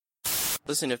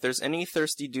Listen, if there's any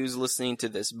thirsty dudes listening to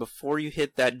this, before you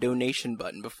hit that donation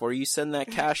button, before you send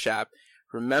that Cash App,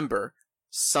 remember,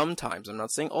 sometimes, I'm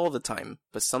not saying all the time,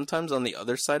 but sometimes on the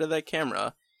other side of that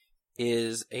camera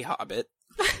is a hobbit.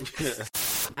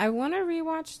 I want to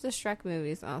rewatch the Shrek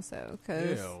movies also,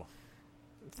 because...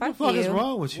 What the fuck is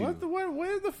wrong with you?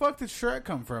 Where the fuck did Shrek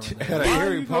come from? Out of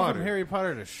Harry Potter. From Harry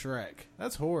Potter to Shrek.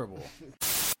 That's horrible.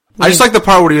 I just like the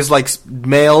part where he was like,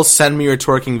 males, send me your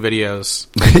twerking videos.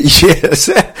 Yes.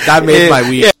 That made my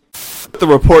week. Yeah. The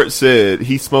report said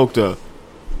he smoked a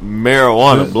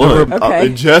marijuana blunt,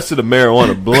 ingested a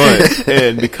marijuana blunt,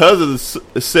 and because of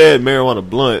the said marijuana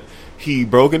blunt, he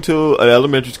broke into an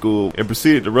elementary school and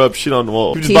proceeded to rub shit on the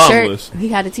wall. He was T-shirt. He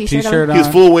had a t-shirt on. He was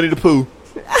full Winnie the Pooh.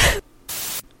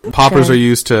 Poppers are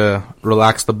used to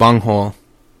relax the bunghole.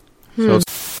 So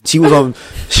she was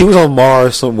on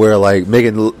Mars somewhere, like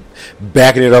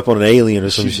backing it up on an alien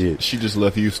or some shit. She just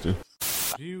left Houston.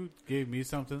 If you gave me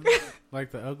something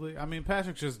like the ugly, I mean,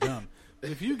 Patrick's just dumb.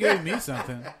 If you gave me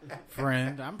something,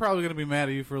 friend, I'm probably gonna be mad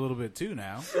at you for a little bit too.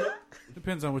 Now,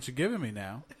 depends on what you're giving me.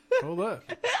 Now, hold up.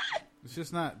 It's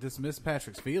just not dismiss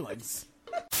Patrick's feelings.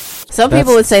 Some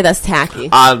people would say that's tacky.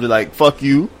 I'd be like, fuck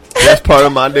you. That's part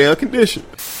of my damn condition.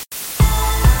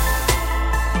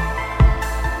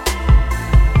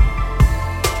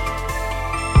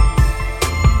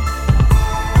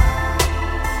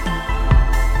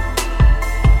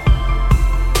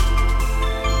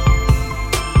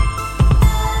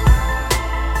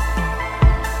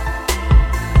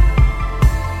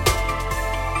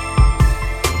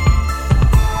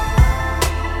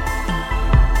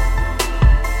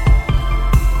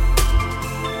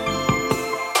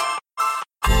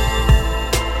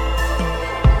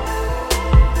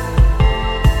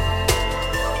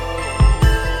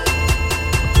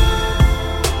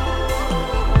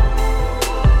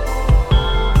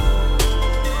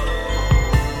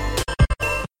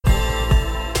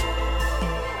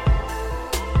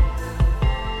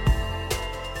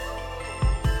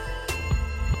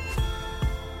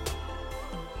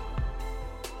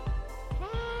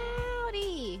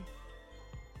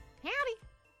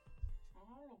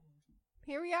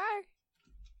 Here we are.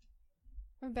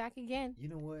 We're back again. You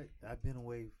know what? I've been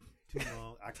away too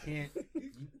long. I can't.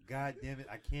 God damn it!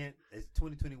 I can't. It's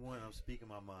 2021. I'm speaking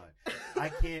my mind. I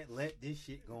can't let this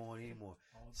shit go on anymore.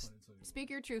 Speak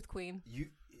your truth, Queen. You,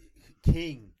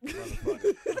 king,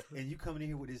 motherfucker, and you coming in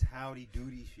here with this howdy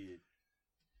doody shit.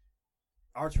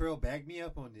 Artrell, back me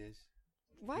up on this.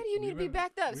 Why do you need to be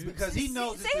backed up? Because he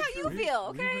knows. Say how you feel,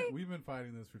 okay? We've been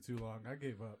fighting this for too long. I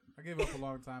gave up. I gave up a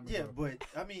long time ago. Yeah, but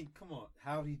I mean, come on,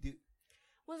 howdy do.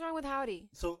 What's wrong with howdy?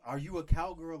 So, are you a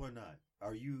cowgirl or not?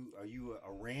 Are you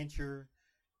a rancher?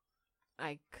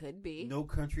 I could be. No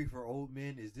country for old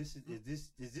men. Is this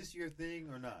your thing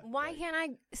or not? Why can't I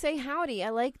say howdy? I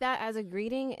like that as a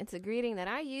greeting. It's a greeting that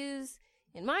I use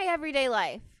in my everyday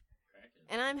life,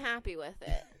 and I'm happy with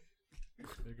it.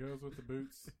 It goes with the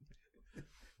boots,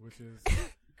 which is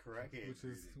correct. Which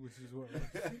is what?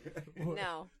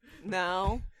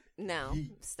 No.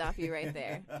 Stop you right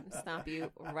there. Stop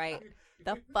you right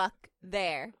the fuck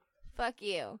there. Fuck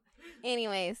you.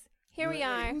 Anyways, here we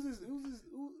are. Who's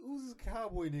this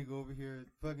cowboy nigga over here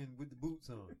fucking with the boots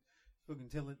on? Fucking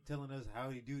telling us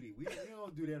howdy doody. We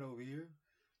don't do that over here.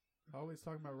 Always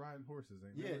talking about riding horses.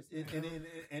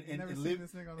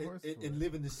 And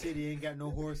live in the city, ain't got no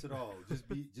horse at all.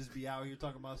 Just be out here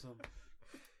talking about some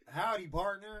howdy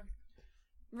partner.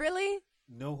 Really?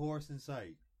 No horse in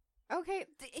sight. Okay,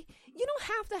 you don't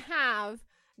have to have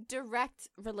direct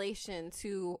relation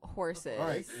to horses. All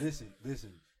right,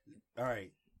 listen. All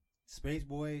right, Space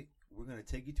Boy, we're gonna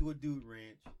take you to a dude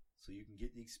ranch so you can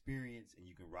get the experience and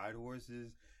you can ride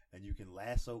horses and you can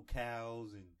lasso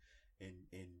cows and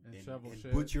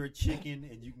butcher a chicken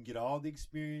and you can get all the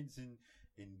experience and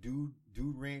dude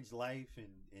ranch life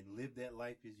and live that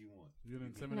life as you want. You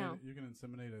can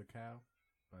inseminate a cow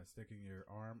by sticking your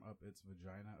arm up its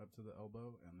vagina up to the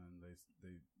elbow, and then they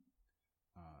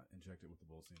inject it with the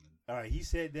bull semen. All right, he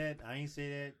said that. I ain't say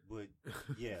that, but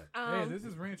yeah. Hey, this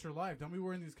is rancher life. Don't be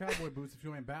wearing these cowboy boots if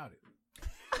you ain't about it.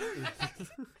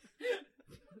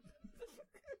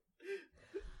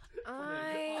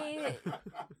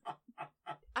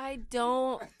 I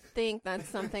don't think that's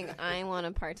something I want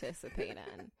to participate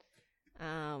in.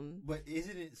 But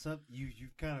isn't it something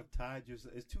you've kind of tied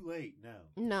yourself? It's too late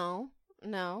now. No.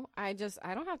 I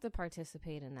don't have to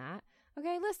participate in that.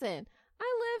 Okay, listen.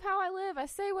 I live how I live. I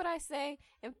say what I say,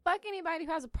 and fuck anybody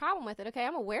who has a problem with it. Okay,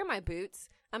 I'm gonna wear my boots.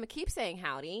 I'm gonna keep saying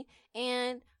howdy,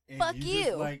 and fuck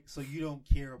you. So you don't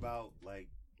care about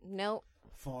nope.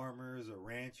 farmers or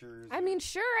ranchers? I mean,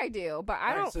 sure I do, but I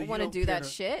Right, don't so you want to don't do care that to-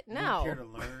 shit. You don't No. care to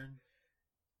learn?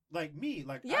 Like me,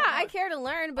 like Yeah, I care to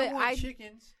learn, but I want I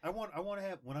chickens. I want to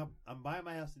have when I'm buying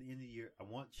my house at the end of the year. I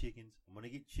want chickens. I'm gonna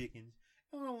get chickens.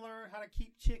 I want to learn how to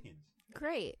keep chickens.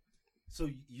 great. So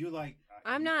you're like,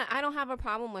 I don't have a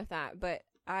problem with that, but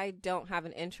I don't have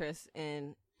an interest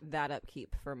in that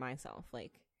upkeep for myself,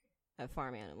 like of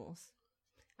farm animals.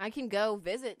 I can go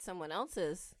visit someone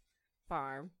else's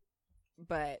farm,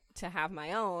 but to have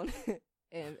my own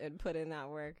and put in that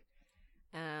work,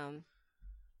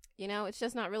 it's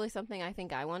just not really something I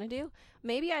think I want to do.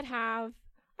 Maybe I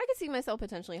could see myself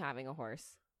potentially having a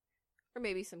horse or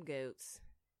maybe some goats.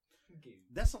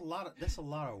 That's a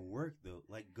lot of work though.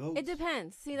 Like goats. It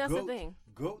depends. See, that's the thing.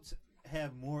 Goats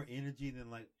have more energy than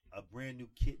like a brand new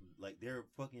kitten. Like they're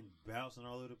fucking bouncing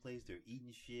all over the place. They're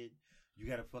eating shit. You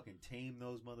gotta fucking tame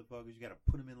those motherfuckers. You gotta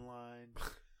put them in line.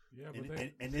 Yeah, but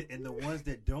and the ones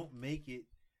that don't make it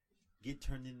get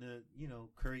turned into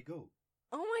curry goat.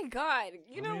 Oh my god!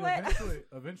 You know mean, what?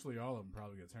 Eventually, all of them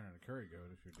probably get turned into curry goat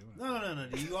if you're doing it.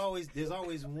 No. There's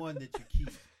always one that you keep.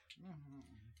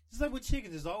 Just like with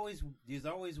chickens, there's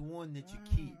always one that you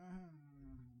keep,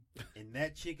 and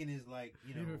that chicken is like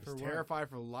terrified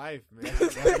for life, man.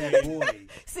 that's that boy.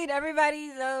 See,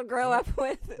 everybody grow up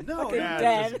with No, fucking yeah,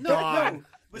 dead. just No. gone.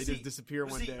 But They see- just disappear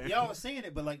but one see, day. Y'all were saying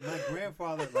it, but like my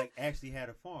grandfather like actually had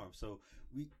a farm, so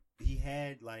he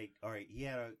had like he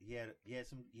had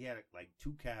like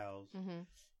 2 cows, Mm-hmm.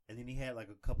 and then he had like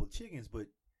a couple of chickens, but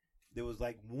there was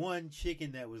like one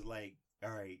chicken that was like,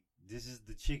 all right, this is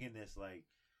the chicken that's like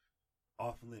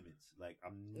off limits. Like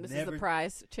This is the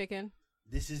prize chicken.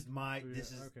 This is my so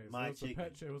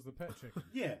chicken. It was the pet chicken.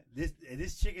 Yeah,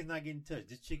 this chicken's not getting touched.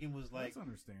 This chicken was like, That's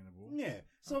understandable. yeah.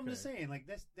 So I'm Okay. just saying, like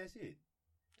that's it.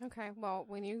 Okay, well,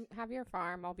 when you have your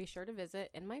farm, I'll be sure to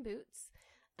visit in my boots,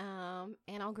 and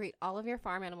I'll greet all of your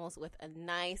farm animals with a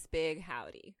nice big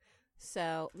howdy.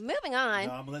 So, moving on.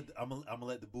 No, I'm gonna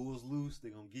let the bulls loose. They're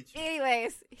gonna get you.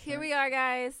 Anyways, here we are,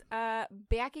 guys.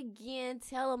 Back again.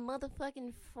 Tell a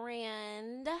motherfucking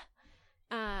friend.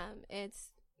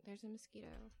 There's a mosquito.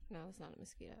 No, it's not a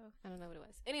mosquito. I don't know what it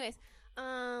was. Anyways,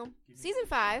 season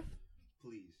 5,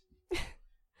 Please.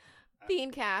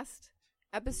 Beancast,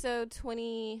 episode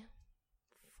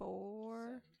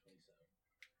 24.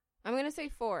 I'm gonna say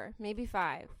 4, maybe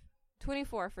 5.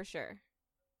 24 for sure.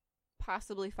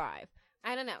 Possibly 5.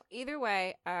 I don't know. Either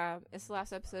way, it's the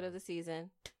last episode of the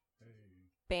season.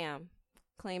 Bam.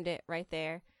 Claimed it right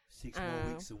there. 6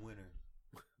 more weeks of winter,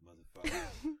 motherfucker.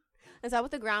 Is that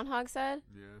what the groundhog said?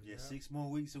 Yeah, 6 more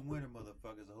weeks of winter,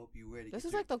 motherfuckers. I hope you ready. This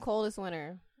is like the coldest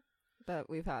winter that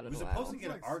we've had in We're a supposed while. to get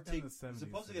an It's like Arctic. in the We're 70s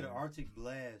supposed to get an somewhere. Arctic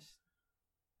blast,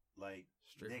 like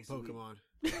Straight next from week. Pokemon.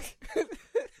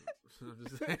 I'm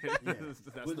just saying. Yeah. That's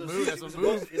But the no, mood. seriously, That's the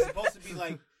mood. it's supposed to be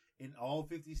like in all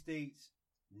 50 states.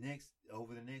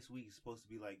 Over the next week, it's supposed to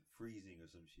be like freezing or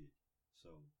some shit. So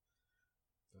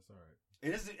That's all right.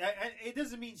 it doesn't. It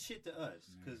doesn't mean shit to us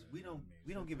because we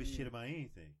don't give a shit about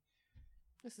anything.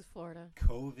 This is Florida.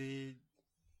 COVID.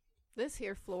 This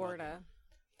here, Florida.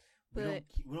 We But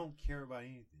we don't care about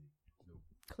anything.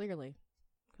 clearly.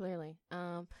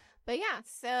 But yeah,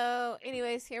 so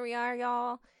anyways, here we are,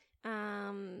 y'all.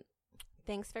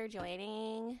 Thanks for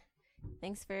joining.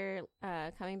 Thanks for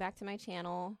coming back to my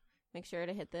channel. Make sure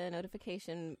to hit the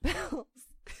notification bells.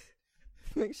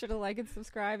 Make sure to like and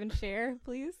subscribe and share,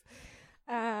 please.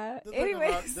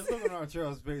 Anyways. The look on our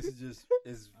Charles' face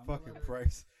is fucking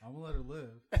price. I'm gonna let her live.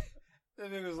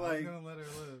 That nigga was I'm like, gonna let her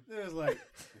live. it was like,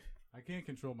 I can't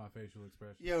control my facial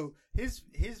expression. yo, his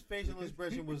facial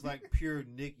expression was like pure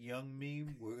Nick Young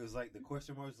meme, where it was like the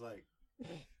question mark was like,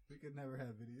 We could never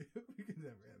have video. We could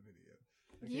never have video.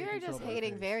 I can't You're control just my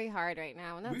hating face. very hard right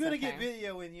now, and that's we're gonna okay. get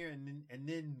video in here, and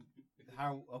then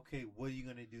how? Okay, what are you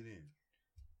gonna do then?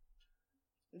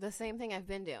 The same thing I've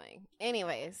been doing.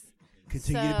 Anyways,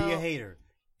 Continue to be So- a hater.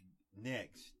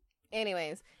 Next,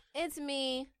 it's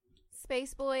me,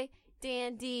 Space Boy,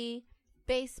 Dan D,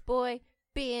 Bass Boy,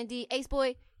 Bandy, Ace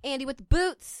Boy, Andy with the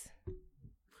boots.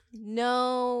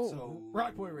 No, so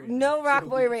Rock Boy Randy. no Rock so-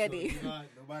 Boy so Randy.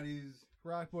 nobody's.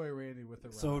 Rock Boy Randy with the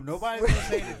rocks. So nobody's gonna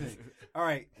say anything. All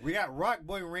right, we got Rock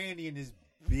Boy Randy and this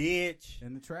bitch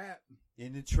in the trap.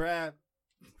 in the trap.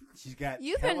 She's got.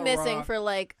 You've hella been missing rock. for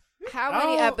like how I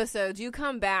many don't- episodes? You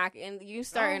come back and you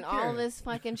starting care. all this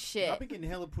fucking shit. I've been getting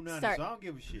hella punani, Start- so I don't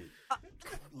give a shit.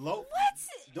 What? What?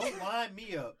 Don't line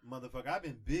me up, motherfucker. I've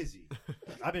been busy.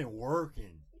 I've been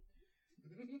working.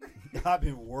 I've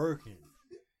been working.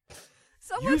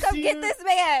 Someone You come see get her? this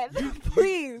man,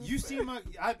 please. You see my?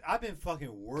 I've been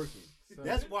fucking working.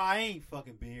 That's why I ain't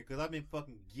fucking been here, because I've been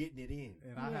fucking getting it in.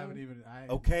 And I haven't even.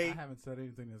 Okay. I haven't said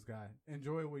anything to this guy.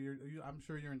 Enjoy what I'm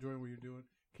sure you're enjoying what you're doing.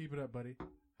 Keep it up, buddy.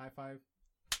 High five.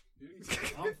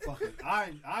 I'm fucking.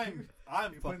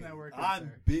 I'm fucking. That work I'm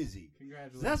there. busy.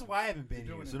 Congratulations. That's why I haven't been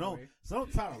You're here. doing it, So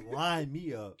don't try to line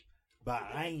me up. But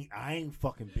I ain't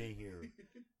fucking been here.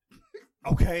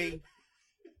 Okay.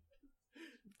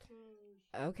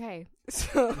 Okay.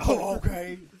 So. Oh,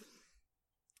 okay.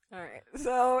 All right.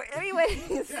 So,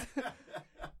 anyways,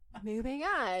 moving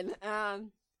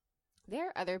on. There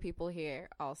are other people here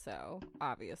also,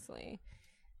 obviously.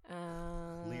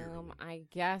 Clearly. I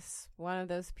guess one of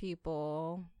those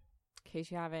people, in case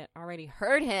you haven't already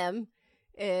heard him,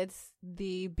 it's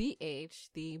the BH,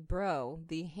 the bro,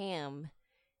 the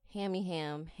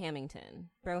Hamington,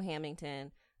 Bro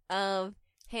Hamington of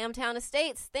Hamtown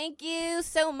Estates. Thank you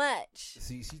so much.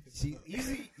 See, you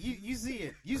see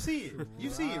it,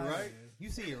 right? You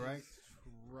see it, right?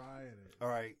 Tried it. All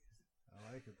right.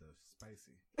 I like it though,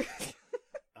 spicy.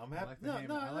 I'm happy.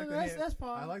 That's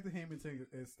fine. I like the Hamilton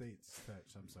Estates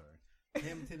touch. I'm sorry.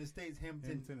 Hamilton Estates,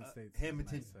 Hamilton Estates,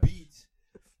 Hamilton nice touch. Beach.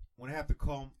 When I have to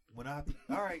call, all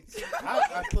right.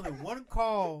 I put in one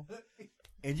call,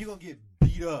 and you're gonna get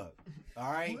beat up.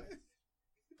 All right.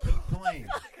 Keep playing.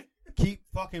 Keep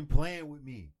fucking playing with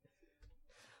me.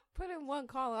 Put in one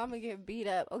call, I'm gonna get beat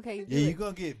up. Okay. You're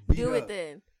gonna get beat up.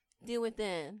 Do it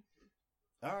then.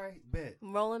 All right, bet.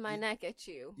 I'm rolling my neck at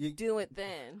you. Do it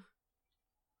then.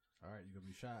 All right, you're gonna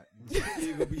be shot.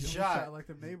 You're gonna be shot like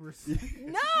the neighbors.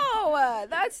 No,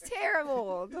 that's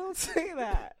terrible. Don't say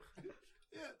that.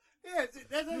 Yeah,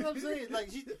 that's what I'm saying.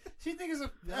 Like she thinks it's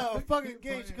a fucking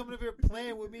game. She coming up here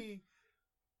playing with me.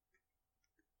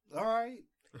 All right.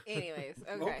 Anyways,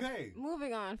 okay.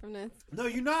 Moving on from this. No,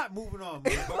 you're not moving on.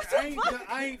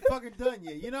 I ain't fucking done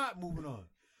yet. You're not moving on.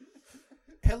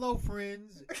 Hello,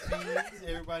 friends, teens,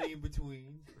 everybody in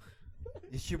between.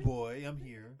 It's your boy. I'm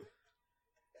here.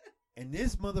 And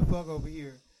this motherfucker over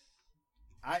here,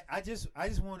 I just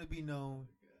want to be known.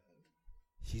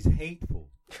 She's hateful.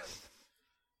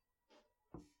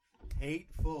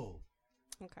 Hateful.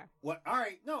 Okay. What? All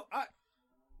right. No.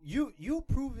 You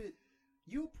prove it.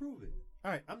 You prove it.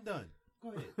 All right. I'm done.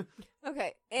 Go ahead.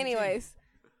 Okay. Anyways,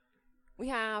 we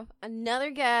have another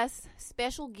guest,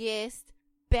 special guest,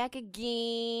 back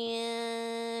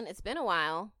again. It's been a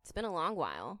while. It's been a long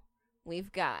while.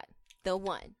 We've got the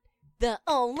one, the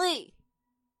only,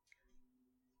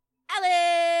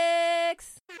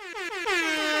 Alex.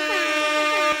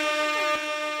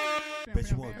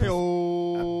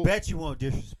 I bet you won't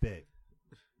disrespect.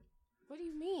 What do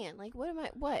you mean? Like, what am I?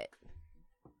 What?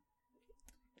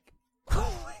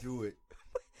 Do it.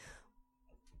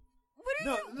 What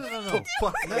are you? No.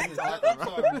 I'm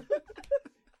sorry.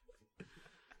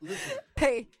 Listen.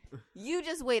 Hey, you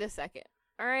just wait a second.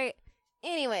 All right.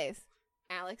 Anyways,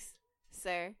 Alex,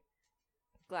 sir,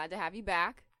 glad to have you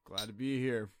back. Glad to be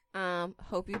here.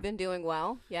 Hope you've been doing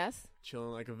well. Yes.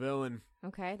 Chilling like a villain.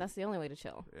 Okay, that's the only way to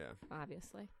chill. Yeah.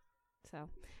 Obviously. So,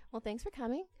 well, thanks for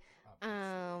coming.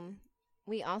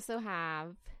 We also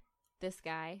have this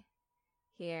guy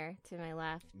here to my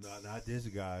left. No, not this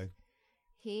guy.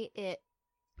 He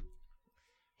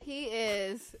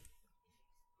is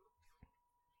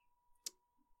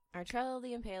Artrell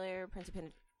the Impaler,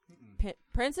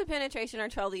 Prince of Penetration,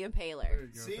 Artrell the Impaler. There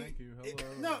you go. See? Thank you.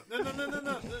 Hello.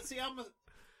 No. See,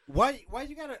 Why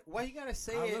you gotta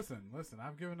say it? Listen.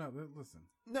 I've given up. Listen.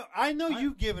 No, I know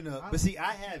you've given up, but see,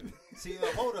 I haven't. See,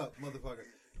 hold up, motherfucker.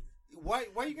 Why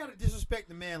you gotta disrespect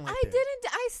the man like I that? didn't.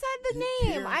 I said the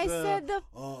name. Said the.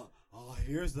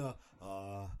 Here's the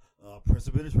Prince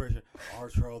of Penetration,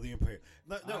 Artrell the Impaler.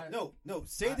 No.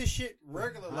 Say the shit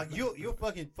regular, like you'll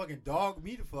fucking dog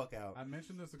me the fuck out. I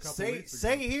mentioned this a couple weeks ago.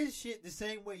 Say his shit the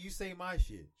same way you say my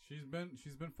shit. She's been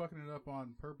fucking it up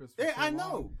on purpose. For Yeah, so I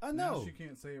long. know. Now she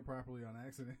can't say it properly on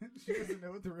accident. She doesn't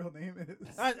know what the real name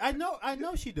is. I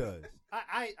know she does.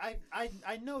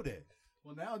 I know that.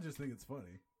 Well, now I just think it's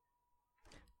funny.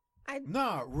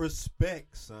 Nah,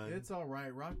 respect, son. It's all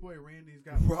right. Rock Boy Randy's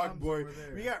got Rock Boy. over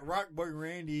there. We got Rock Boy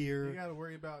Randy here. He got to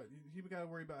worry about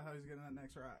how he's getting that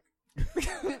next rock.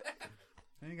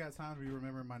 I ain't got time to be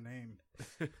remembering my name.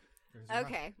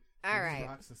 Okay. All right.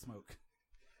 Rocks to smoke.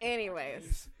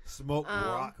 Anyways, Smoke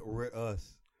rock with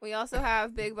us. we also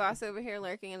have Big Boss over here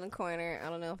lurking in the corner. I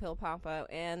don't know if he'll pop up.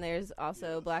 And there's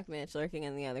also Black Mitch lurking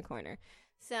in the other corner.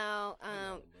 So,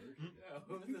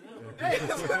 He's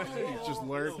just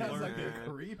lurking, Sounds like man. a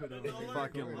creep in over there.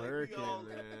 Fucking lurking,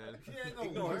 man.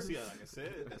 Ignore it. See, like I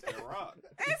said, that's the rock.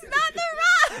 it's not the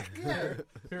rock.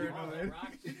 Paranoid.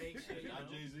 Not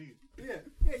Jay-Z.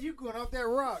 Yeah, you going off that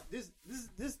rock. This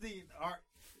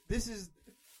This is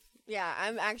Yeah,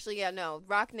 I'm actually no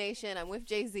Rock Nation. I'm with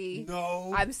Jay-Z.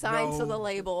 no. I'm signed no, to the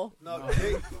label. No,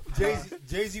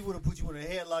 Jay-Z would have put you in a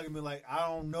headlock and been like, I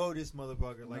don't know this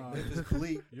motherfucker. Like, No. Memphis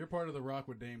Bleak. You're part of the Rock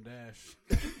with Dame Dash.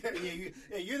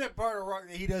 You're that part of rock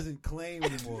that he doesn't claim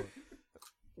anymore.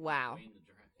 Wow.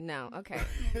 No. Okay.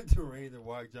 Dwayne the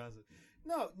Rock Johnson.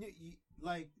 No,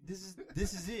 like this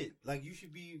is it. Like you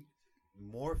should be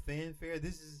more fanfare.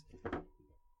 This is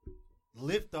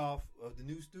liftoff of the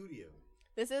new studio.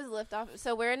 This is liftoff.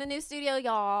 So we're in a new studio,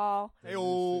 y'all.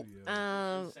 Hey-o. Um,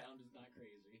 Sound is not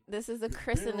crazy. this is the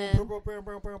christening.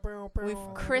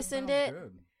 We've christened it.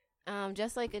 Good.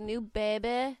 Just like a new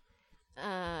baby.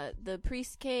 The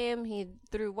priest came. He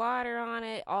threw water on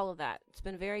it. All of that. It's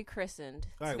been very christened.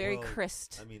 It's All right, very well,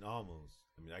 christ. I mean, almost.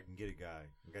 I mean, I can get a guy.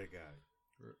 I got a guy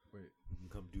Wait, who can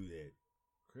come do that.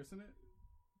 christen it?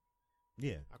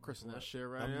 Yeah. I'll christen that shit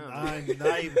right I'm, now.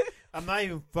 I'm not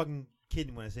even fucking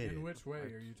kidding when I say that. In which way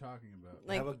are you talking about?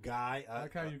 I have a guy.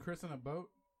 Like how you christen a boat?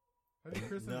 How do you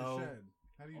christen No. a shed?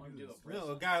 How do you do this?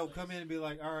 No, a guy will come in and be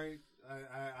like, "All right,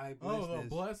 I bless Oh, they'll this."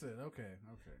 bless it. Okay.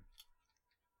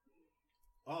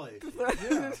 All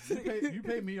that shit. Yeah, you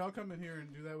pay me. I'll come in here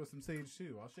and do that with some sage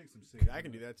too. I'll shake some sage. I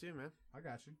can do that too, man. I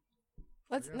got you.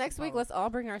 Let's I got next some week. poli- Let's all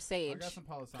bring our I sage. got some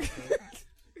Palo Santo.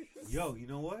 Yo, you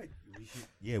know what? We should.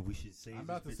 Yeah, we should say I'm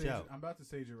about to this sage. bitch out. I'm about to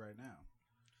sage it right now.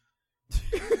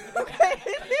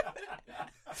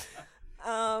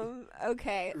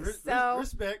 Okay. Re- So,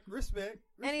 respect.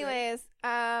 anyways,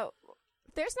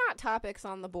 there's not topics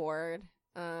on the board.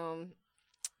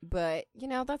 But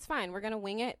that's fine. We're gonna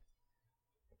wing it,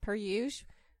 per usual.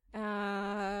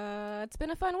 It's been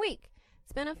a fun week.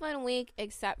 It's been a fun week,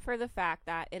 except for the fact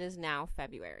that it is now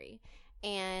February,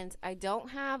 and I don't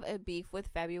have a beef with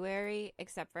February,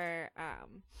 except for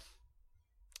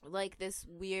like this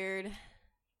weird.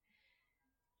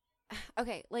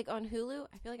 Okay, like on Hulu,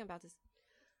 I feel like I'm about to.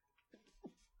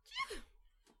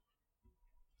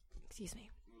 Excuse me.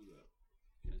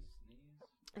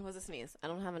 It was a sneeze. I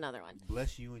don't have another one.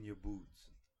 Bless you and your boots.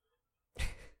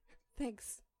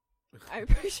 Thanks. I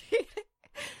appreciate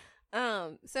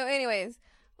it. So anyways,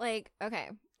 like, okay,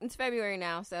 it's February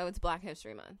now, so it's Black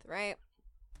History Month, right?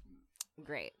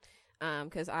 Great.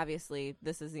 Because obviously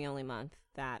this is the only month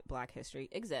that Black History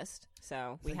exists,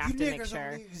 so we have to make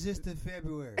sure only exist in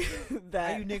February. How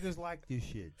that you niggas like this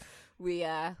shit? we,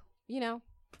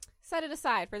 set it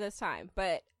aside for this time.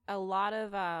 But a lot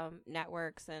of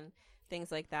networks and things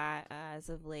like that, as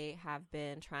of late, have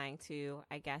been trying to,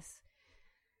 I guess,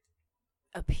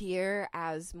 appear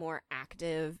as more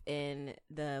active in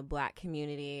the Black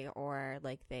community, or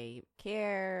like they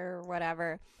care or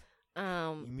whatever.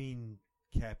 You mean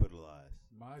capitalize?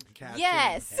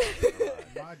 Yes.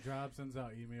 My job sends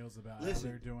out emails about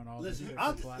Listen, how they're doing all Listen, this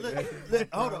I'll, shit. for Black look, History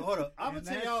look, Month, hold on. I'm and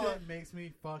gonna that tell y'all. shit makes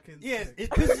me fucking Yes, sick. it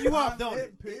pisses you off, don't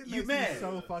it? It You makes me mad?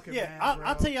 so fucking Yeah, mad, I'll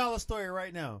bro. tell y'all a story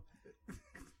right now.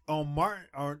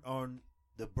 On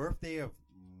the birthday of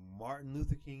Martin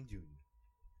Luther King Jr.,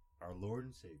 our Lord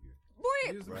and Savior.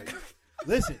 Excuse me. Right?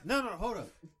 Listen, no, hold up.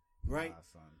 Right? Ah,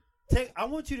 son. I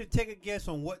want you to take a guess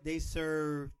on what they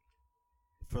served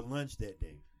for lunch that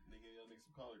day.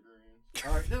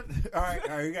 All right, all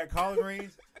right. You got collard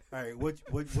greens. All right,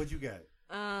 what you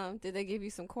got? Did they give you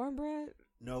some cornbread?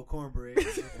 No cornbread.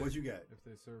 What you got? If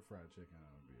they serve fried chicken, I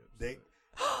would be upset.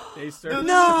 They They serve.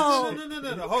 No.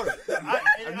 no. Hold up.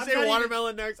 I'm not saying even-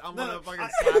 watermelon next. I'm No, gonna fucking I-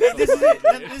 slap this is somebody,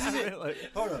 it. dude. This is it. Like,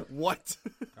 Hold up. What?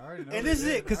 I already know And they this is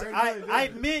did. it, 'cause already know they I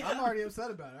did. admit- I'm already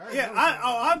upset about it. I already Yeah, know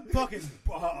they did. I'm fucking.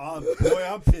 Boy,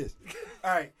 I'm pissed.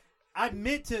 All right, I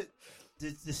meant to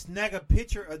snag a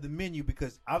picture of the menu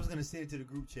because I was gonna send it to the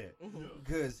group chat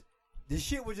because this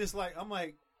shit was just like I'm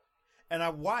like, and I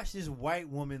watched this white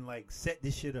woman like set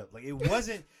this shit up. Like it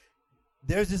wasn't.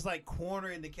 There's this like corner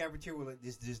in the cafeteria where like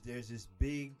there's this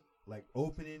big like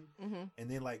opening, and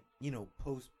then like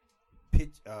post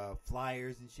pitch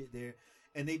flyers and shit there,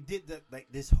 and they did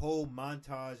this whole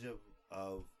montage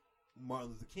of Martin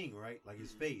Luther King, right? Like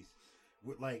his face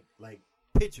with like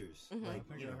pictures, like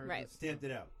I think I heard Right. this. stamped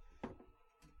it out.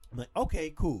 I'm like, okay,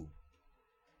 cool.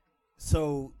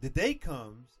 So the day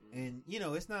comes, and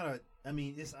it's not a. I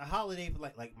mean, it's a holiday for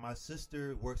like my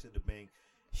sister works at the bank.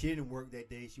 She didn't work that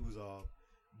day; she was off.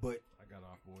 But I got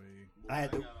off, boy. I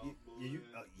had to. You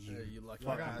lucky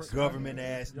Y'all fucking got- government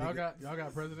ass Y'all nigga,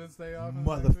 got President's Day off? next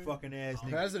week? motherfucking ass nigga,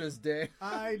 President's Day.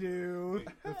 I do.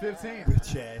 The 15th.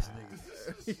 bitch ass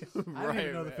nigga. I didn't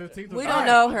even know the 15th. We was don't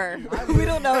Friday. know her. We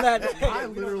don't know that. I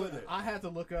We don't know literally, that. I had to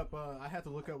look up.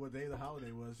 what day the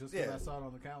holiday was just because Yeah. I saw it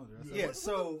on the calendar. I said, Yeah, what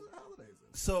so the holiday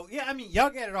is it? yeah, I mean, y'all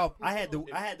got it off. I had the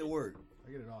word. I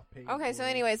I get it off page. Okay, so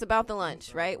anyways, about the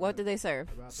lunch, right? What did they serve?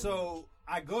 So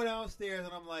I go downstairs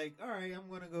and I'm like, all right, I'm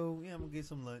gonna go. Yeah, I'm gonna get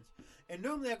some lunch. And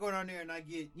normally I go down there and I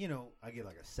get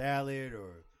like a salad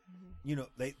or,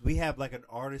 we have like an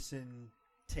artisan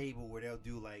table where they'll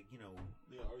do like,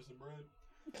 artisan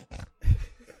bread.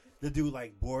 they'll do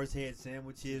like boar's head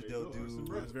sandwiches. They'll do.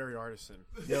 It's very artisan.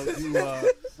 They'll do.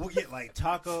 We'll get like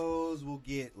tacos. We'll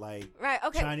get like Right.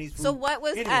 Okay. Chinese food. So what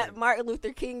was Anyway. at Martin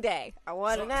Luther King Day? I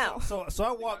want to know. So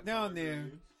I walk down there,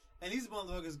 and these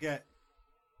motherfuckers got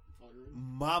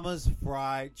Mama's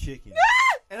fried chicken,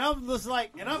 and I'm just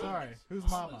like, Sorry, who's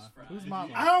Mama? Who's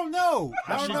Mama? I don't know.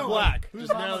 I don't She's know. black. Who's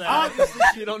Just know Mama? that. Obviously,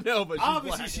 You don't know, but she's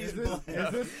obviously black. she's Is this, black.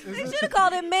 They is should have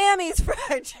called it Mammy's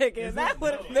fried chicken. That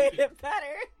would have made it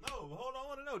better. No, hold on. I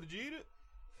want to know. Did you eat it?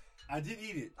 I did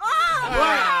eat it,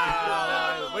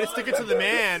 Ah! Way to stick it to the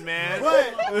man.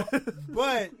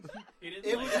 but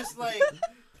it was just like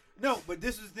no. But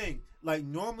this is the thing. Like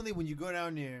normally when you go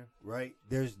down there, right?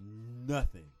 There's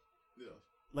nothing. Yeah.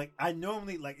 Like I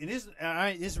normally like, and this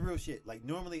is real shit. Like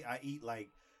normally I eat like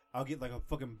I'll get like a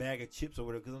fucking bag of chips or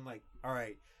whatever because I'm like, all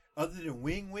right. Other than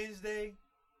Wing Wednesday,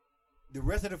 the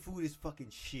rest of the food is fucking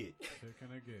shit. Chicken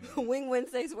again. Wing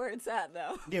Wednesday's where it's at,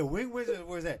 though. Yeah, Wing Wednesday,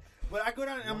 where's that? But I go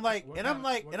down and I'm like, what and I'm kind-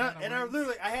 like, what and I kind of and I wings?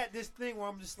 literally I had this thing where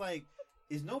I'm just like,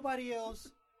 is nobody else?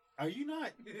 Are you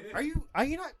not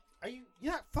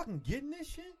fucking getting this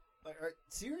shit? Like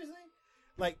seriously?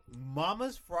 Like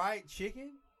Mama's fried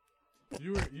chicken?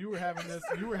 You were having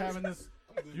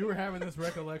this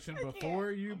recollection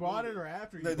before you bought it or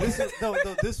after you No, bought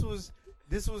it?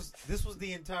 this was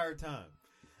the entire time.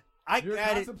 I You're got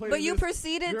it. contemplating But you this-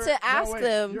 proceeded you're- to no, ask wait,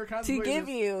 them you're to contemplating give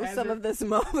this you as some you're- of this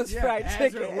Mama's Yeah, fried as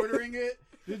chicken. you're ordering it,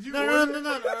 did you No, order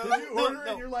no, it? Did you order it no.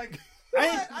 and you're like,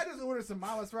 I I just ordered some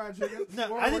Mama's fried chicken. No,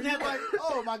 Or I were didn't you have- like,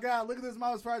 oh my god, look at this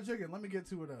Mama's fried chicken. Let me get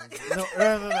two of those. No,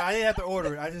 I didn't have to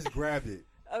order it. I just grabbed it.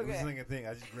 It was Okay. like a thing.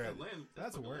 I just grabbed it.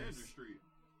 That's worse. Landry Street.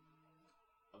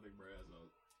 I think Brad's on.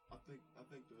 I think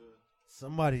the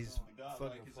Somebody's guy fucking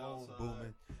like is phone outside.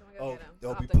 booming. Someone go Oh, get 'em.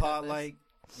 there'll Stop be the pod goodness. like,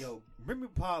 yo, bring me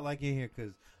pod like in here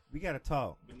because we gotta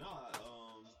talk. But nah,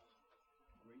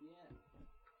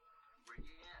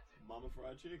 Mama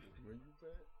fried chicken.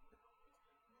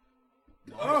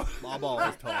 Oh. My ball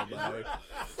is tall, baby.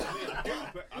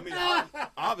 I mean,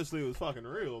 obviously it was fucking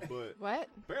real, but What?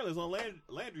 apparently it's on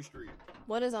Landry Street.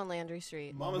 What is on Landry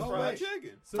Street? Mama's Oh, fried wait.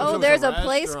 chicken. So Oh, it's there's a a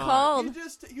place restaurant. called.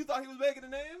 You thought he was making the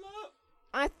name up?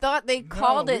 I thought they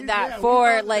called we- it that yeah, we for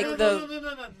thought- like no,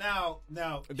 the. No.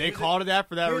 Now They here's called it that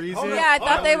for that Here- reason. hold on, Yeah, I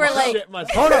thought they were Holy like. shit, my-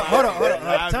 Hold on.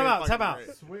 That'd Time be out.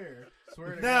 fucking great.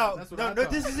 Swear to Now, God, that's what no, I no,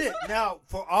 thought. this is it. Now,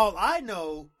 for all I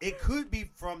know, it could be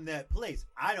from that place.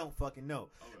 I don't fucking know.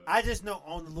 I just know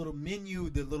on the little menu,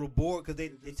 the little board, because they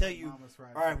tell you, Mama's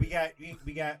fried all right, we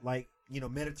chicken. got like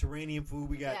Mediterranean food.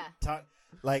 We got Yeah.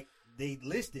 like they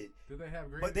listed. Did they have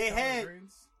greens? But they collard had-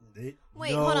 greens?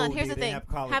 Wait, No, hold on. Here's they the didn't thing. have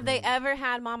collard Have they greens. ever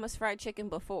had Mama's fried chicken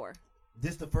before?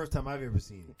 This is the first time I've ever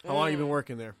seen it. How long you been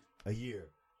working there? A year.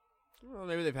 Well,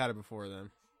 maybe they've had it before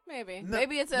then. Maybe. No,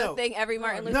 Maybe it's a no. thing every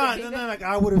Martin Luther No, King no, Day. no, like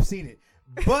I would have seen it,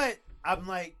 but I'm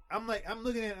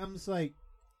looking at it, I'm just like,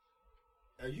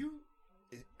 are you?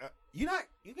 You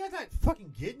guys not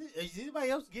fucking getting it? Is anybody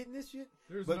else getting this shit?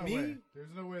 There's But no me? way. There's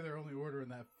no way they're only ordering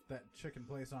that chicken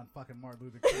place on fucking Martin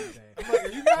Luther King Day. I'm like,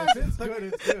 are you guys? If it's good,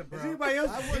 it's good, bro. Is anybody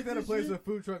else I worked getting at a this place shit? with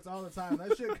food trucks all the time.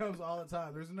 That shit comes all the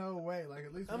time. There's no way. Like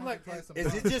at least I'm once like, or twice a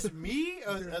is month. it just me?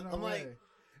 Or, There's no I'm like, way.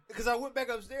 because I went back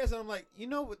upstairs and I'm like, you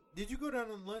know what? Did you go down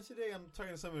on lunch today? I'm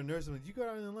talking to some of the nurses. I'm like, did you go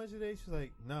down on lunch today? She's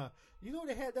like, nah. You know what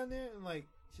they had down there? I'm like,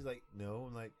 she's like, no.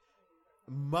 I'm like,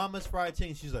 Mama's fried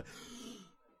chicken. She's like,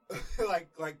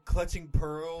 like clutching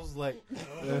pearls. Like,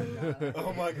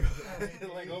 oh my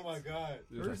god, like oh my god.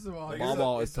 First of all, My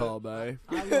ball is tall, babe.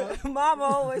 I love. Mama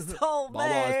always told me. My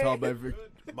ball is tall, babe.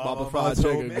 Mama fried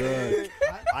told chicken, me, good.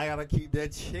 I gotta keep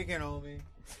that chicken on me.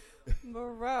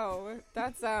 Bro,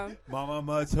 that's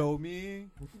Mama told me.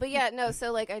 But yeah, no,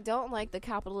 so like I don't like the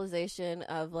capitalization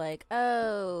of like,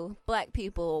 oh, black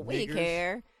people, we Niggers.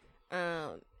 care.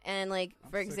 And like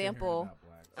I'm for sick of example, hearing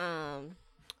about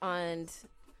blacks.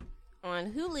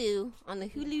 on Hulu, on the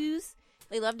Hulus,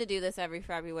 they love to do this every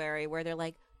February where they're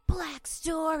like black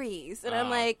stories. And I'm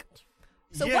like,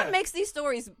 so Yeah. what makes these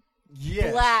stories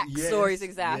Yes, black yes, stories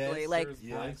exactly? yes, like There's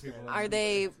yeah. black people are in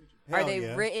they it. Are they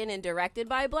yeah. written and directed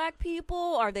by black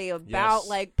people? Are they about Yes.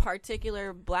 like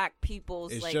particular black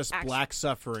people's It's like just act- black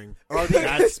suffering. Are they-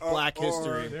 That's or- black or-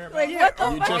 history. Like what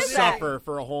the You fuck just is that? suffer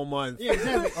for a whole month. Yeah,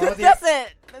 exactly. Are they, That's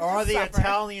it. That's are just the suffer.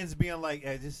 Italians being like,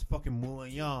 hey, this is fucking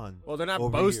Moulin? Well, they're not over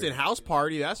boasting here. house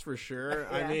party, that's for sure.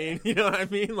 Yeah. I mean, you know what I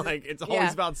mean? Like, it's always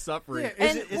Yeah. about suffering. Yeah,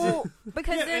 And well,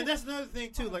 because Yeah, then and that's another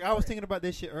thing too. Like I was thinking about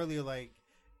this shit earlier. Like,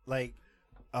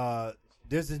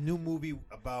 there's this new movie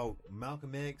about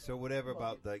Malcolm X or whatever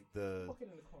about like the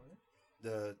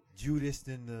Judas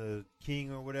and the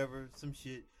King or whatever, some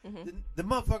shit. Mhm. The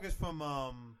motherfuckers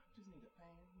from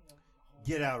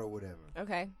Get Out or whatever.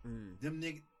 okay. Them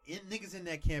niggas in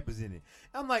that camp is in it.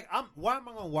 I'm like, why am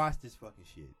I gonna watch this fucking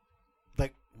shit?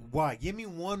 Like, why? Give me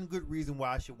one good reason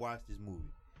why I should watch this movie.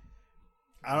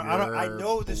 I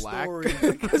know the black. story.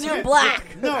 Because you're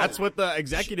black. No, That's what the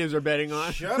executives are betting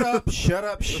on. Shut up! Shut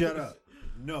up! Shut up!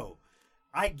 No,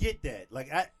 I get that.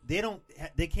 Like,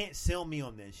 they can't sell me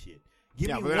on that shit. Give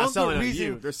Yeah, me but they're one not selling good it to reason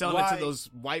you. They're selling why, it to those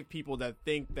white people that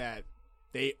think that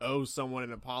they owe someone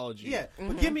an apology. Yeah,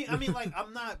 but give me. I mean, like,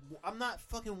 I'm not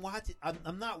fucking watching.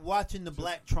 I'm not watching the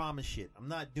black trauma shit. I'm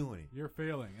not doing it. You're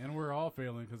failing, and we're all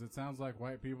failing because it sounds like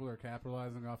white people are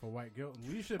capitalizing off of white guilt,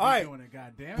 and we should be All right. doing it.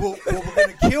 Goddamn it! Well, we're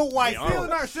gonna kill white We are.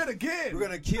 folks. our shit again. We're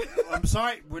gonna kill. I'm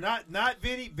sorry. We're not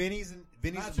Vinny. Vinny's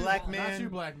Not a you, black Not man. you,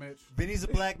 Black Mitch. Vinny's a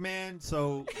black man.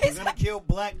 So we're gonna kill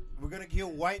black. We're gonna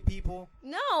kill white people.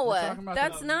 No, talking about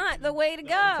that's the- not the way to I'm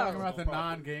talking go. about the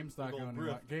non-GameStop We gonna owning,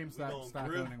 grift. GameStop We stock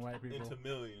gonna owning white people. Into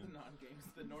millions.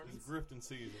 It's grifting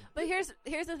season. But here's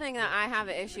the thing that I have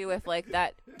an issue with, like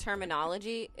that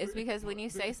terminology, is because when you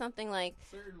say something like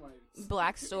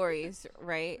black stories,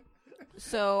 right?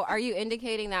 So are you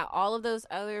indicating that all of those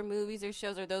other movies or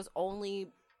shows are those only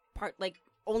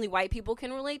only white people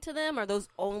can relate to them? Are those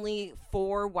only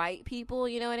for white people?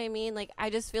 You know what I mean? Like, I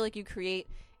just feel like you create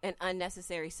an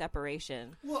unnecessary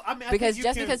separation. Well, I mean, Because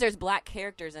just because there's black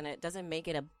characters in it doesn't make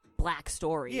it a black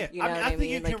story. Yeah, you know I mean, what I I think mean?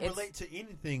 you Like, can it's- relate to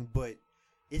anything, but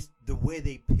it's the way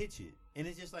they pitch it, and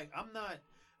it's just like I'm not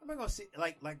gonna see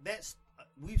like that's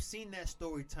we've seen that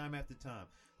story time after time.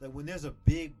 Like when there's a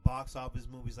big box office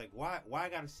movie, it's like why I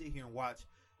gotta sit here and watch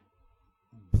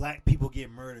black people get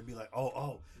murdered and be like,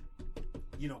 oh,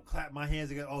 you know, clap my hands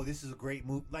again. Oh, this is a great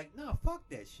movie. Like, no, fuck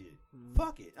that shit.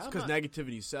 Fuck it. It's I'm because not-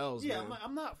 negativity sells, Yeah, man.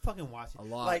 I'm not fucking watching. A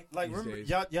lot Like these remember days.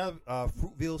 y'all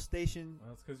Fruitville Station.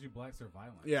 Well, it's because you blacks are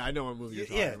violent. Yeah, I know what movie you're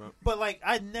talking Yeah, about. but like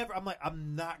I'm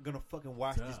not gonna fucking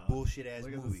watch this Duh. bullshit ass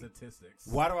Look at movie. the statistics.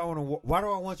 Why do I want to? Why do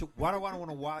I want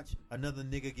to watch another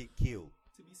nigga get killed?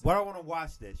 Why do I want to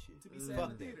watch that shit?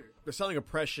 Fuck that. They're selling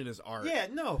oppression as art. Yeah,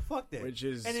 no, fuck that. Which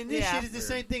is and then this Yeah. shit is the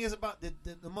same thing as about the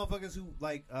motherfuckers who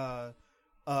like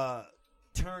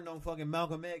turned on fucking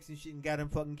Malcolm X and shit and got him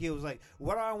fucking killed. It's like,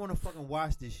 why do I want to fucking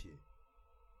watch this shit?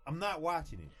 I'm not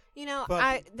watching it. You know,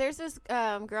 Fuck there's this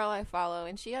girl I follow,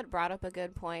 and she had brought up a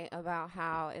good point about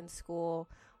how in school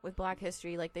with Black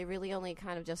history, like they really only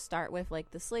kind of just start with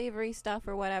like the slavery stuff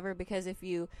or whatever, because if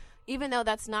you, even though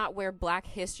that's not where Black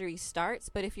history starts,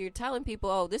 but if you're telling people,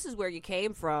 oh, this is where you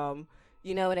came from,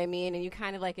 you know what I mean, and you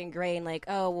kind of like ingrain like,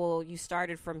 oh, well, you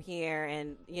started from here,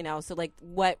 and you know, so like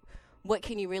what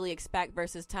can you really expect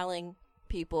versus telling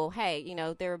people, hey, you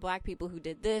know, there were Black people who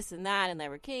did this and that, and there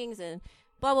were kings and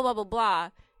blah blah blah blah blah.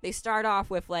 They start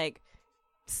off with like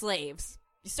slaves.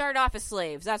 You started off as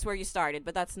slaves. That's where you started,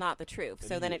 but that's not the truth. And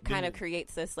So then then you- it kind then of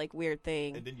creates this like weird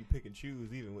thing. And then you pick and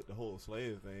choose, even with the whole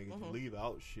slave thing. Mhm. You leave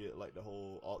out shit like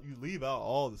you leave out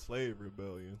all the slave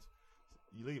rebellions.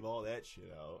 You leave all that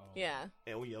shit out. Yeah.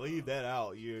 And when you leave that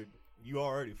out, you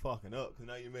already fucking up, because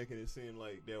now you're making it seem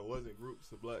like there wasn't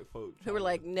groups of black folks Who were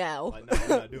like, no, like, no,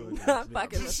 we're not doing this. not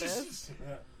fucking with this.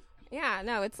 Yeah,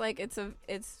 no, it's like it's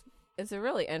a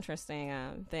really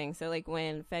interesting thing. So like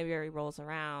when February rolls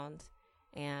around,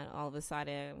 and all of a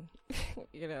sudden,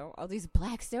 you know, all these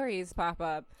Black stories pop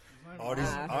up. All these,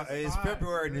 it's five.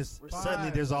 February, and suddenly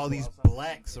five. there's all these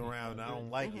blacks around. I don't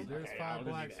like it. There's 5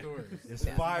 black stories. There's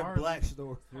 5 black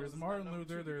stories. There's Martin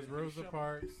Luther. There's Rosa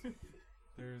Parks.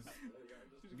 There's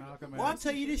Malcolm X. Well, I'll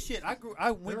tell you this shit.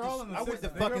 I went They're all in the to 60s. They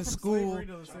go fucking from school. slavery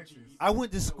to the 60s. I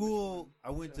went to school.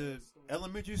 I went to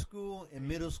elementary school and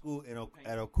middle school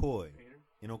at Ocoee,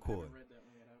 in Ocoee.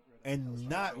 And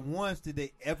not once did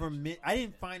they ever I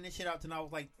didn't find this shit out till I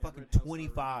was like fucking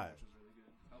 25.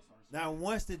 Not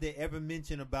once did they ever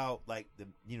mention about like the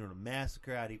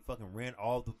massacre, how they fucking ran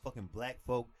all the fucking black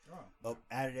folk up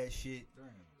out of that shit.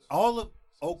 All of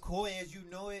Ocoee as you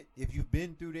know it, if you've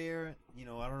been through there, you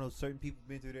know, I don't know, certain people have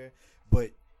been through there,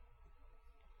 but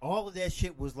all of that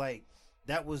shit was like,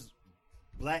 that was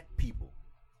black people.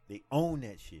 They own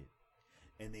that shit.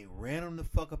 And they ran them the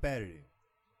fuck up out of there.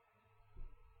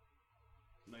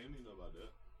 No, you didn't know about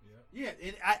that. Yeah,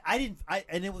 and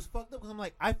and it was fucked up because I'm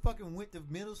like, I fucking went to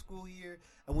middle school here,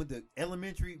 I went to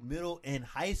elementary, middle, and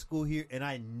high school here, and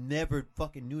I never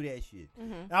fucking knew that shit.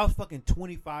 Mm-hmm. I was fucking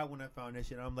 25 when I found that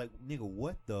shit. And I'm like, nigga,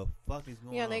 what the fuck is going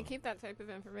on? Yeah, they keep that type of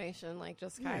information, like,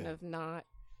 just kind of not.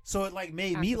 So it like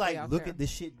made me like look there. at the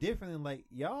shit differently, like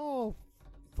y'all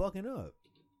fucking up.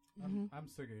 I'm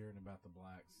sick of hearing about the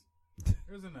blacks.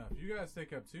 There's enough. You guys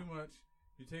take up too much.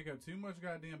 You take up too much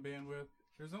goddamn bandwidth.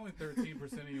 There's only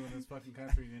 13% of you in this fucking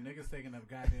country, and your niggas taking up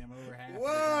goddamn over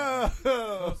half.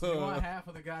 Whoa! So you want half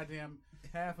of the goddamn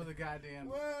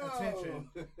attention.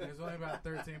 There's only about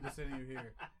 13% of you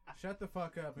here. Shut the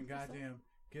fuck up and goddamn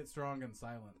get strong in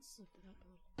silence.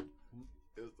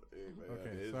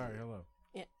 Okay, sorry. Hello.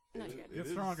 Yeah, no, you're good. Get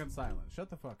strong in silence.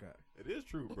 Shut the fuck up. It is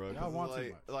true, bro. Y'all want too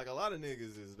like, much. like a lot of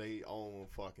niggas is they own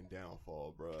fucking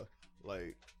downfall, bro.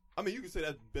 Like, I mean, you can say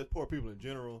that's poor people in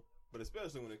general, but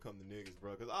especially when it comes to niggas,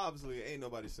 bro. Because obviously, ain't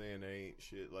nobody saying there ain't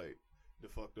shit like the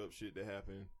fucked up shit that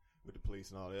happened with the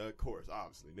police and all that. Of course,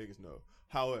 obviously, niggas know.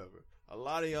 However, a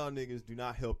lot of y'all niggas do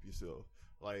not help yourself.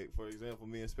 Like, for example,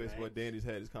 me and Space Boy Danny's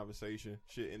had this conversation.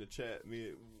 Shit in the chat.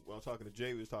 When I was talking to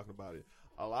Jay, we was talking about it.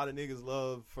 A lot of niggas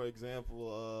love, for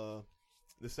example,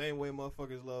 the same way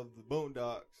motherfuckers love the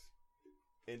Boondocks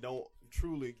and don't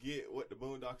truly get what the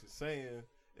Boondocks is saying.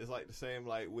 It's like the same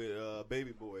like with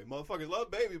Baby Boy. Motherfuckers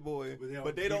love Baby Boy,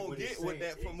 but they don't get what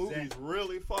that from movies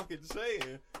really fucking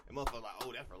saying. And motherfuckers like,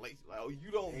 oh, that's related. Like, oh,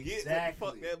 you don't get what the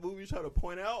fuck that movie's trying to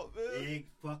point out, man.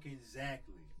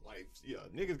 Exactly. Like, yeah,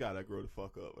 niggas gotta grow the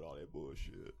fuck up with all that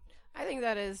bullshit. I think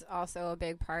that is also a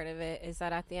big part of it, is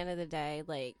that at the end of the day,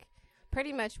 like,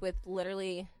 pretty much with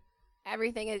literally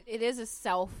everything, it is a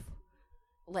self,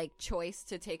 like, choice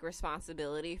to take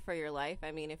responsibility for your life.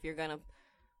 I mean, if you're gonna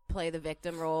play the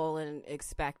victim role and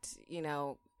expect,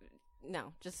 no,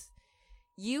 just,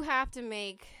 you have to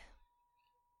make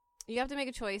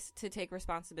a choice to take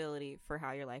responsibility for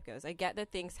how your life goes. I get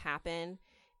that things happen,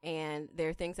 and there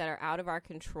are things that are out of our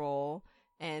control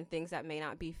and things that may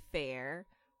not be fair,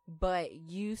 but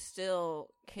you still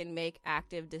can make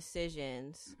active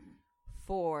decisions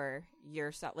for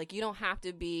yourself. Like, you don't have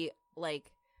to be,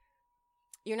 like,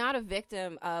 you're not a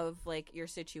victim of, like, your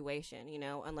situation,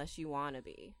 unless you want to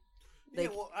be.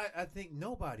 Like, yeah, well, I think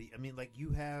nobody. I mean, like,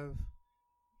 you have,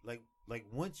 like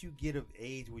once you get of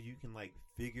age where you can, like,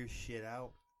 figure shit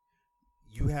out,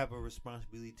 you have a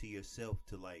responsibility to yourself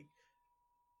to, like,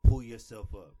 pull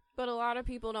yourself up. But a lot of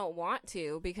people don't want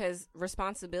to, because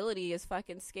responsibility is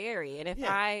fucking scary. And if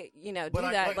I, do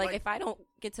that, like, if I don't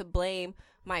get to blame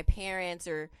my parents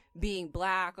or being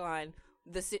black on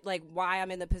why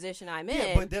I'm in the position I'm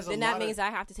in, then that means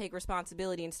I have to take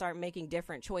responsibility and start making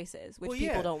different choices, which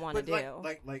people don't want to do.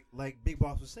 Like Big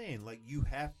Boss was saying, like, you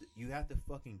have to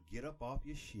fucking get up off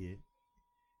your shit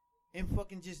and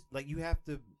fucking just, like, you have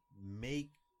to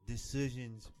make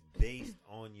decisions based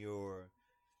on your.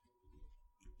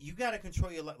 You gotta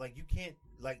control your life. Like, you can't,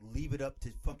 like, leave it up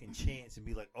to fucking chance and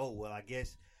be like, oh well, I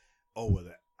guess,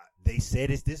 they said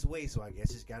it's this way, so I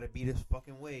guess it's gotta be this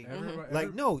fucking way.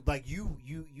 No, like, you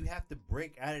have to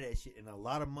break out of that shit, and a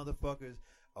lot of motherfuckers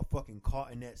are fucking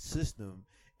caught in that system,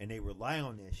 and they rely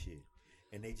on that shit,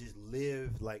 and they just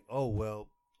live like, oh well,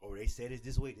 or they said it's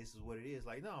this way, this is what it is.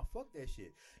 Like, no, fuck that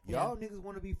shit. Y'all niggas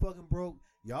want to be fucking broke.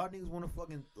 Y'all niggas want to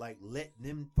fucking, like, let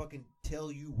them fucking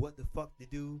tell you what the fuck to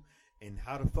do and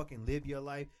how to fucking live your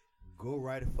life. Go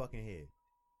right a fucking head.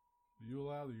 You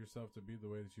allow yourself to be the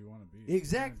way that you want to be.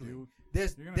 Exactly.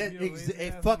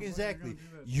 Exactly.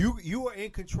 You are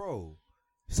in control.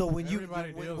 So when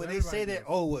when they say that,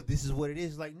 oh well, this is what it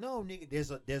is. Like, no, nigga,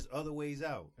 there's other ways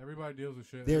out. Everybody deals with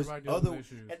shit. There's Everybody deals with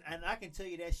issues. And I can tell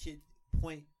you that shit.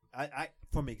 Point. I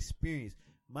from experience,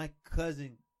 my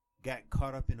cousin got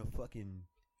caught up in a fucking,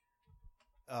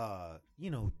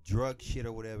 drug shit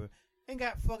or whatever, and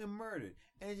got fucking murdered.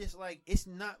 And it's just like, it's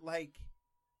not like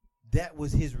that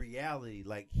was his reality.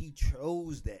 Like, he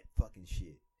chose that fucking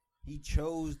shit. He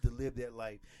chose to live that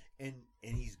life, and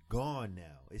he's gone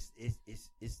now. It's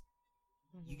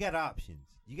you got options.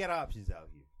 You got options out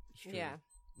here. Yeah.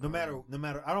 No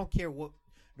matter I don't care what,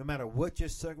 no matter what your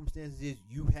circumstances is,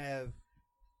 you have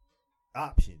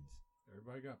options.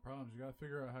 Everybody got problems. You got to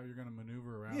figure out how you're going to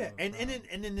maneuver around. Yeah, and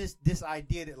then this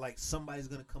idea that, like, somebody's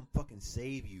going to come fucking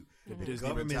save you. The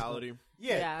Disney mentality.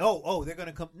 Yeah. Oh, they're going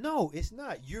to come. No, it's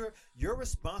not. Your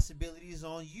responsibility is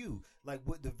on you. Like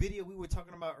with the video we were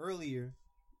talking about earlier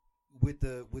with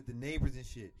the neighbors and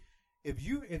shit. If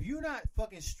you're not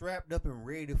fucking strapped up and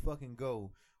ready to fucking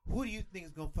go, who do you think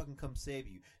is going to fucking come save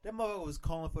you? That motherfucker was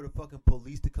calling for the fucking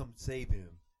police to come save him.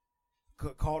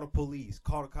 Call the police.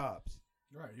 Call the cops.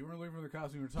 Right, you weren't looking for the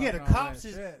cops. You were talking. Yeah, the cops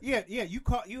is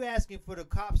you asking for the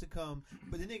cops to come,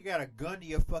 but the nigga got a gun to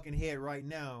your fucking head right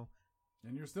now,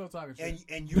 and you're still talking shit.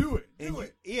 And you do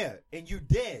it. Yeah, and you're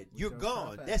dead. You're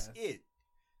gone. That's it.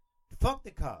 Fuck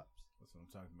the cops. That's what I'm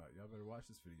talking about. Y'all better watch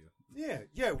this video.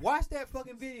 Yeah. Watch that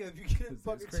fucking video if you get a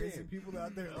fucking crazy chance. people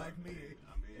out there like me.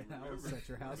 And I will set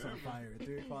your house on fire at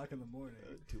 3:00 in the morning.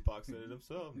 Tupac said it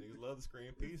himself. Niggas love to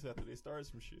scream peace after they start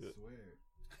some shit. I swear.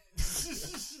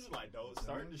 Like, don't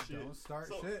start the shit. Don't start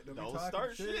shit. Don't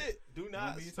start shit. Do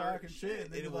not be start talking shit.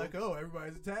 And then you're like, oh,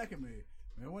 everybody's attacking me.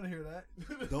 Man, I want to hear that.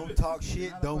 Don't talk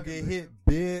shit. Don't get hit,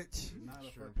 bitch. Not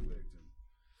a fucking victim.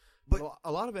 But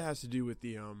a lot of it has to do with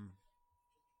the I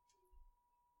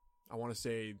want to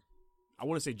say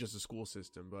just the school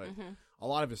system, but a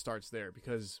lot of it starts there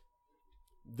because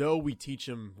though we teach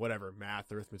them whatever math,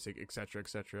 arithmetic, etc.,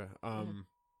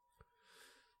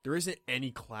 there isn't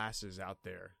any classes out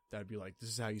there that'd be like, this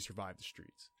is how you survive the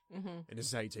streets, and this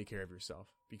is how you take care of yourself.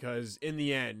 Because in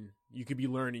the end, you could be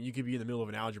learning, you could be in the middle of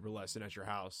an algebra lesson at your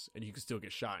house, and you could still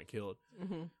get shot and killed,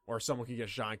 or someone could get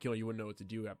shot and killed. You wouldn't know what to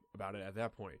do about it at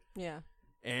that point. Yeah.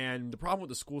 And the problem with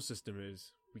the school system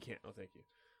is thank you.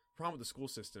 The problem with the school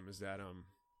system is that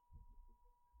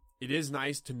it is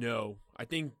nice to know. I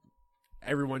think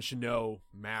everyone should know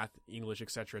math, English,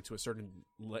 etc. to a certain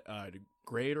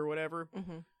grade or whatever.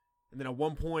 And then at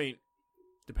one point,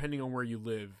 depending on where you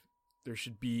live, there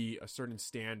should be a certain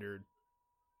standard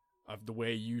of the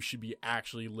way you should be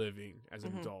actually living as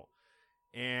an adult.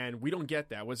 And we don't get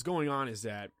that. What's going on is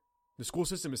that the school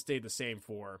system has stayed the same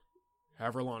for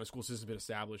however long the school system has been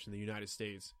established in the United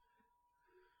States.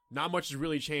 Not much has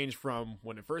really changed from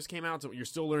when it first came out. So you're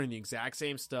still learning the exact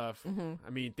same stuff. I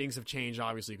mean, things have changed,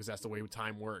 obviously, because that's the way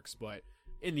time works. But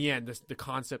in the end, the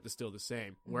concept is still the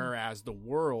same. Whereas the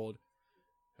world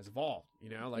has evolved.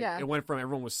 It went from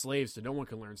everyone was slaves to no one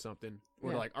can learn something.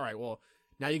 We're like, all right, well,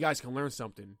 now you guys can learn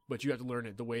something, but you have to learn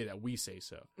it the way that we say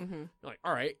so. You're like,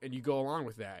 all right, and you go along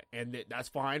with that. And that's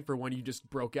fine for when you just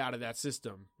broke out of that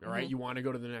system. All right, you want to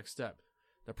go to the next step.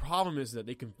 The problem is that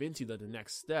they convince you that the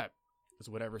next step is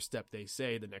whatever step they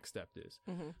say the next step is.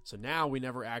 So now we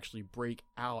never actually break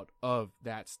out of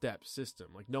that step system.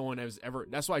 Like no one has ever.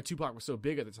 That's why Tupac was so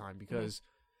big at the time, because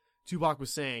Tupac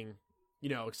was saying,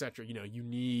 etc. You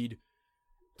need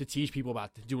to teach people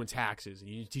about doing taxes, and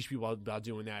you need to teach people about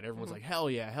doing that. Everyone's like, hell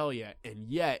yeah. And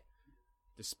yet,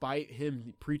 despite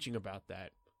him preaching about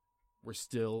that, we're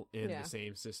still in the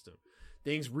same system.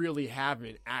 Things really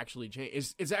haven't actually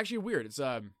changed. It's actually weird. It's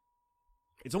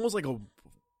almost like a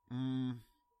I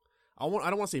don't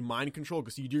want to say mind control,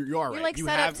 because you are right. You're like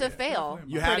set up to fail.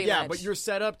 You have but you're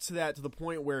set up to the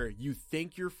point where you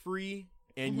think you're free,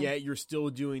 and yet you're still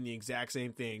doing the exact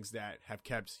same things that have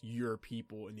kept your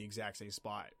people in the exact same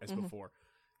spot as before.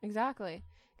 Exactly.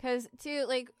 Because too,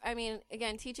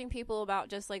 again, teaching people about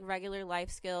just like regular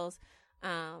life skills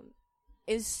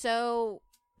is so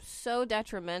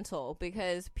detrimental,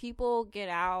 because people get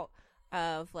out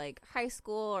of like high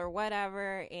school or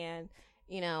whatever, and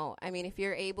if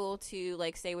you're able to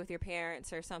like stay with your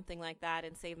parents or something like that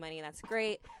and save money, that's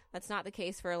great. That's not the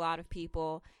case for a lot of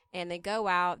people. And they go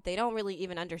out, they don't really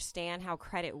even understand how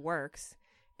credit works.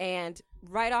 And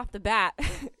right off the bat,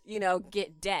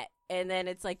 get debt. And then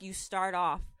it's like you start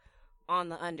off on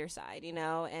the underside,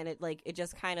 and it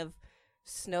just kind of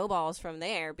snowballs from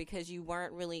there, because you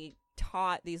weren't really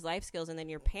taught these life skills. And then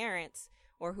your parents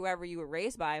or whoever you were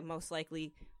raised by most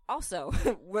likely also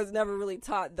was never really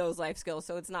taught those life skills.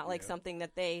 So it's not like something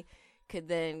that they could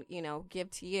then,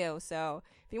 give to you. So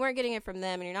if you weren't getting it from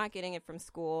them and you're not getting it from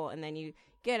school, and then you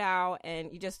get out and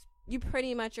you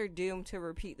pretty much are doomed to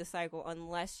repeat the cycle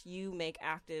unless you make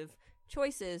active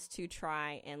choices to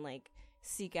try and like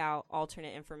seek out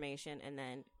alternate information and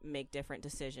then make different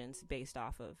decisions based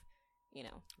off of,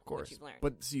 of course, what you've learned.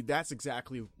 But see, that's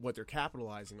exactly what they're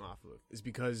capitalizing off of, is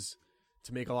because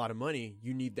to make a lot of money,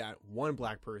 you need that one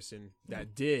black person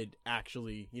that did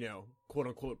actually, quote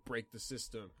unquote, break the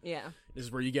system. Yeah. This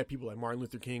is where you get people like Martin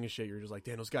Luther King and shit. You're just like,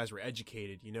 damn, those guys were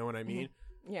educated. You know what I mean?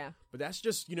 Yeah. But that's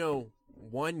just,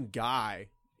 one guy.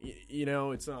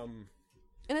 It's And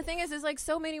the thing is like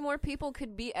so many more people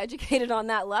could be educated on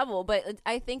that level. But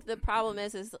I think the problem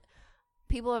is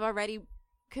people have already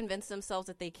convinced themselves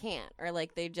that they can't, or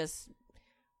like they just,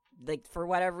 like, for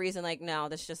whatever reason, like, no,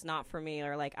 that's just not for me,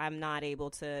 or like I'm not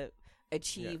able to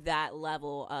achieve that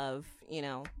level of,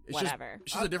 whatever.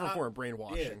 It's just a different form of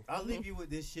brainwashing. Yeah, I'll leave you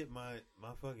with this shit.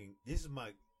 This is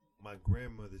my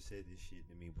grandmother said this shit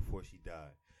to me before she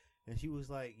died, and she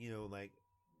was like,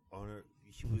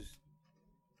 she was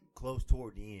close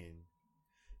toward the end,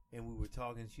 and we were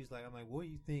talking. She's like, I'm like, what do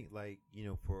you think? Like, you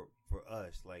know, for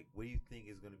us, like, what do you think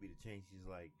is going to be the change? She's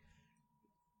like,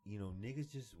 you know,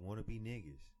 niggas just want to be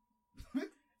niggas.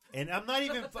 And I'm not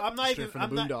even fucking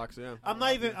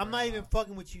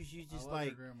with you. She's just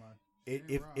like,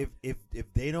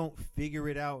 if they don't figure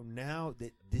it out now,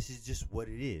 that this is just what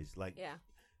it is. Like,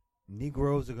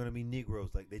 Negroes are gonna be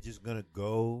Negroes. Like, they're just gonna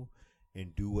go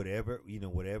and do whatever, you know,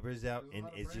 whatever is out, and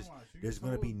it's just there's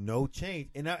gonna be no change.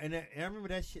 And I remember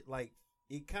that shit. Like,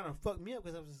 it kind of fucked me up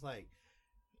because I was just like,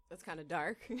 that's kind of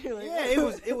dark. Like, yeah,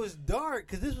 it was dark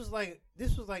because this was like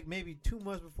maybe 2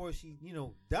 months before she, you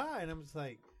know, died. And I'm just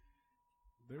like,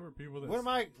 there were people that what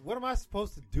am I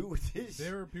supposed to do with this?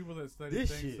 There were people that studied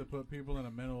things to put people in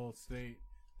a mental state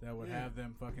that would have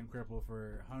them fucking crippled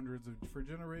for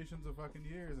generations of fucking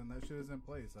years, and that shit is in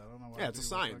place. I don't know why. Yeah, it's a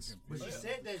science. But she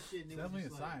said that shit. It's definitely a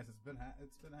science. It's been happening.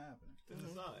 It's a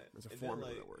science. It's a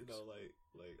formula that works. You know, like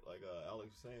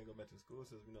Alex was saying, go back to the school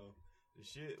system. You know, the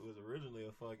shit was originally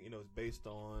a fucking. You know, it's based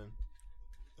on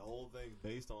the whole thing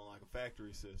based on like a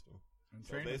factory system. And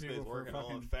so basically, it's working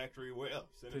on factory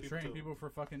to train people for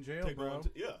fucking jail, bro.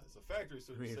 It's a factory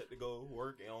system set to go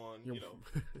work on, you know,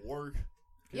 work.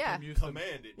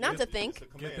 Commanded. Not to think.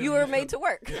 You were made to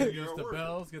work. Get them used to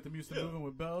bells. Get them used to moving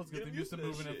with bells. Get them used to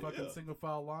moving in fucking single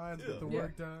file lines. Get the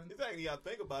work done. Exactly. You got to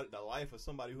think about it. The life of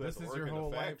somebody who has to work in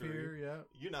a factory.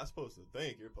 You're not supposed to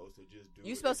think. You're supposed to just do it.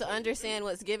 You're supposed to understand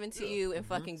what's given to you and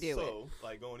fucking do it. So,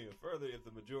 like, going even further, if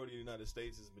the majority of the United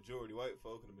States is majority white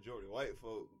folk, and the majority of white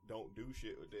folk don't do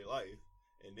shit with their life,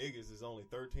 and niggas is only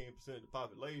 13% of the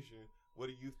population, what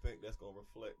do you think that's going to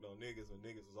reflect on niggas when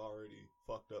niggas was already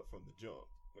fucked up from the jump?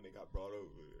 When they got brought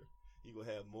over here, you gonna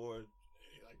have more,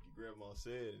 like your grandma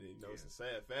said, and you know it's a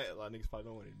sad fact. A lot of niggas probably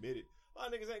don't want to admit it. A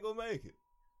lot of niggas ain't gonna make it.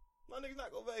 A lot of niggas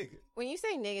not gonna make it. When you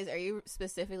say niggas, are you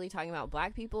specifically talking about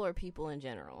black people or people in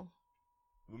general?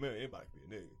 Remember, anybody can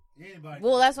be a nigga.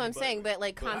 Well, that's what I'm saying, but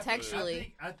like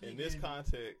contextually, I think in this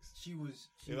context, she was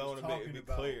if I want to make it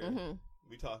clear, mm-hmm.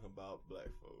 we talking about black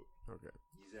folk. Okay.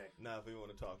 Exactly. Now, if we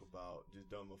want to talk about just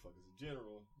dumb motherfuckers in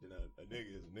general, then a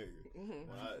nigga is a nigga.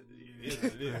 Mm-hmm. It is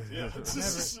what it is. Yeah.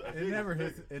 It never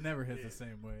hits the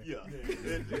same way. Yeah.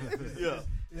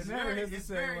 It never hits the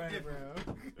same way, bro. You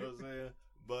know what I'm saying?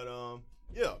 But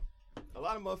yeah, a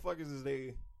lot of motherfuckers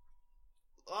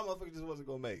just wasn't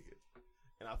gonna make it,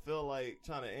 and I feel like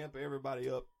trying to amp everybody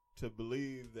up to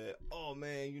believe that, oh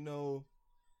man, you know,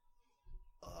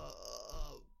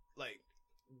 like.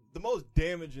 The most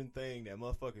damaging thing that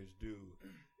motherfuckers do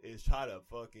is try to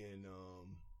fucking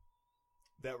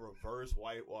that reverse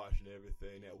whitewash and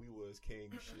everything that we was king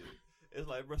shit. It's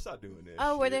like, bro, stop doing that.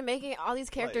 Oh, where they're making all these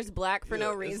characters like, black for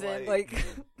no reason, like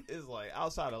it's like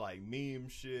outside of like meme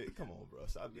shit. Come on, bro,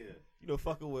 stop. Yeah. You know,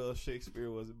 fucking well,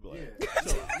 Shakespeare wasn't black. Yeah.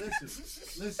 So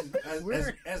listen.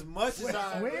 As much as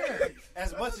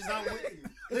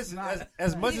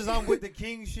I'm with the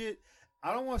king shit.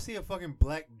 I don't want to see a fucking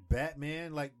black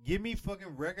Batman. Like, give me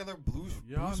fucking regular Bruce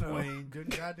Wayne.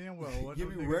 Good goddamn well.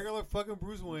 Give me regular fucking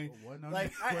Bruce Wayne.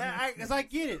 Like, I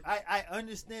get it. I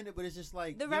understand it, but it's just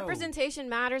like the representation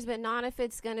matters, but not if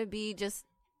it's gonna be just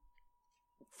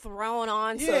thrown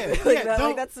on. Something like that.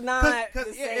 Like, that's not. Cause,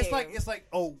 it's like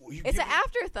oh, it's an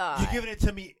afterthought. You're giving it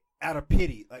to me out of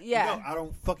pity. Like, no, I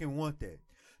don't fucking want that.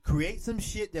 Create some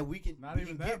shit that we can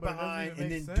get behind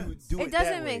and then do it. It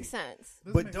doesn't make sense.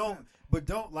 But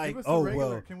don't like, oh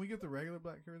well. Can we get the regular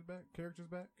black characters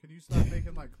back? Can you stop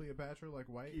making like Cleopatra like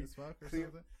white as fuck or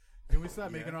something? Can we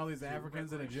stop making all these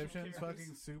Africans and Egyptians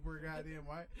fucking super goddamn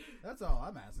white? That's all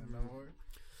I'm asking for.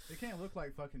 They can't look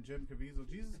like fucking Jim Caviezel.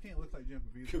 Jesus can't look like Jim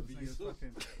Caviezel.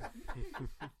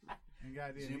 In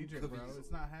goddamn Egypt, bro.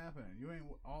 It's not happening. You ain't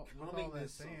with all that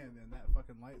sand and that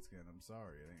fucking light skin. I'm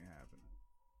sorry, it ain't happening.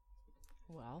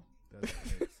 Well,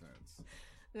 doesn't make sense.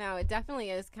 No, it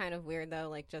definitely is kind of weird though.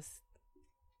 Like just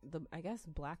I guess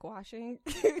blackwashing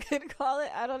you could call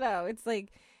it. I don't know. It's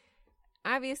like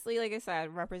obviously, like I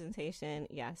said, representation.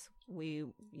 Yes, we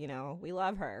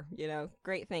love her.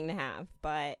 Great thing to have,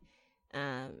 but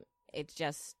it's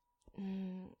just I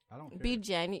don't care.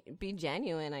 Be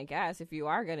genuine. I guess if you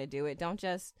are gonna do it, don't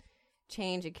just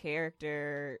change a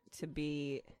character to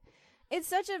be. It's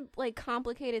such a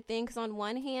complicated thing because on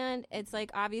one hand, it's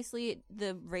like obviously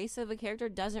the race of a character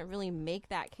doesn't really make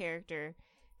that character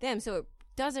them, so it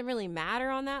doesn't really matter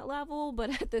on that level.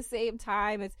 But at the same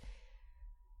time, it's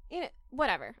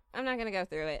whatever. I'm not gonna go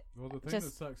through it. Well, the thing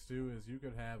that sucks too is you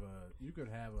could have a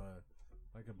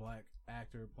black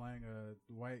actor playing a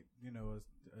white, a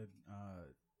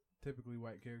typically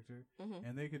white character, mm-hmm.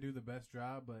 and they could do the best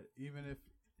job. But even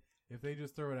if they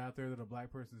just throw it out there that a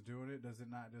black person's doing it, does it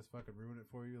not just fucking ruin it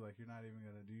for you? Like, you're not even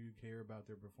gonna, do you care about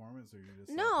their performance, or you just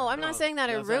No, like, I'm not saying that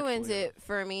it that's ruins actually- it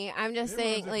for me. I'm just it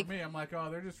saying, ruins it like, for me, I'm like, oh,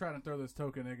 they're just trying to throw this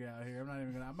token nigga out here.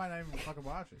 I might not even fucking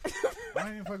watch it. I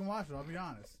might even fucking watch it. I'll be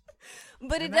honest.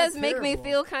 but it And does that's make me terrible.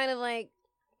 feel kind of like,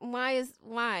 why?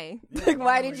 Yeah, Like,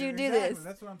 why no, did you do exactly. this?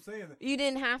 That's what I'm saying. You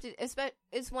didn't have to.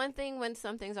 It's one thing when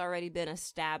something's already been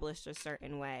established a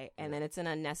certain way, and then it's an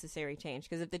unnecessary change.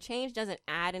 Because if the change doesn't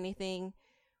add anything,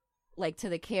 like to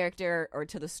the character or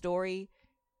to the story,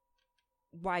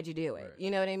 why'd you do it? Right.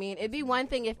 You know what I mean? It'd be one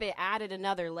thing if it added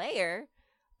another layer,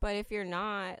 but if you're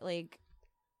not, like,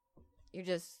 you're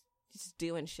just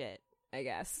doing shit, I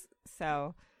guess.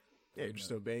 So Yeah, you're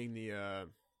just obeying the.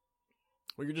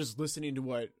 Well, you're just listening to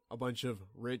what a bunch of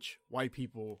rich white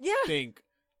people Yeah. think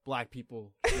black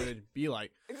people should be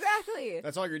like. exactly.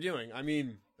 That's all you're doing. I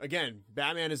mean, again,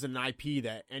 Batman is an IP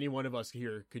that any one of us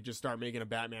here could just start making a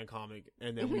Batman comic,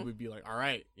 and then we would be like, all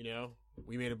right,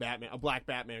 we made a black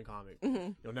Batman comic.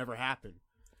 It'll never happen.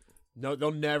 No,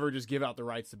 they'll never just give out the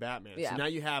rights to Batman. Yeah. So now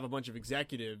you have a bunch of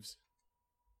executives.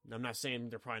 I'm not saying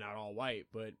they're probably not all white,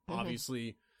 but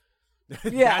obviously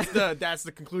Yeah. that's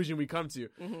the conclusion we come to.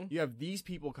 Mhm. You have these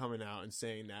people coming out and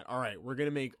saying that, all right, we're going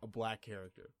to make a black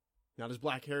character. Now, this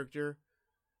black character,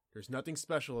 there's nothing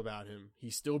special about him.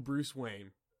 He's still Bruce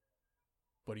Wayne,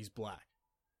 but he's black.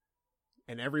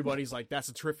 And everybody's like, that's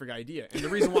a terrific idea. And the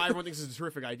reason why everyone thinks it's a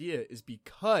terrific idea is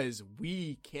because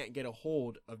we can't get a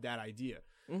hold of that idea.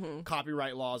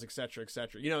 Copyright laws, et cetera, et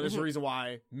cetera. There's a reason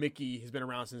why Mickey has been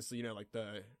around since, like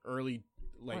the early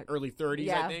 30s,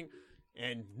 Yeah. I think.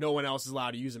 And no one else is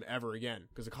allowed to use them ever again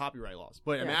because of copyright laws.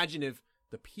 But imagine if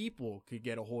the people could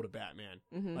get a hold of Batman,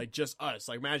 like just us.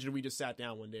 Like, imagine if we just sat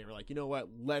down one day and we're like, you know what?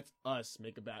 Let us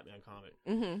make a Batman comic.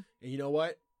 And you know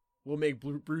what? We'll make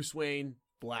Bruce Wayne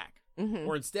black.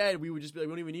 Or instead, we would just be like,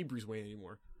 we don't even need Bruce Wayne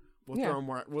anymore. We'll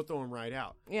throw him right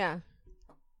out. Yeah.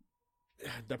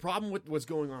 The problem with what's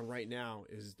going on right now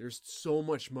is there's so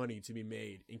much money to be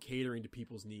made in catering to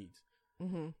people's needs.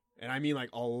 And I mean, like,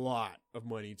 a lot of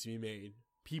money to be made.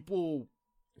 People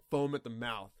foam at the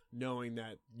mouth knowing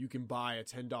that you can buy a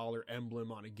 $10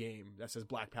 emblem on a game that says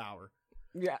Black Power.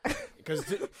 Yeah. Because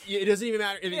it doesn't even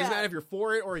matter. It doesn't matter if you're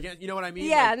for it or against. You know what I mean?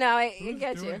 Yeah, Like, no, I Who's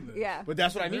get you. doing this? Yeah. but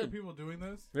that's what I There are mean. people doing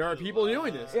this. There are people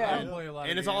doing this. Yeah. I don't play a lot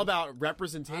And of it's all games. about I don't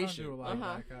representation. do a lot of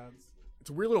black odds. It's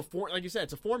a weird little like you said,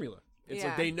 it's a formula. It's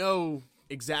like Yeah. they know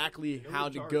exactly how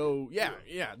to go. Yeah.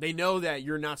 They know that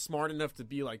you're not smart enough to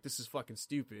be like, this is fucking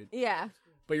stupid. Yeah.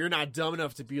 But you're not dumb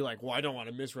enough to be like, well, I don't want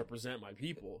to misrepresent my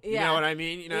people. You Yeah. know what I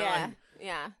mean? Yeah. Like,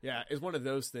 Yeah. yeah, it's one of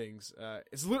those things.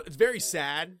 It's very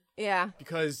sad Yeah.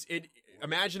 because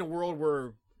imagine a world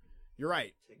where you're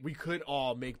right. We could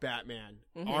all make Batman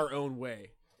our own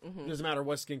way. It doesn't matter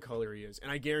what skin color he is.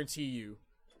 And I guarantee you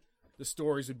the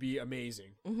stories would be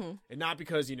amazing. And not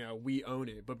because, we own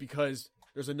it, but because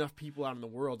there's enough people out in the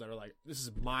world that are like, this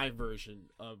is my version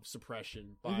of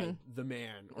suppression by the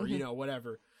man or,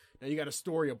 whatever. Now you got a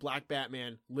story of Black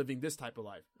Batman living this type of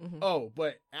life. Oh,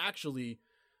 but actually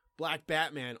Black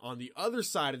Batman on the other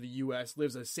side of the U.S.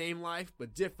 lives the same life,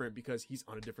 but different because he's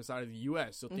on a different side of the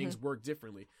U.S. So things work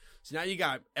differently. So now you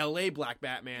got L.A. Black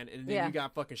Batman, and then you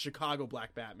got fucking Chicago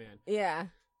Black Batman. Yeah.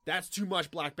 That's too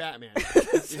much Black Batman.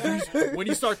 When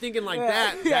you start thinking like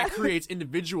that creates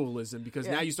individualism because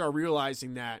now you start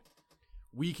realizing that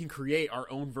we can create our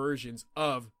own versions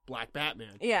of Black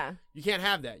Batman. Yeah. You can't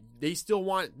have that. They still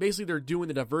want, basically they're doing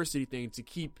the diversity thing to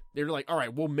keep, they're like, all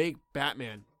right, we'll make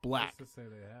Batman black, Let's just say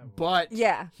they have one. but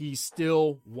Yeah. he's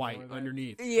still white Or that-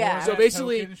 underneath. Yeah. So That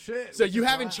basically, token shit, so which you is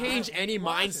haven't why changed I any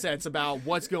watch it. mindsets about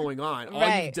what's going on. All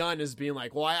Right. you've done is being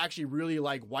like, well, I actually really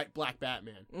like Black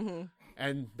Batman.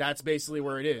 And that's basically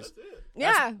where it is.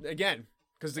 Yeah. Again,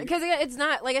 because Because it's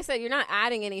not, like I said, you're not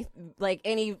adding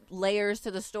any layers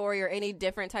to the story or any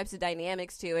different types of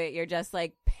dynamics to it. You're just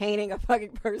like painting a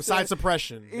fucking person. besides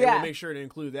suppression, they Yeah. will make sure to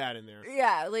include that in there.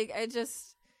 Yeah, like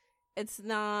it's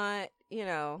not,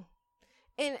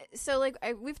 and so like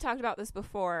we've talked about this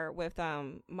before with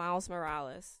Miles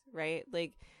Morales, right?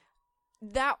 Like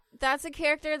that's a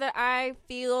character that I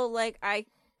feel like I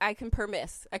can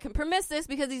permiss. I can permiss this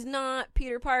because he's not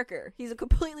Peter Parker. He's a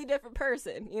completely different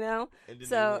person, And then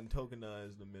So- they went and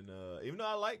tokenized them in, even though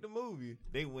I like the movie,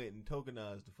 they went and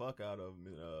tokenized the fuck out of him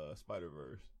in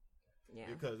Spider-Verse. Yeah.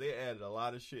 Because they added a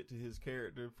lot of shit to his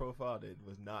character profile that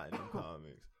was not in the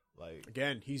comics. Like,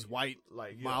 Again, he's white,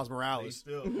 like yeah, Miles they Morales.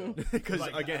 still, Because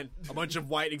like, again, a bunch of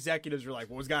white executives are like,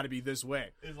 well, it's got to be this way.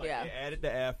 It's like Yeah. they added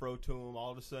the afro to him.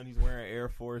 All of a sudden, he's wearing Air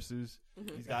Forces.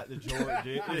 He's got the Jordan.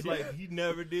 It's like he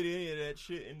never did any of that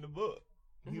shit in the book.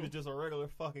 He was just a regular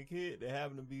fucking kid that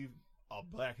happened to be a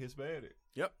black Hispanic.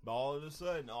 Yep. But all of a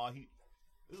sudden,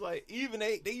 it's like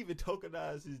they even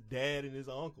tokenized his dad and his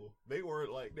uncle. They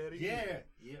weren't like that either.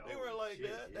 Yeah. They weren't like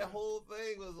that. Yeah. That whole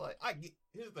thing was like,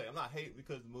 here's the thing. I'm not hating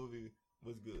because the movie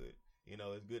was good. You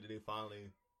know, it's good that they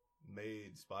finally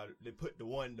made they put the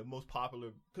most popular,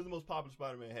 because the most popular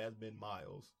Spider-Man has been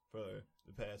Miles for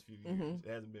the past few years. It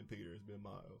hasn't been Peter, it's been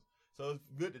Miles. So it's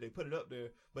good that they put it up there,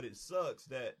 but it sucks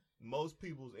that most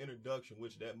people's introduction,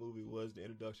 which that movie was the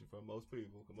introduction for most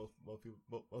people, because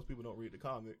most people don't read the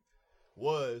comic,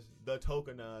 was the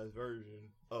tokenized version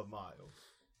of Miles.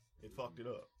 It fucked it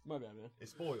up. My bad, man.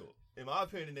 It's spoiled. In my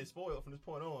opinion, it's spoiled from this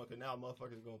point on, because now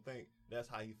motherfuckers are going to think that's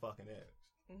how he fucking acts.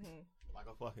 Like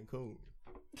a fucking coon.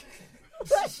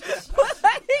 Why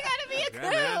you gotta be a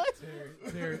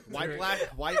coon? Terry,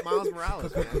 White Miles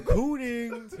Morales.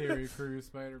 Cocooning. Terry Crews,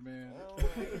 Spider-Man.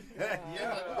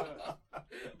 Yeah.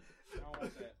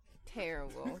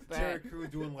 Terrible. But Terry Crews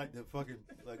doing like the fucking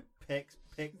like pec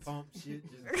pump shit,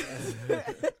 just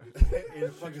in a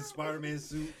fucking Spider-Man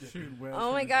suit. Shooting webs oh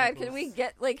from my his god, nipples. can we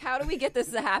get how do we get this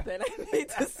to happen? I need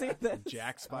to see this.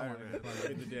 Jack Spider-Man.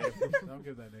 In the day. Don't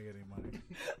give that nigga any money.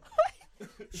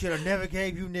 Should have never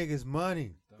gave you niggas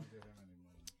money. Don't give him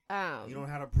any money. You don't know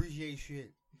how to appreciate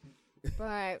shit.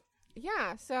 But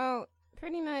yeah, so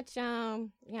pretty much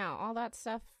all that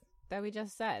stuff that we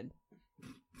just said.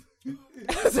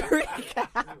 That's a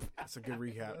recap. That's a good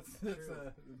recap.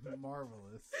 That's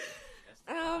marvelous.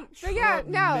 But yeah,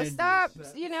 no, Tremendous. stop.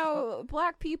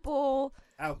 Black people.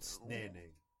 Outstanding.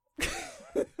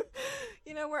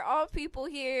 We're all people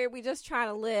here. We just try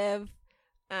to live.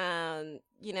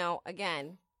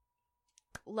 Again,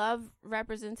 love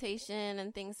representation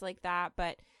and things like that.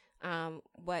 But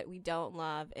what we don't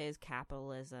love is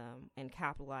capitalism and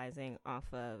capitalizing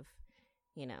off of,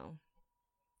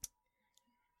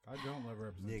 I don't love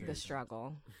representation. the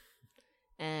struggle.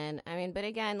 And but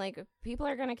again, like, people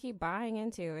are gonna keep buying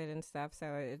into it and stuff. So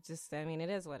it just, it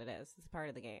is what it is. It's part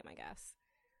of the game, I guess.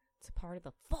 It's a part of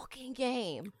the fucking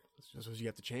game. It's just what you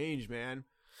have to change, man.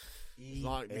 EA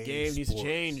The game needs to Sports.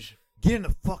 change. Get in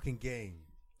the fucking game.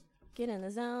 Get in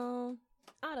the zone,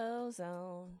 auto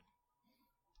zone.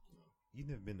 You've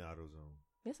never been to AutoZone.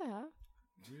 Yes, I have.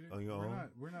 On your own?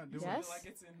 We're not doing Yes.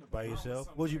 By yourself?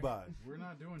 What'd you buy? We're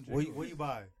not doing What jiggles. you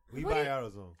buy? What you What buy do at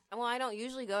AutoZone? Well, I don't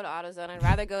usually go to AutoZone. I'd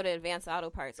rather go to Advanced Auto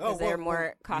Parts because they're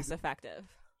more cost effective.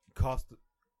 Cost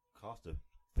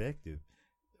effective.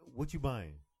 What you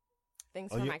buying?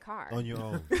 Things On for your- my car. On your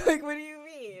own. Like, what do you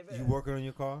mean? You working on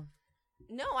your car?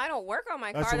 No, I don't work on my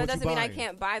Alright, car. so That what you doesn't mean I buying?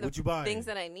 can't buy the What you buying? things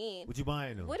that I need. What you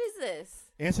buying them? What is this?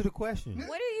 Answer the question.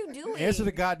 What are you doing? Answer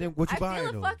the goddamn. What you I buying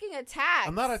feel them? fucking attacked.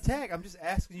 I'm not attacked. I'm just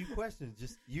asking you questions.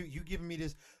 Just you giving me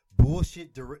this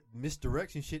bullshit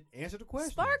misdirection shit. Answer the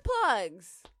question. Spark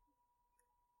plugs.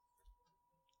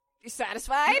 You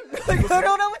satisfied? Like, I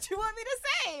don't know what you want me to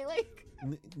say. Like,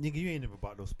 Nigga, you ain't never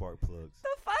bought no spark plugs. the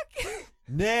fuck?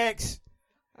 Next.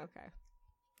 Okay.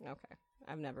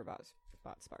 I've never bought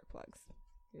spark plugs.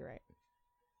 You're right.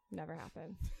 Never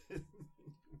happened.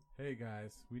 Hey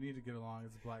guys, we need to get along.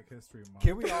 It's Black History Month.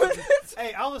 Can we all just,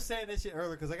 hey, I was saying that shit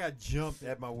earlier because I got jumped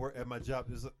at my work at my job.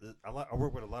 I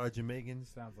work with a lot of Jamaicans.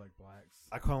 Sounds like blacks.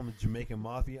 I call them the Jamaican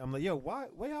Mafia. I'm like, yo, why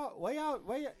y'all?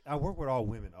 I work with all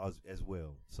women as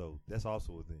well, so that's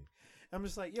also a thing. I'm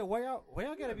just like, yo, why y'all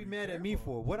gotta be mad at me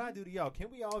for what I do to y'all?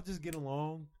 Can we all just get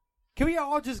along? Can we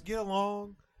all just get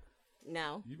along?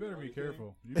 No. You better be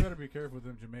careful. You better be careful with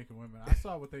them Jamaican women. I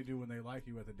saw what they do when they like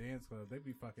you at the dance club. They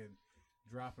be fucking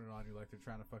dropping it on you like they're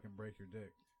trying to fucking break your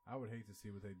dick. I would hate to see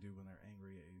what they do when they're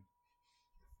angry at you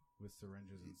with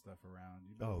syringes and stuff around.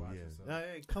 You better watch yourself. Nah,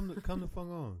 hey, come the fuck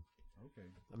on. Okay.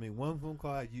 I mean, one phone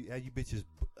call had you bitches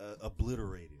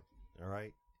obliterated. All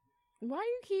right. Why do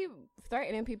you keep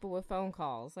threatening people with phone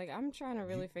calls? Like, I'm trying to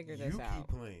really figure this You out. keep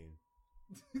playing.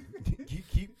 you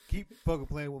keep fucking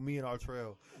playing with me and our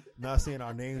trail, not saying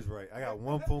our names right. I got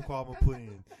one phone call I'm gonna put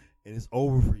in, and it's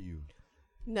over for you.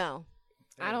 No.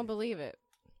 I don't believe it.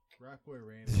 Rockboy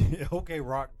Randy. Okay,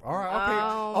 Rock. All right.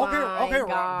 Oh Okay, my Rock Boy.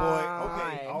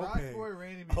 God. Okay. Rockboy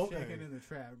Randy be Okay. shaking in the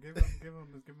trap. Give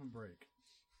him a break.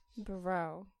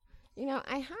 Bro.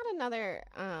 I had another,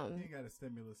 He ain't got a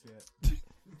stimulus yet.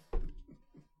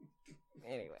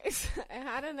 anyways, I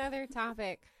had another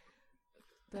topic,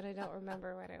 but I don't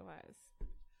remember what it was.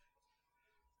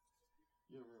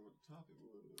 You don't remember what the topic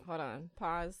was? Hold on.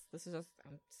 Pause.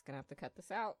 I'm just going to have to cut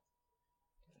this out.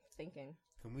 Thinking.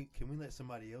 Can we let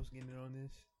somebody else get in on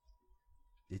this?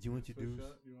 Did you introduce? Switch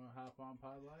up? You want to hop on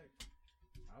Podlight?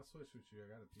 I'll switch with you. I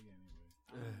got to pee anyway.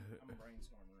 I'm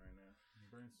brainstorming right now.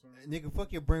 Nigga,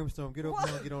 fuck your brainstorm. Get over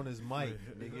here and get on this mic,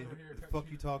 nigga. The fuck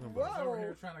you talking about? I was over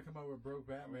here trying to come up with broke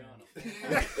Batman.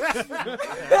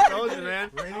 I told you, man.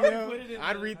 Radio,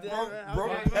 I'd read that.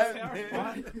 Broke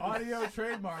Batman. audio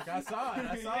trademark. I saw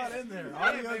it in there.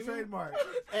 Audio trademark.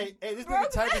 Hey, this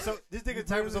nigga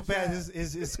typing so fast.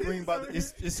 His screen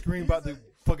about to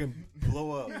fucking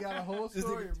blow up. You got a whole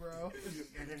story, bro.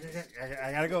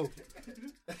 I gotta go.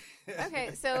 Okay,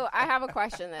 so I have a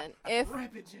question then. If I'm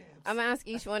gonna ask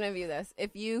each one of you this,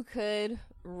 if you could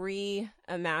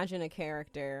reimagine a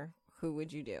character, who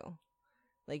would you do?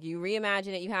 Like, you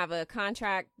reimagine it, you have a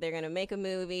contract, they're gonna make a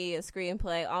movie, a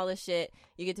screenplay, all this shit.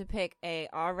 You get to pick a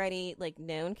already like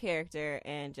known character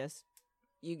and just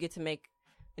you get to make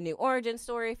a new origin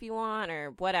story if you want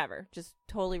or whatever. Just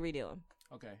totally redo them.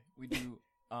 Okay, we do.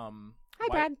 Hi,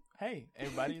 Brad. Hey,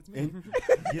 everybody, it's me. And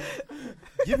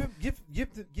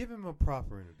give him a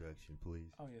proper introduction,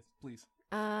 please. Oh yes, please.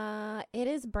 It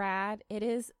is Brad. It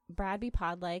is Brad be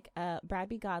podlike. Brad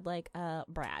be godlike.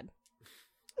 Brad.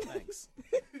 Thanks.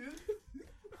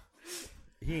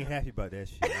 He ain't happy about that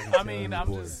shit. I mean,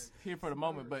 I'm just here for the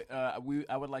moment, but I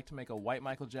would like to make a white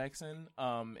Michael Jackson,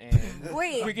 and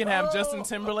Wait. we can have Justin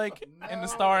Timberlake in the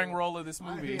starring role of this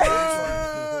movie. Get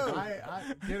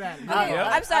at it.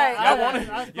 I'm sorry.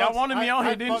 Y'all wanted me on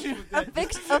here, didn't you?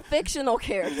 A fictional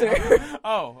character.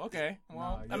 Oh, okay.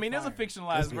 Well, No, I mean, there's a fine.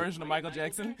 fictionalized version of Michael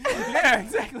Jackson. Yeah,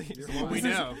 exactly. We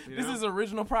know. This is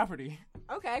original property.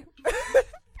 Okay.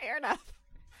 Fair enough.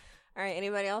 All right.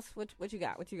 Anybody else? What you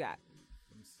got? What you got?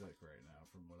 I'm sick right now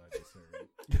from what I just heard.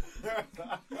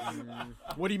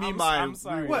 What do you mean I'm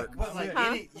sorry. What? Like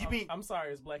Huh? you mean I'm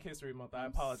sorry. It's Black History Month. I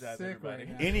apologize, Sick everybody.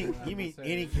 right now.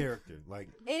 any character? Like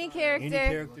Any character. any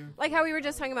character? Like how we were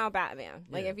just talking about Batman.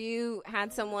 Like Yeah. if you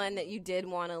had someone that you did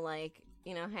want to like,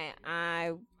 you know, hey,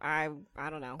 I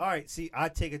don't know. All right. See, I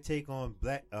take on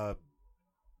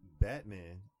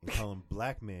Batman and call him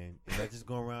Black Man, and I just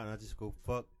go around and I just go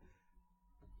fuck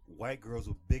white girls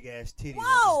with big ass titties.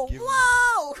 Whoa, I just give 'em-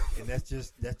 whoa! and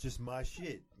that's just my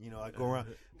shit. You know, I go around.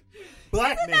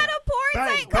 Black Isn't man. that a porn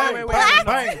Bang, site bang, called bang, Black?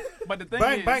 bang, But the thing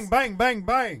bang, is, bang, bang, bang,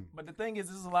 bang. But the thing is,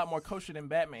 this is a lot more kosher than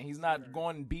Batman. He's not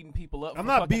going and beating people up. I'm for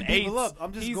not fucking beating people AIDS. up.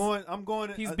 I'm just He's- going. I'm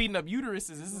going. He's beating up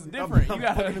uteruses. This is I'm different.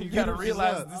 fucking You them gotta uteruses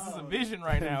realize up. this is a vision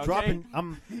right now. I'm Okay? dropping.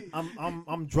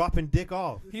 I'm dropping dick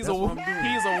off. He's That's a what I'm doing.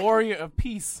 he's a warrior of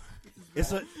peace.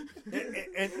 It's a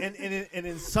and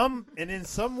in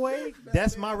some way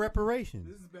that's my reparation.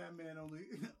 This is Batman only.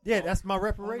 Yeah, that's my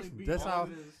reparation. Only That's beat how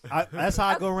all this.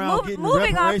 I go around getting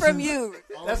Moving on reparations. from you.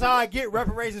 That's how I get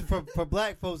reparations for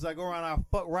black folks. I go around, I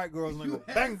fuck white girls, and I go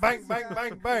bang, bang, bang,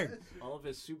 bang, bang. All of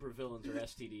his supervillains are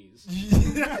STDs.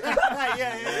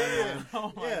 yeah.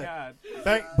 Oh my Yeah. god.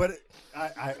 Bang, but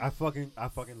I fucking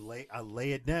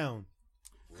lay it down.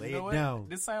 Lay You know it what? down.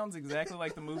 This sounds exactly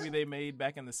like the movie they made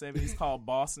back in the 70s called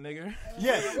Boss Nigger.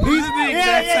 Yeah, the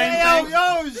exact same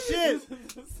yo, shit.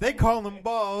 They call him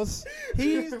boss.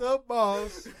 He's the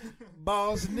boss,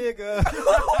 boss nigga.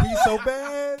 He's so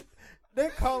bad. They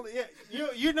call it. Yeah,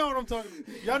 you know what I'm talking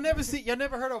about. Y'all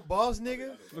never heard of Boss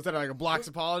Nigga? Was that like a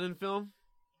Bloxapolitan film?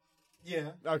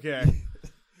 Yeah. Okay.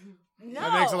 No.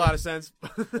 That makes a lot of sense.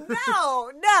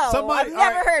 No. Somebody,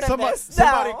 I've never heard of this.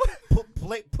 Somebody No.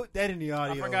 put that in the I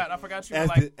audio. forgot you were as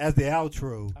like the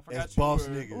outro I forgot as you Boss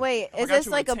were- Nigga. Wait, I is forgot this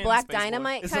you like were a 10 Black Space Boy.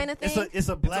 Dynamite It's kind a, of thing? it's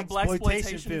a black blaxploitation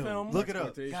exploitation film. Look it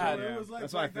up. God, Well, yeah. it was like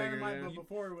That's what I Black figured, Dynamite, yeah. but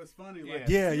before it was funny. Yeah. Like,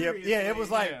 Yeah. serious, It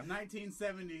was like, Yeah.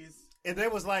 1970s and they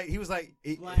was like, he was like,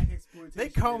 black exploitation. they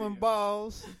call him video.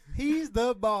 Boss. He's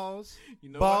the boss. You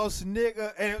know Boss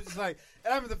Nigga. And it was like,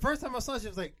 and I mean, the first time I saw it, she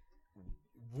was like,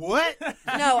 what?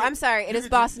 No, I'm sorry. It is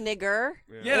Boss Nigger.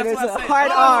 Yeah, It that's is what I a said.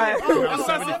 hard R. That's what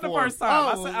I said the first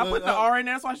time. Oh, I put the R in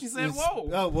there. That's why she said, "Whoa."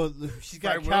 Oh, well, she's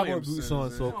got Frank cowboy Williams boots said on,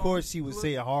 it. so of course she would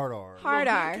say a hard R. Hard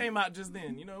R. Came out just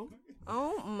then, you know.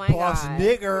 Oh my Boss god.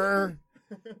 Nigger.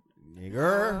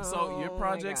 Nigger. So your Oh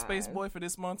Project my Space God. Boy for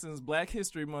this month is Black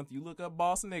History Month. You look up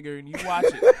Boss Nigger and you watch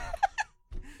it.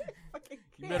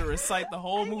 You better recite the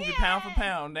whole movie pound for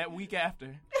pound that week after.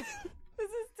 This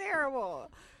is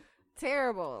terrible.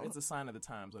 Terrible. It's a sign of the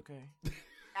times, okay?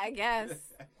 I guess.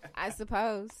 I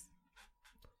suppose.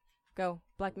 Go,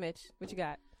 Black Mitch. What you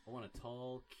got? I want a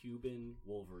tall Cuban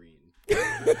Wolverine.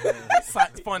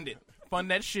 Fund it.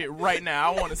 Fund that shit right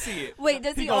now. I want to see it. Wait,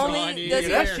 does he goes only on, does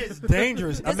That he, shit's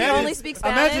dangerous. Does he only speak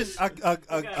Spanish? He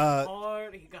got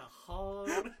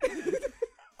hard.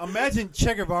 Imagine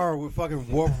Che Guevara with fucking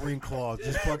Wolverine claws,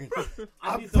 just fucking.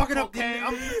 I'm need the fucking up. cocaine.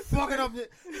 I'm fucking up.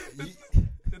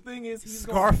 The thing is, he's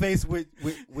Scarface with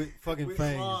fucking With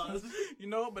fangs. claws. You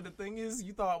know, but the thing is,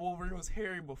 you thought Wolverine was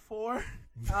hairy before.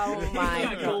 Oh my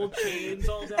Got god. gold chains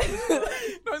all down his butt.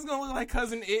 No, he's gonna look like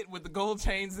Cousin It with the gold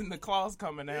chains and the claws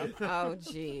coming out. Oh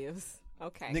jeez.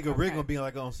 Okay. Nigga, Rick gonna be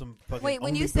like on some fucking Wait, when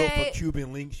only you built say- for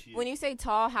Cuban link shit. When you say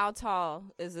tall, how tall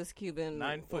is this Cuban?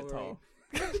 9 foot Wolverine?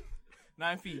 tall.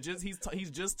 9 feet.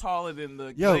 He's just taller than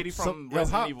the yo, lady from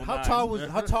Resident Evil 9.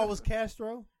 how tall was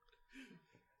Castro?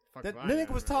 Fuck That if I nigga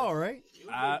know, was man. tall, right? He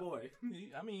was a big boy.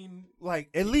 I mean, Like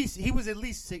he was at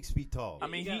least 6 feet tall. I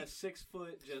mean, he got he- a 6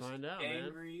 foot, just Find out, man.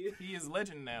 angry. he is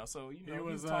legend now, so you know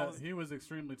He he's tall. As, was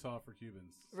extremely tall for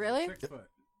Cubans. Really? 6 foot.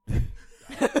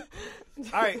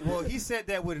 All right, well, he said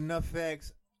that with enough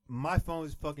facts. My phone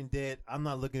is fucking dead. I'm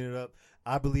not looking it up.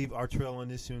 I believe our trail on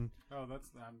this one. Oh, I'm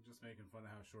just making fun of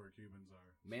how short Cubans are.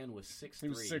 Man was 6'3". He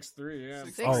was 6'3", yeah.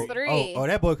 6'3". Oh,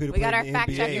 that boy could have We played got our in the fact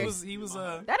NBA. checkers. he was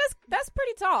That's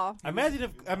pretty tall.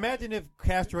 Imagine if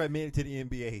Castro had made it to the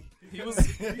NBA. he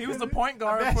was the point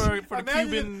guard for the Cuban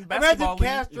Imagine basketball league.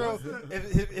 Castro,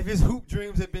 if his hoop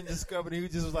dreams had been discovered, he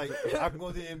just was like, "I'm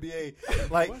going to the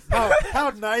NBA." Like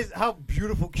how nice, how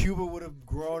beautiful Cuba would have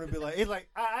grown and be like, "It's like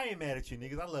I ain't mad at you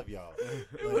niggas. I love y'all."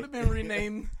 It would have been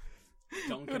renamed.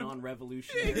 Dunking on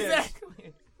Revolution.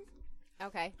 Exactly.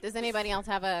 Okay. Does anybody else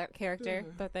have a character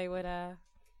that they would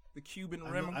The Cuban I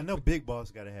Rim. know, I know Big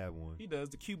Boss got to have one. He does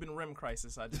the Cuban Rim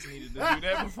Crisis. I just needed to do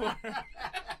that before.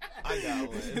 I got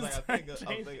one. It's like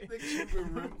I think The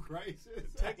Cuban Rim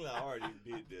Crisis. technically I already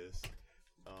did this.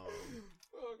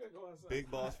 Big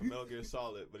Boss from Metal Gear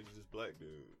Solid, but he's just black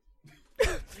dude.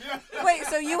 Wait,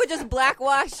 so you would just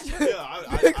blackwash?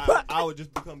 Yeah, I would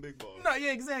just become Big Boss. No,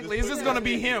 yeah, exactly. Just It's just put- gonna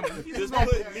be him. Just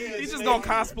put me. He's just gonna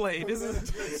cosplay. He's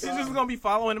just gonna be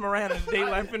following him around in the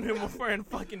daylight and him wearing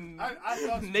fucking I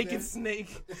thought naked that- snake.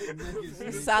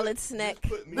 Solid snake.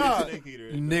 Put me No, in Snake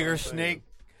Eater. nigger snake.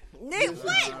 Nick,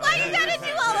 wait, why you gotta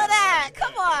do all of that?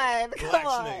 Come on, Black come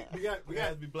on. Snake. We got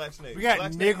to be Black Snake. We got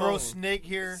Black Snake Negro Moan. Snake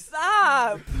here.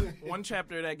 Stop. One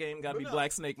chapter of that game gotta be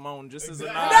Black Snake Moan, just as a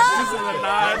No!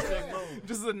 nod,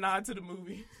 just as a nod to the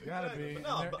movie. Gotta be.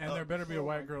 No, And there better be a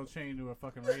white girl chained to a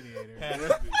fucking radiator. Had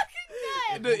to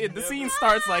be. The scene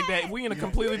starts like that. We in a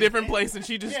completely different place, and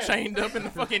she just chained up in the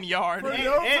fucking yard.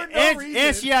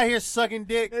 And she out here sucking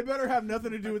dick. It better have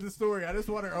nothing to do with the story. I just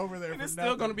want her over there. And it's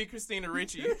still gonna be Christina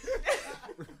Ricci.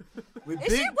 With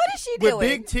What is she doing? with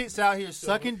big tits out here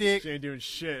sucking dick. She ain't doing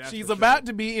shit. that's She's for about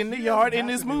to be in the yard in have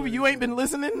this to do movie. You ain't been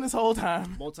listening this whole time.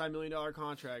 sure. Multi-million-dollar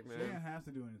contract, She didn't man. have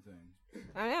to do anything.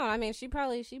 I know. I mean, she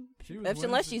probably She was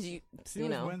unless Wednesday- she's She you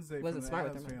was know Wednesday wasn't from smart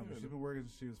the with Addams her. family. She's been working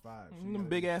since she was 5. She Them gotta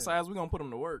big do ass shit. eyes, we gonna put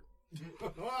them to work.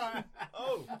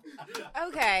 Oh,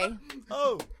 Okay.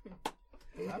 oh.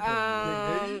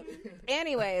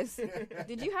 Anyways,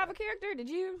 did you have a character? Did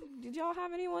y'all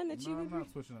have anyone that you No, would? I'm not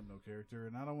switching up no character,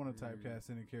 and I don't want to typecast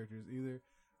any characters either.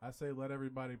 I say let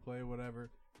everybody play whatever,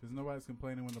 because nobody's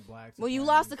complaining when the blacks. are Well, you playing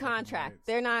lost the these fucking contract. whites.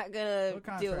 They're not gonna What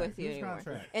deal contract? with you Whose anymore.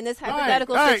 contract? In this All right,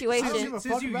 hypothetical all right. situation,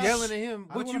 Since you yelling at him,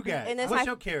 I what don't you wanna got? be- In this What's hyp-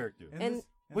 your character? In And- this-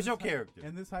 in What's this your hy- character?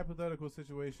 In this hypothetical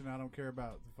situation, I don't care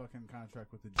about the fucking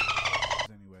contract with the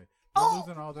anyway. They're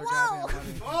losing all their goddamn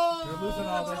money.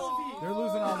 They're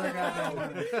losing all their goddamn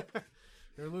money.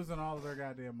 They're losing all of their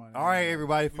goddamn money. All right,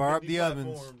 everybody, fire up been the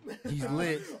ovens. deplatformed. He's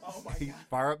lit.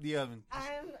 Fire up the oven.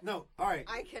 No, all right.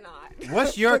 I cannot.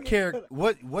 What's your character?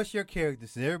 What's your character?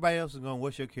 Since everybody else is going,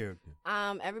 what's your character?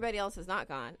 Everybody else has not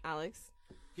gone. Alex.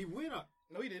 He went up.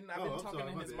 No, he didn't. I've Oh, been I'm talking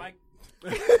sorry, in my his bad.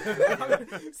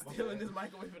 mic. Stealing his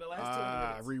mic away for the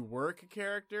last 20 minutes. Rework a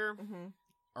character? Mm-hmm.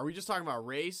 Are we just talking about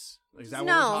race? Like, is that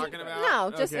No, what we're talking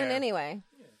about? no, just in Okay. any way.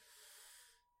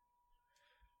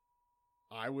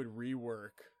 I would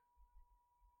rework.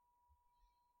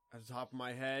 At the top of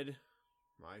my head,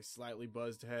 my slightly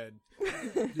buzzed head.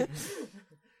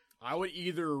 I would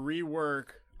either rework.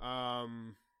 God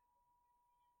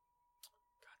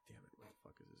damn it! What the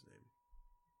fuck is his name?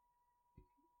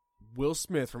 Will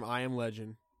Smith from I Am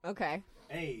Legend. Okay.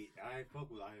 Hey, I fuck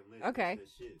with I Am Legend. Okay. That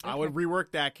shit. I would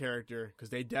rework that character because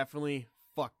they definitely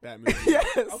fucked that movie.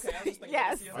 Yes. Okay, I was thinking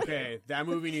Yes. this the other day. Okay, that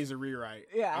movie needs a rewrite.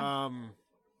 Yeah.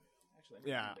 Actually,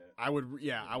 Yeah, I would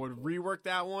rework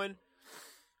that one,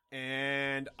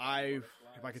 and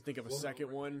if I could think of a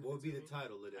second one, What would be the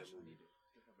title of that movie?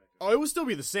 oh, it would still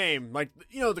be the same. Like,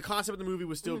 you know, the concept of the movie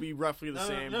would still be roughly the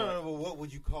same. No, but what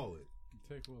would you call it?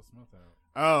 Take Will Smith out.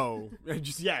 Oh,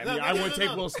 just yeah, No, I no, would no, take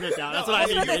no. Will Smith out. That's No, what I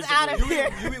Will mean. Smith is out of basically.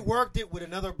 here. You worked it with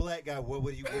another black guy. What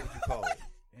would you call it?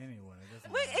 Anyway, it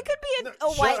doesn't Wait, matter. it could be a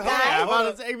No, white shut- guy. Yeah, I'm Hold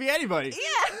about to say it could be anybody.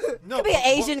 Yeah. No, Could be an but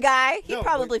Asian guy. He'd no,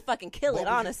 probably but fucking kill what it, would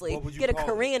you- honestly. what would you Get a call it?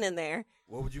 Korean in there.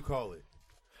 What would you call it?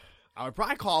 I would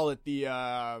probably call it the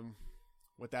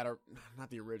with that, not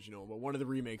the original, but one of the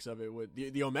remakes of it with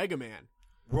the Omega Man.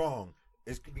 Wrong.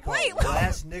 It's gonna be called Wait,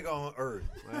 Last Nigga on Earth.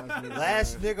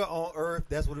 Last Nigga on Earth.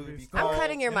 That's what it would be I'm called.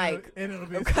 cutting your mic. And it'll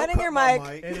be I'm cutting your mic.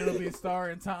 and it'll be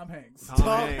starring Tom Hanks.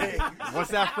 Tom Hanks. What's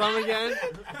that from again?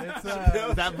 It's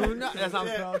Is that Boondocks? That's not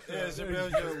Yeah,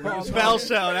 Chappelle Show. Spell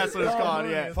Show. That's what it's called.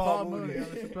 Mooney. Yeah. It's Paul Paul Mooney. Mooney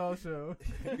on the Chappelle Show.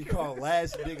 It'd be called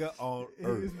Last Nigga on He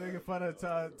was Earth. making fun of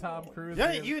Tom Cruise.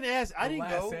 Yeah, being- you didn't ask. I The didn't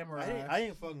Last go. Samurai. I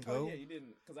didn't fucking go. Oh yeah, you didn't,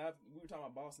 because we were talking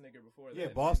about Boss Nigga before that. Yeah,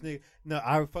 boss nigga. No,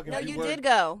 I fucking. No, you reword- did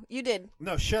go. You did.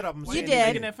 No, shut up. I'm You saying did. it Making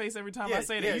again. that face every time Yeah, I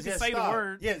say that. yeah, You can Zed, say stop. the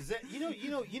word. Yeah, Zed, you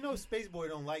know, Spaceboy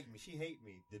don't like me. She hate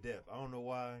me to death. I don't know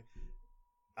why.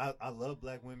 I love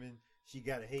black women. She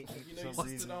gotta hate me You for know you some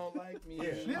still reason. don't like me.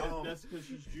 Yeah, That's because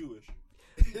she's Jewish.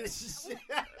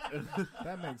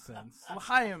 That makes sense.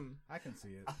 Chaim. I can see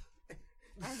it.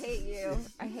 I hate you.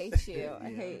 I hate you. I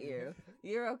hate you.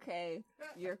 You're okay.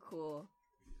 You're cool.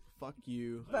 Fuck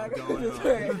you. Back I'm going to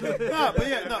home. the No, but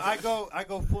yeah, no. I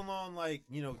go full on like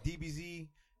DBZ.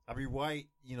 I be white.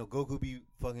 Goku be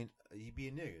fucking. He be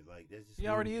a nigga. Like that's just. He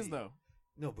what already he is be. though.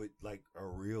 No, but like a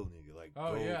real nigga. Like Oh,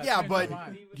 Goku. yeah. I Yeah, changed but my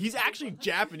mind. he's actually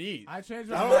Japanese. I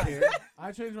changed I my don't mind. care.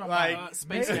 I changed my Like, mind.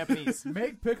 Space Make- Japanese.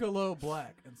 Make Piccolo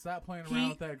black and stop playing around He-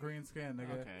 with that green skin,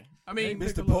 nigga. Okay. I mean, Make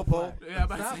Mr. Piccolo Popo. black. Yeah, I'm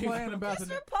about to Stop say- playing about the Mr.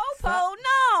 name. Popo,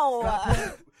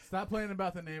 no. Stop playing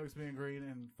about the Namex being green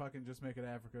and fucking just make it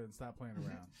Africa and stop playing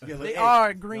around. Yeah, like, they hey,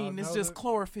 are green. No, It's no, just the-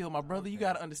 chlorophyll, my brother. You Okay.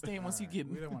 gotta understand once you Alright, get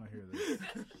we don't want to hear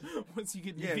this. once you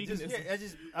get Yeah,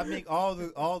 veganism. I make all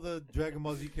the Dragon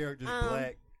Ball Z characters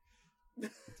black.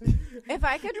 If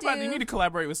I could You need to do,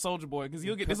 collaborate with Soldier Boy because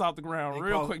you'll get this off the ground They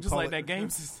real call- quick, just call like it- that game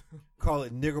system. Call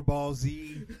it Nigger Ball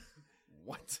Z.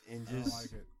 What? And I don't just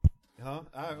like it. huh? All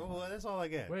right, well, that's all I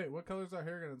got. Wait, what color's our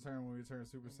hair gonna turn when we turn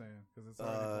Super Saiyan? Because it's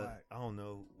already black. I don't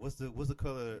know. What's the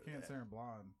color? You can't turn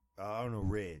blonde. I don't know.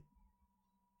 Red,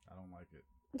 I don't like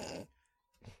it.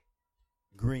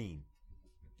 green.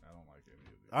 I don't like any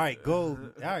of these. All right, gold.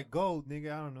 All right, gold,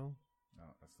 nigga. I don't know. No,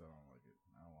 I still don't like it.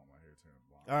 I don't want my hair turned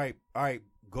blonde. All right.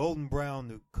 Golden brown,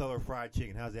 the color fried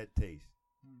chicken. How's that taste?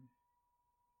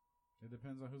 It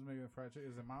depends on who's making the fried chicken.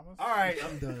 Is it Mama's? All right,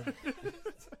 I'm done. Is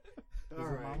All it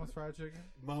right. Mama's fried chicken?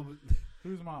 Mama,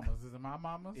 Who's Mama's? Is it my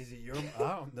Mama's? is it your?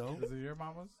 I don't know. Is it your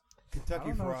Mama's? I Kentucky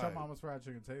don't know what your Fried. Mama's fried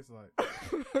chicken tastes like.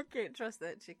 I can't trust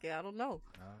that chicken. I don't know.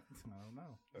 I don't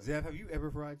know. Zap, have you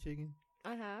ever fried chicken?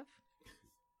 I have.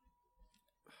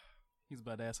 He's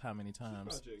about to ask how many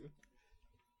times.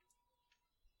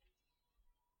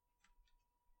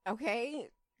 Okay.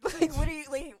 Like, what are you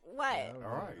like? What? I don't know.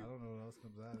 All right. I don't know what else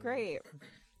comes out of it. Great.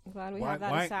 I'm glad we why, have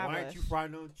that why established. aren't you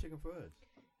frying no chicken for us?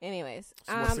 Anyways,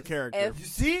 So what's the character? if- You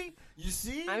see? You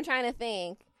see? I'm trying to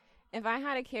think. If I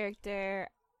had a character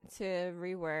to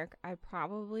rework, I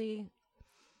probably.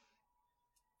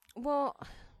 Well,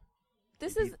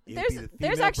 this is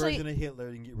there's actually version of Hitler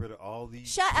and get rid of all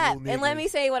these. shut cool up and let niggas. me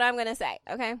say what I'm gonna say.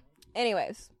 Okay.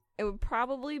 Anyways, it would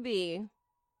probably be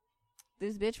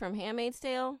this bitch from Handmaid's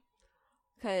Tale,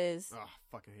 because Oh,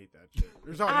 fucking hate that shit.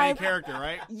 There's our main character,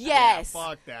 right? Yes. Yeah,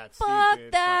 fuck that. fuck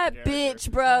stupid that fucking character.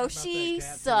 bitch, bro. Talking about She that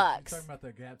gap tooth- sucks. You talking about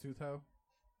that gap tooth hoe?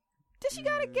 Does she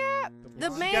got a gap? The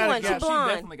blonde- main got a one, gap. she She blonde.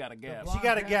 definitely got a gap. blonde She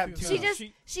got a gap tooth too. She hoe. just,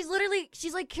 She-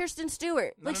 she's like Kirsten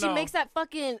Stewart. No, Like no, she no. makes that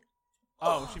fucking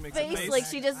Oh, she makes face a face. like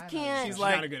she just I know. can't. She's She's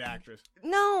like- not a good actress.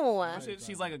 No,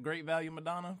 She's like a great value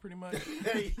Madonna, pretty much.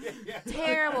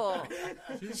 terrible.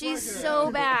 She's like so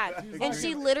a- bad, she's and like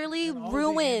she an literally OG Anna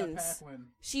ruins. Paquin,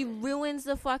 She ruins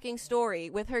the fucking story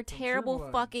with her terrible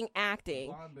Blood. fucking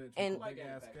acting. blonde bitch And- with a big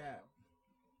ass gap.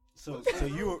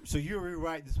 So you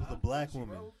rewrite this with a black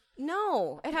woman.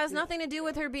 No, it has nothing to do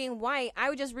with her being white. I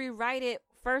would just rewrite it.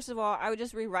 First of all, I would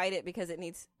just rewrite it because it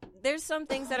needs. There's some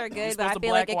things that are You're good, supposed but I to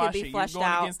feel like it could blackwash be You're flushed going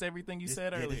out. against everything you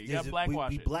said earlier. You got We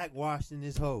blackwash it blackwashed in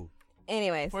this hoe.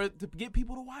 Anyways, to get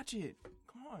people to watch it.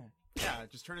 Come on. Yeah,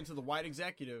 just turn into the white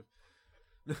executive.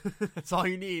 That's all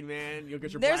you need, man. You'll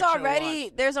get your there's black show already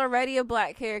watched. there's already a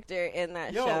black character in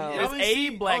that Yo, show. yeah. There's Let me a see-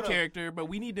 black hold up. character, but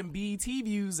we need them BET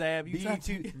views, Ab. You BET.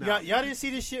 talking- Y'all didn't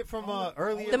see this shit from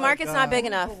earlier. The market's like, not big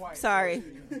enough. Sorry.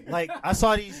 Like I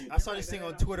saw this thing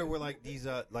on Twitter where like these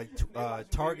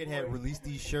Target had released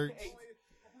these shirts,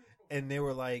 and they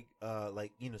were like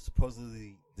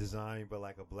supposedly designed by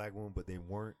like a black woman, but they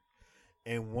weren't.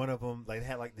 And one of them like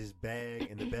had like this bag,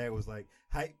 and the bag was like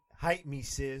hype me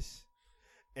sis,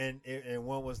 and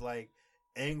one was like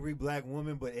angry black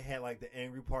woman, but it had like the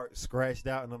angry part scratched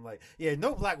out, and I'm like, yeah,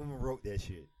 no black woman wrote that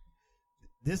shit.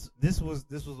 This was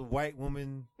a white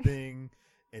woman thing,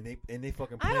 and they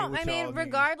fucking. Play with I mean, y'all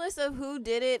regardless of who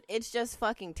did it, it's just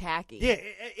fucking tacky.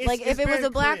 Yeah, like if it was very a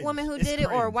black cringe. woman who It's did it,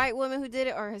 or a cringe. white woman who did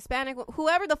it, or a Hispanic,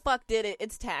 whoever the fuck did it,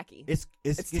 it's tacky. It's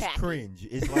tacky. cringe.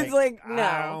 It's It's like, like, no.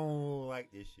 I don't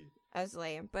like this shit. That's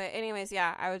lame. But anyways,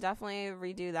 yeah, I would definitely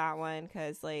redo that one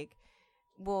because, like,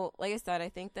 well, like I said, I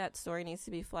think that story needs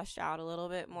to be fleshed out a little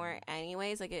bit more.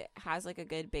 Anyways, like it has like a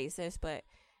good basis, but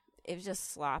it was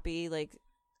just sloppy, like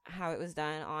how it was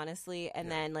done, honestly.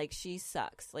 And then like she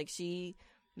sucks. Like she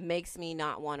makes me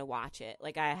not want to watch it.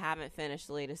 Like I haven't finished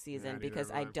the latest season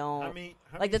because I don't. I mean,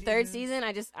 how like many the third seasons?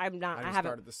 season, I haven't.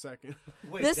 started the second.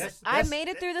 Wait, This I made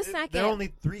it through the second. They're only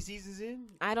 3 seasons in.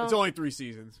 I don't. It's only 3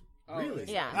 seasons. Really?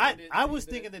 Yeah. I was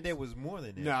thinking that there was more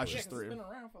than that. No, it's just 3. It's been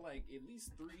around for like at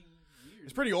least 3 years.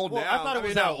 It's pretty old Well, now. I thought it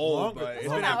was not out old, longer. but it's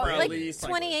Well, been no, out for like at least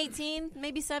 2018,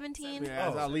 maybe 17. Yeah,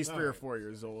 it's Oh, at least 3 or alright. 4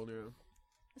 years old. Yeah.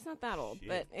 It's not that old, Shit.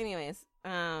 but anyways,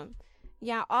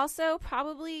 yeah. Also,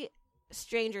 probably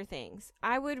Stranger Things.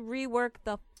 I would rework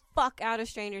the fuck out of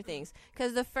Stranger Things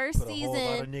because the first Put a whole lot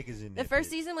of season, niggas in the that first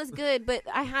bitch. season was good, but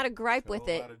I had a gripe Put a with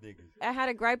whole it. lot of niggas. I had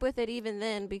a gripe with it even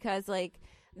then because like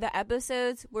the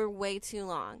episodes were way too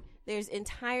long. There's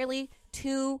entirely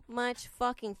too much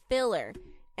fucking filler.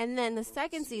 And then the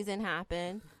second season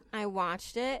happened. I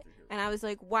watched it and I was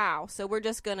like, wow, so we're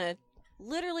just gonna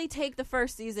literally take the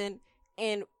first season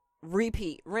and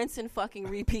repeat, rinse and fucking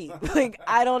repeat. Like,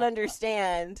 I don't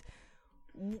understand.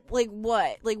 Like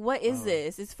what? Like what is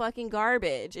this? It's fucking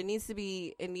garbage. It needs to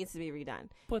be redone.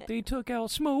 But they took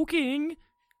out smoking.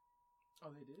 Oh,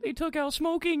 they did? They took out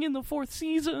smoking in the 4th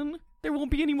season. There won't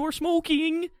be any more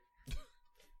smoking.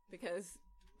 Because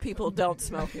people don't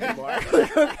smoke anymore.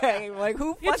 Okay, like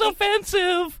who fucking... It's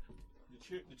offensive.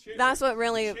 That's what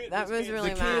really, that was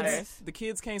really matters. The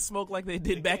kids can't smoke like they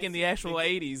did back in the actual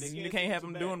 80s. You can't have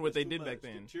them doing what they did back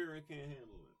then. Children can't handle it.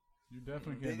 You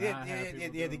definitely Yeah, cannot yeah, have yeah, people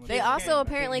yeah, the doing kids They that. also can't-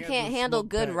 apparently can't can't handle handle smoke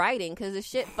good back. writing because this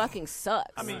shit fucking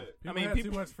sucks. I mean, People had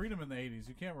too much freedom in the 80s.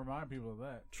 You can't remind people of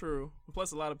that. True.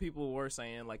 Plus, a lot of people were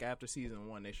saying, like, after season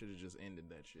 1, they should have just ended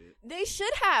that shit. They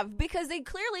should have because they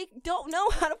clearly don't know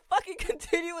how to fucking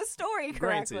continue a story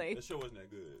Granted. correctly. That show wasn't that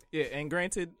good. Yeah, and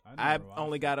granted, I I never watched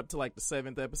only it. got up to like the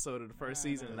 7th episode of the first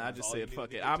season, and I That's just all you said, need "Fuck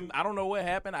to it." get to. I don't know what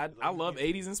happened. I love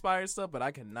 80s inspired stuff, but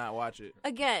I cannot watch it.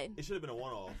 Again, It should have been a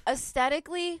one-off.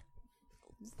 aesthetically,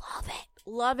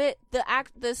 love it.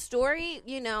 The story,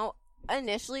 you know,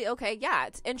 initially, okay, yeah,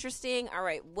 it's interesting. All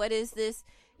right, what is this,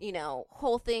 you know,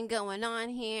 whole thing going on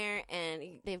here?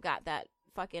 And they've got that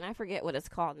fucking, I forget what it's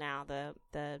called now,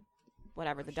 the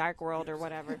whatever, the dark world or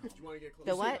whatever.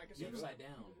 The what? The upside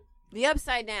down. The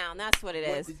upside down. That's what it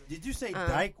What, is. did you say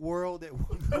Dyke World? At one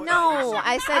point? No,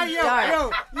 I said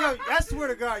dark. Yo, I swear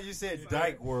to God, you said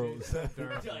Dyke World. Dark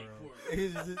world.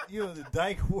 You know, the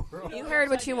Dyke World. You heard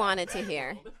what you wanted to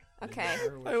hear. Okay.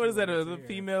 Like, what is that? The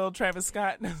female Travis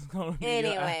Scott? That's gonna be,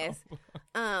 Anyways,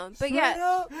 but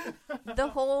yeah, the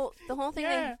whole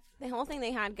thing the whole thing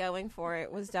they had going for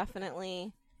it was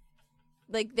definitely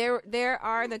like there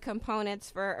are the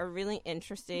components for a really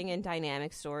interesting and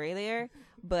dynamic story there,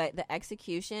 but the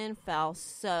execution fell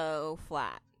so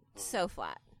flat,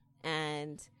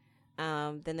 and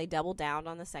then they doubled down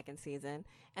on the second season,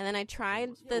 and then I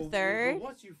tried the third. But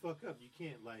once you fuck up, you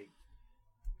can't like.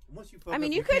 Once you fuck I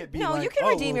mean, up, you can't could- be no, like, you can oh,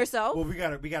 redeem well, yourself. Well, we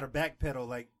gotta backpedal.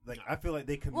 Like I feel like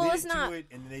they committed Well, it's not- to it,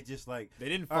 and they just like They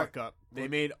didn't All fuck right. up. They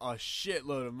made a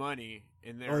shitload of money,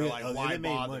 and they Oh, were yeah. like, Oh, "Why they made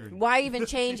bother?" money. Why even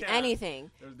change Yeah.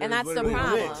 anything? There's And that's the literally- we're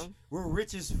problem. rich. We're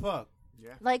rich as fuck.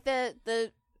 Like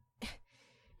the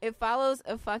it follows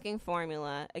a fucking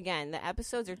formula. Again, the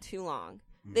episodes are too long.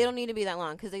 They don't need to be that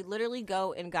long because they literally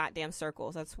go in goddamn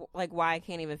circles. That's like why I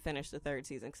can't even finish the third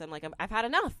season because I'm like I've had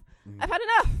enough. I've had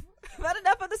enough. I've had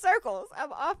enough of the circles.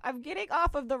 I'm off. I'm getting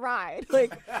off of the ride.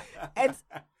 Like it's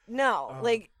no.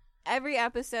 Like every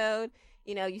episode,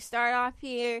 you know, you start off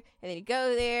here and then you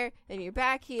go there, then you're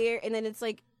back here, and then it's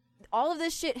like all of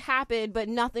this shit happened, but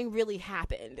nothing really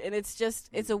happened, and it's just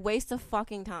it's a waste of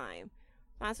fucking time.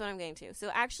 That's what I'm getting to. So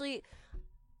actually,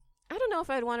 I don't know if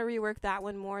I'd want to rework that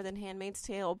one more than Handmaid's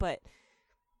Tale, but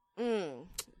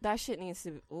that shit needs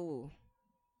to.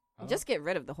 Just get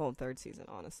rid of the whole third season.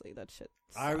 Honestly, that shit.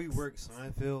 Sucks. I reworked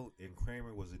Seinfeld, and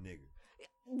Kramer was a nigger.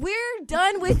 We're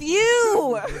done with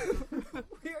you.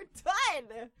 We're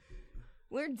done.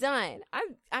 We're done.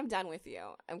 I'm done with you.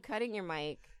 I'm cutting your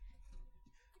mic.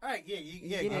 All right, yeah,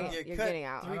 You're cut getting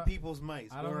out. 3 people's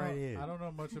mics. I Go don't right know. ahead. I don't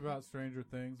know much about Stranger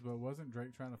Things, but wasn't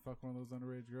Drake trying to fuck one of those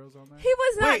underage girls on there? He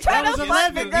was not Wait, trying that to was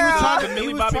fuck 11. the He was girl. trying to, Millie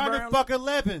he was Bobby trying to Brown? fuck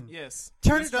 11. Yes.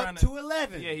 Turn He was it up trying to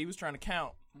 11. Yeah, he was trying to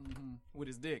count with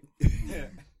his dick.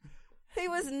 He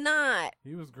was not.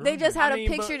 He was. They just had I a mean,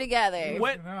 picture but together.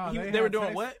 What? No, They were doing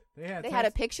text- what? They had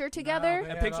a picture together.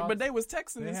 A picture, but they was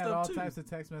texting They and had stuff all too. types of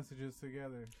text messages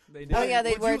together. They did. Oh yeah,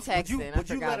 they Would were you- texting. I Would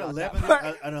you forgot let about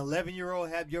that. an 11-year-old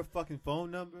have your fucking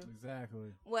phone number?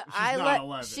 Exactly. Well, She's I not let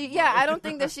 11, she. bro. Yeah, I don't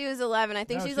think that she was 11. I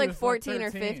think No, she's she like was 14 or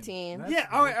 13. 15. That's- Yeah,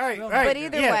 all right. But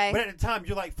either yeah, way- but at the time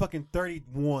you're like fucking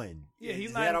 31. Yeah, he's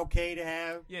is not- that okay to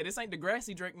have? Yeah, this ain't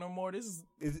Degrassi Drake no more. This is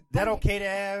Is that okay to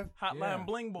have? Hotline Yeah.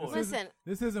 Bling Boy. Listen,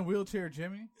 This isn't wheelchair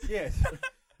Jimmy. Yes.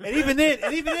 and even then,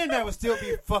 that would still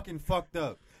be fucking fucked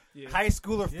up. Yeah. High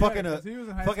schooler Yeah, fucking 'cause he was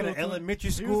in high fucking school an elementary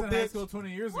He school was in high bitch. school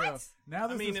 20 years ago. Now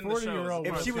this I mean, is in the 40-year-old.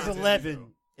 shows, If she was context,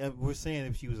 11, we're saying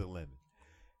if she was 11.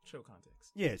 Show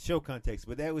context. Yeah, show context,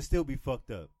 but that would still be fucked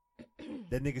up.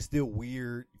 That nigga still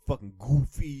weird, fucking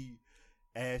goofy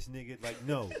ass nigga. Like,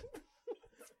 no.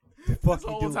 The fuck This you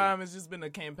whole doing? time it's just been a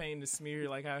campaign to smear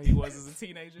like how he was as a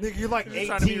teenager. Nigga, you're like Just 18.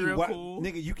 trying to be real Why- cool.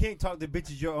 Nigga, you can't talk to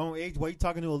bitches your own age. Why you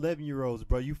talking to 11-year-olds,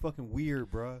 bro? You fucking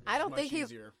weird, bro. I don't Much think he.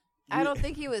 easier. I don't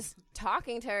think he was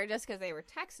talking to her just because they were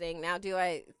texting. Now, do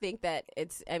I think that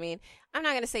it's? I mean, I'm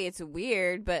not gonna say it's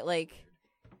weird, but like,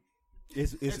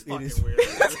 It's It's it fucking is weird.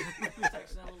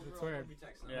 weird.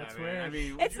 Yeah, That's man. weird. I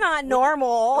mean, it's not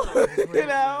normal, you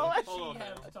know. Hold on,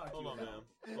 man. Hold on, man.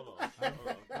 Hold on.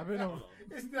 I've been on.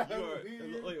 It's not You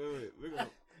are, wait. We're gonna,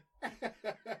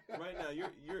 right now,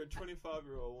 you're a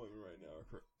 25-year-old woman right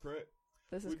now, correct?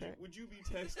 This is correct. Would you be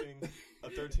texting a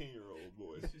 13-year-old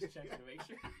boy? Just checking to make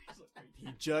sure. he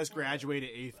just graduated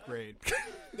 8th grade.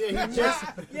 Yeah, he just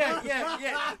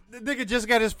yeah. The nigga just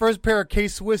got his first pair of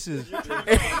K-Swisses.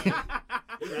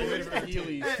 Graduated from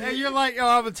Heelys. And you're like, oh,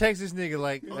 I'm gonna text this nigga.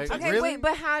 Like Okay, really? wait,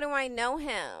 but how do I know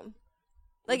him?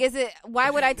 Like, is it? Why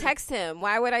would I text him?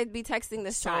 Why would I be texting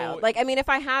this child? Like, I mean, if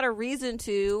I had a reason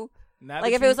to, Now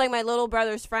like, that if it you- was like my little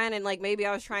brother's friend, and like maybe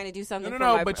I was trying to do something. No, for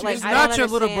no, my, but you- like, He's I not don't your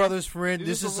little understand. brother's friend. He's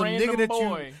This just is a some nigga random that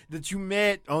boy. you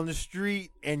met on the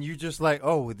street, and you just like,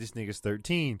 oh, this nigga's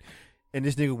 13, and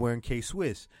this nigga wearing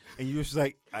K-Swiss, and you just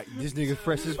like, this nigga's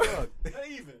fresh as fuck. Not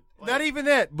even. Not even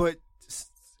that, but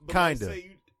kinda.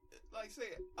 Say,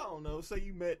 I don't know. Say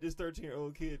you met this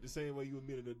 13-year-old kid the same way you would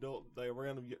meet an adult, like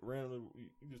random. You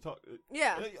just talk.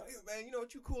 Yeah. Hey, man, you know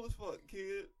what? You cool as fuck,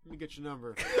 kid. Let me get your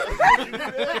number.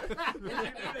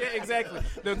 Yeah, exactly.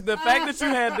 The fact that you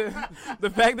had the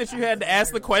fact that you had to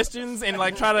ask the questions and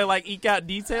like try to like eke out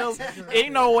details,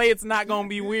 ain't no way it's not gonna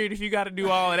be weird if you got to do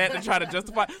all of that to try to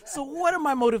justify. So what are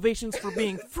my motivations for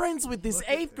being friends with this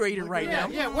 8th grader right now?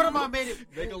 Yeah, what am I made it?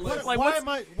 Like,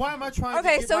 why am I trying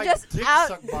Okay, to get so my just dick out-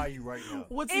 sucked by you right now?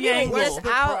 What's the Anyway, angle? What's the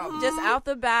problem? just out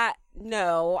the bat,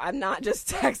 no, I'm not just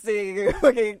texting a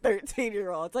fucking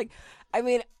 13-year-old. It's like, I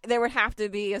mean, there would have to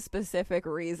be a specific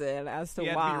reason as to You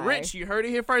have why. to be rich. You heard it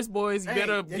here first, boys. You Hey,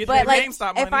 better if- get But that like,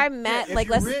 GameStop money. if I met, If like,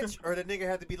 you're let's. rich, or the nigga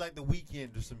had to be like the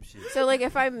Weeknd or some shit. So like,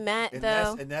 if I met And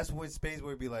though. that's when space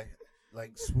would be like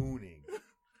swooning.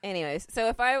 Anyways, so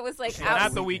if I was like She's out,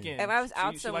 not the weekend. if I was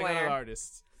out she like somewhere- other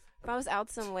artists. if I was out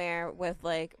somewhere with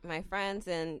like my friends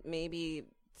and maybe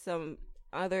some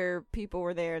other people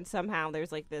were there, and somehow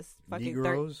there's like this fucking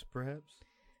Negroes, perhaps.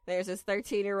 there's this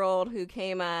 13-year-old who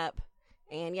came up,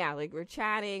 and yeah, like we're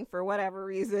chatting for whatever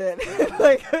reason,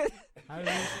 like, and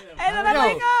then I'm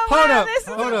like, oh, wow, this is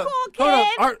a cool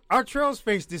kid. Our Trail's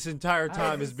face this entire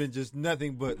time has been just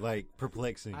nothing but like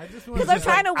perplexing. I just Because want I'm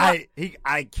trying to wa-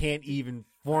 I can't even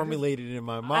formulate it in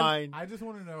my mind. I just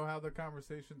want to know how the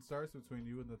conversation starts between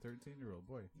you and the 13-year-old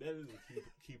boy. That is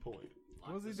a key point.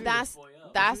 What does he do?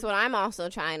 That's what I'm also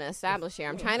trying to establish here.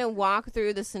 I'm trying to walk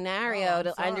through the scenario I'm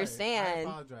to sorry. I understand.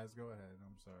 apologize. Go ahead.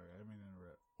 I'm sorry. I didn't mean to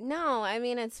interrupt. No, I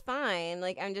mean it's fine.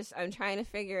 Like I'm trying to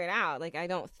figure it out. Like I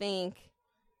don't think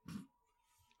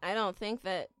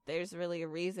that there's really a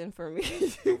reason for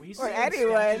me Are we or saying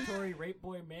anyone. statutory rape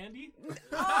boy Mandy?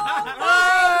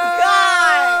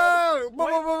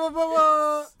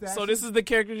 So this is the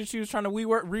character that she was trying to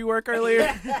rework earlier.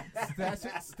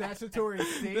 Statutory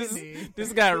this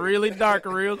standing. got really dark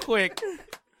real quick.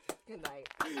 Good night.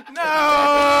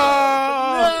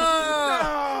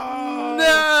 No!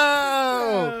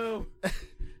 No!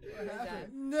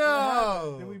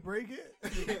 No! Did we break it?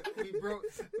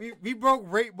 we broke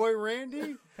Rape Boy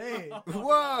Randy. Hey,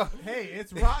 Whoa! hey,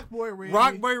 it's Rock Boy Randy.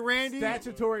 Rock Boy Randy.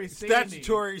 Statutory standing.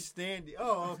 Statutory standing.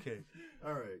 Oh, okay.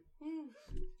 All right.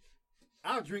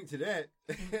 I'll drink to that.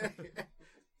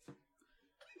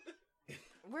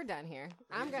 We're done here.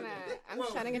 I'm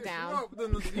shutting it down.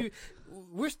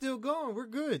 We're still going. We're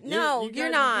good. No, you're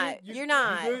not. You're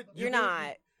not. good? You're good?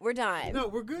 not. We're done. No,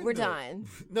 we're good. We're though. done.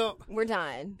 No. We're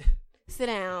done. Sit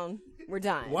down. We're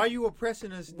done. Why are you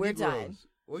oppressing us? We're Negroes? done.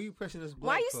 Why are you pressing this?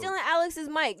 Why are you stealing Alex's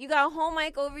mic? You got a whole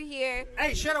mic over here.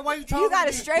 Hey, shut up! Why you talking? You got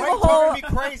a to me? stranglehold Why you talking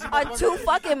to me crazy, on motherfucker? 2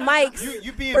 fucking mics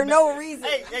You being for no mad. reason.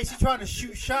 Hey, she trying to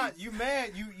shoot shots. You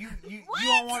mad? You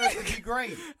don't want us to be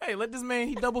great. Hey, let this man.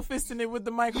 He double fisting it with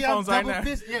the Yeah, microphones right now.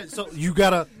 Yeah, so you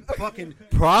got a fucking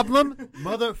problem,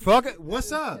 motherfucker?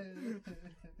 What's up?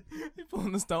 He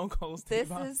pulling the Stone Cold Steve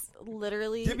This Austin. is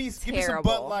literally Give me some terrible.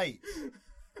 Bud Light.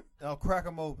 I'll crack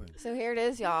them open. So here it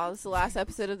is, y'all. It's the last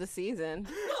episode of the season.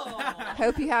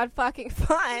 Hope you had fucking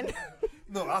fun.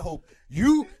 No, I hope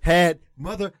you had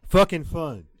motherfucking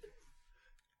fun.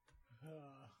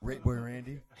 Great boy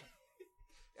Randy.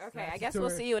 Okay, I guess we'll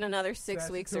see you in another 6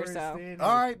 weeks or so.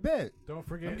 All right, bet. Don't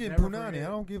forget. I'm getting never punani. forget. I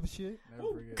don't give a shit.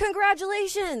 Never forget.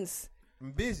 Congratulations.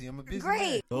 I'm busy. I'm a busy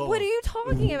Great. man. What are you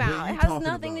talking What about? are you It has talking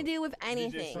nothing about? to do with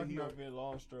anything.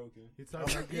 long stroking. He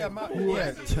talks like Yeah, I'm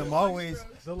always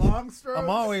the long stroke. I'm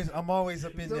always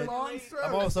up in The that. long stroke.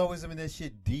 I'm always up in that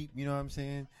shit deep. You know what I'm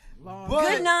saying? Long But-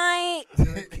 Good night. Kick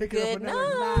it up Good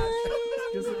another notch.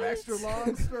 night. Get some extra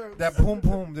long strokes. That poom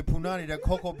poom, the punani, that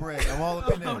cocoa bread. I'm all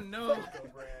up in Oh there. no,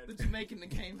 the Jamaican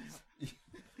that came out.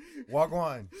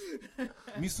 Wagwan.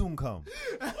 Me soon come.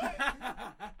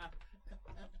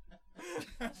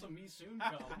 So me soon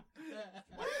come.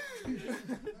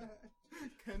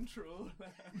 Control.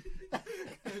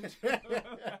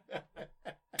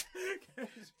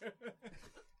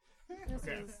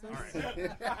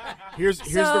 Here's the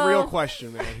So- real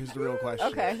question, man. Here's the real question.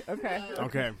 Okay.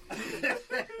 Okay.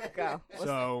 Go.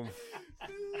 So,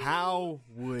 how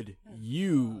would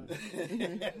you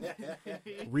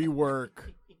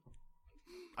rework,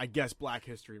 I guess, Black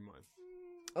History Month?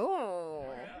 Ooh.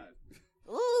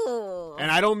 Ooh. And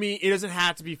I don't mean, it doesn't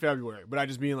have to be February, but I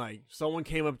just mean like, someone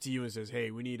came up to you and says, hey,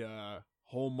 we need a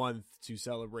whole month to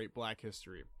celebrate Black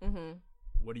history. Mm-hmm.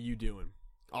 What are you doing?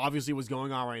 Obviously, what's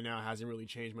going on right now hasn't really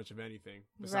changed much of anything,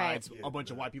 besides Right. a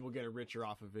bunch of white people getting richer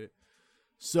off of it.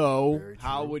 So, Very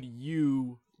how true. would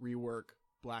you rework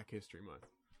Black History Month?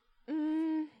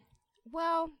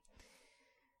 Well,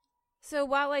 so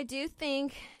while I do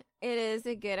think it is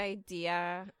a good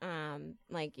idea,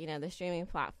 like, you know, the streaming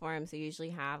platforms, they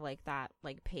usually have like that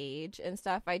like page and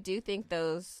stuff. I do think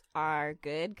those are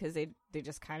good because they're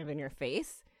just kind of in your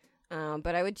face.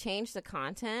 But I would change the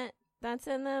content that's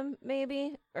in them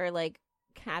maybe, or like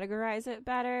categorize it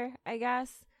better, I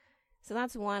guess. So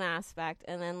that's one aspect.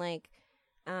 And then like,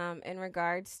 in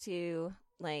regards to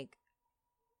like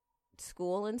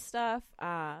school and stuff,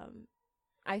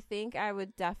 I think I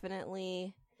would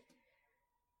definitely,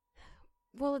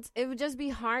 well, it would just be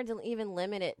hard to even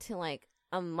limit it to like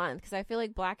a month, because I feel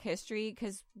like Black History,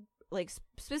 because like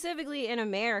specifically in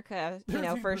America, you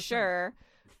know, for sure,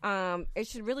 it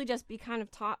should really just be kind of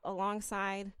taught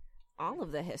alongside all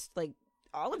of the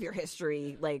all of your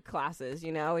history like classes.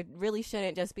 You know, it really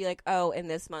shouldn't just be like, oh, in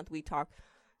this month we talk,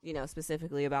 you know,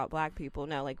 specifically about Black people.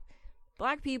 No, like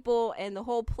Black people and the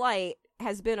whole plight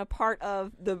has been a part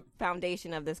of the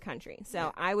foundation of this country.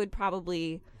 So I would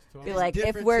probably be like, if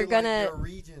Different we're to, gonna like, your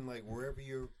region, like wherever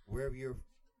you're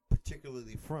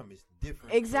particularly from, it's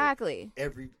different. exactly,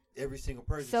 for every single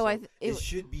person. So it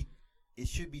should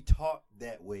be taught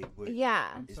that way, but yeah,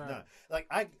 it's not. Like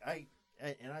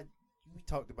we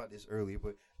talked about this earlier,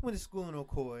 but I went to school in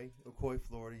Ocoee,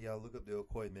 Florida. Y'all look up the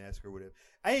Ocoee massacre or whatever.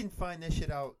 I didn't find that shit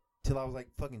out till I was like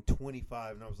fucking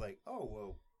 25, and I was like, oh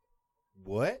well,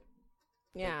 what?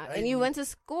 yeah. Like, And you went to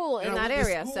school in And I that went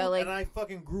to area, school, so like, and I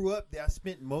fucking grew up there. I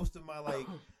spent most of my like,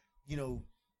 you know,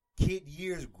 kid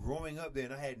years growing up there,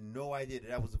 and I had no idea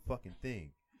that was a fucking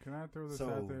thing. Can I throw this So-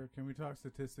 out there? Can we talk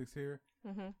statistics here?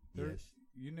 mm-hmm. Yes.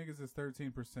 You niggas is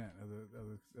 13%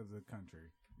 of the country.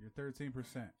 You're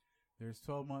 13%. There's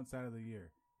 12 months out of the year.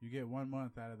 You get 1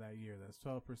 month out of that year. That's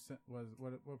 12%.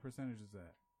 What percentage is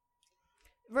that?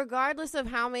 regardless of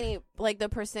how many, like the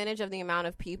percentage of the amount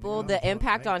of people, Yeah, the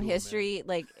impact I on do it, history,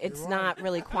 like it's You're not right.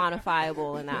 really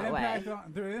quantifiable in that way.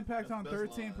 The impact on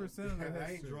 13% of the I ain't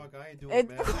history. drunk. I ain't doing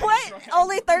math. What?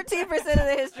 Only 13% of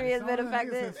the history has Some been of the niggas'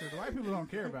 affected. history. The white people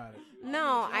don't care about it.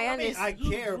 No, I I mean, I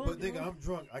understand. care, but nigga, I'm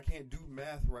drunk. I can't do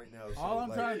math right now. So All I'm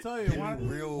like, trying to tell you, give me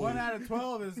real. one out of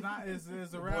 12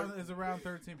 is around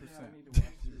 13%.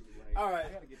 All right.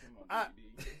 All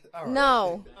right.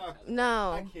 No, I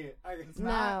no, can't. It's no.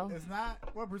 not. It's not.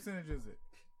 What percentage is it?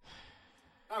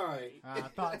 All right. I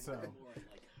thought so.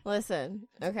 Listen,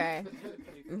 okay.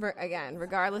 Again,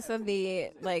 regardless of the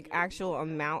like actual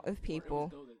amount of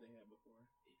people,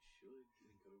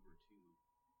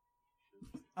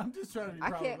 I'm just trying to be I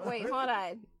problematic. can't. Wait, hold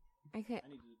on. I can't.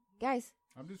 Guys,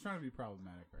 I'm just trying to be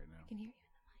problematic right now. I can hear you in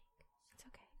the mic. It's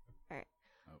okay. All right.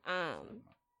 Oh, sorry.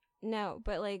 No,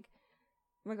 but like,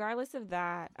 regardless of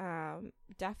that,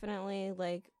 definitely,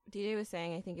 like DJ was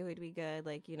saying, I think it would be good,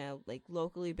 like, you know, like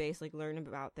locally based, like learn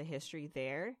about the history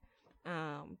there.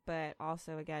 But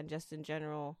also, again, just in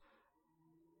general,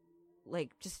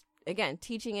 like just, again,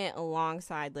 teaching it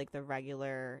alongside like the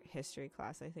regular history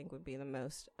class, I think would be the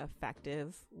most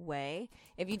effective way.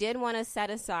 If you did want to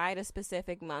set aside a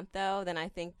specific month, though, then I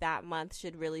think that month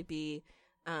should really be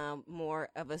more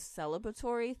of a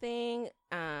celebratory thing.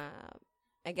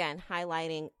 Again,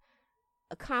 highlighting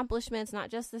accomplishments, not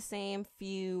just the same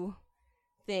few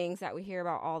things that we hear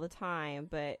about all the time,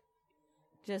 but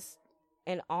just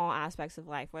in all aspects of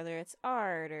life, whether it's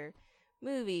art or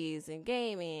movies and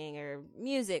gaming or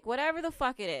music, whatever the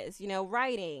fuck it is, you know,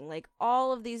 writing, like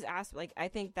all of these aspects. Like, I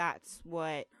think that's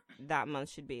what that month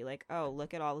should be. Like, oh,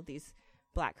 look at all of these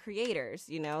Black creators,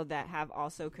 you know, that have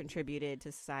also contributed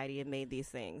to society and made these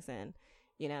things. And,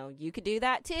 you know, you could do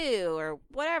that too, or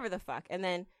whatever the fuck. And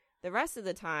then the rest of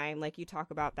the time, like, you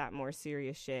talk about that more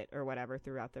serious shit or whatever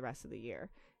throughout the rest of the year.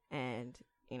 And,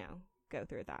 you know, go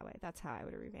through it that way. That's how I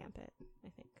would revamp it, I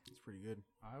think. It's pretty good.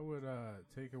 I would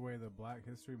take away the Black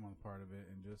History Month part of it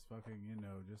and just fucking, you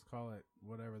know, just call it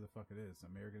whatever the fuck it is.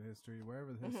 American history,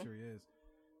 wherever the history is.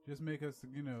 Just make us,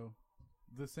 you know,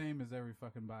 the same as every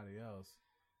fucking body else.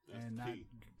 That's and not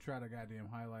try to goddamn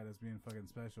highlight us being fucking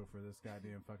special for this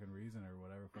goddamn fucking reason or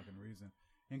whatever fucking reason.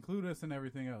 Include us in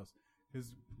everything else.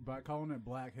 Because by calling it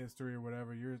Black history or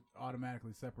whatever, you're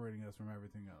automatically separating us from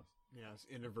everything else. Yeah, it's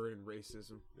inadvertent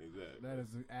racism. Exactly. That is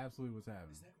absolutely what's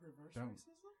happening. Is that reverse racism?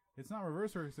 It's not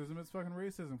reverse racism. It's fucking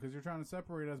racism because you're trying to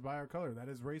separate us by our color. That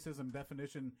is racism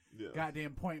definition. Yeah.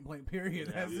 Goddamn point blank period.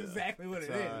 Yeah. That's exactly what it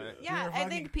is. Yeah, I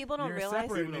think people don't realize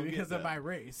separating me because of my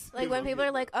race. Like when people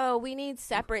are like, "Oh, we need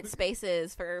separate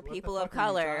spaces for people of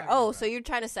color." Oh, about? So you're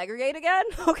trying to segregate again?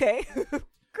 Okay,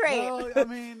 great. Well, I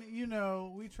mean, you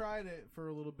know, we tried it for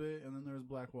a little bit, and then there was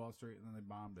Black Wall Street, and then they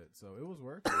bombed it. So it was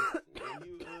working.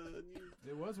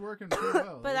 It was working pretty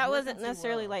well. But that wasn't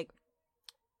necessarily like.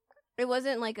 It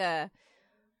wasn't like a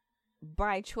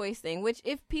by choice thing, which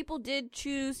if people did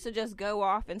choose to just go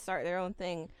off and start their own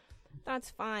thing, that's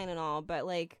fine and all. But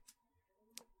like,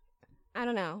 I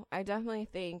don't know. I definitely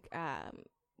think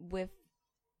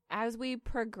as we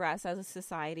progress as a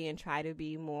society and try to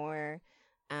be more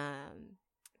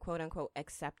quote unquote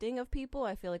accepting of people,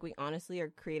 I feel like we honestly are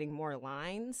creating more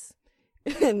lines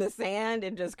in the sand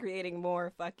and just creating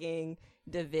more fucking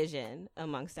division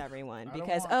amongst everyone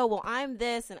because I'm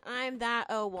this and I'm that,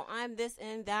 I'm this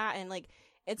and that, and like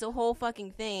it's a whole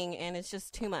fucking thing and it's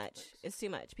just too much. It's too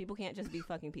much. People can't just be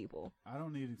fucking people. I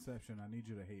don't need exception. I need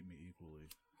you to hate me equally.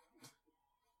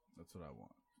 That's what I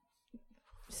want.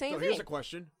 Same thing. Here's a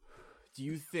question. Do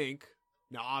you think,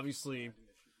 now obviously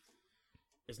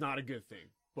it's not a good thing,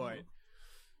 but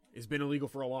it's been illegal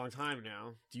for a long time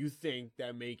now. Do you think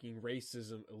that making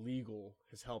racism illegal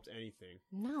has helped anything?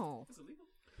 No. It's illegal?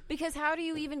 Because how do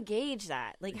you even gauge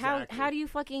that? Like, exactly. how do you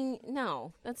fucking...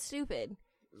 No, that's stupid.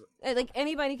 Like,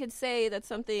 anybody could say that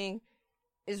something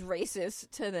is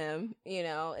racist to them, you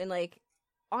know? And, like,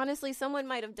 honestly, someone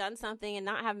might have done something and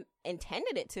not have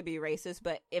intended it to be racist,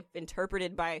 but if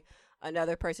interpreted by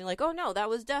another person, like, oh, no, that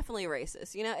was definitely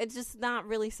racist. You know, it's just not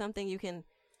really something you can...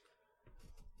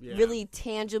 really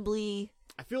tangibly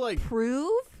I feel like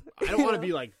prove. I don't want to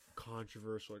be like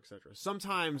controversial, etc.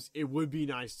 Sometimes it would be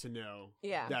nice to know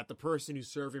that the person who's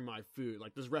serving my food,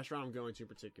 like this restaurant I'm going to in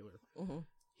particular,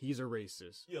 he's a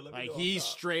racist. Yeah, like he's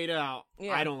straight out,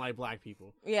 I don't like black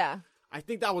people. Yeah. I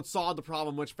think that would solve the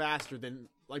problem much faster than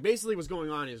like basically what's going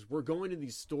on is we're going to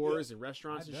these stores and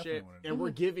restaurants and shit and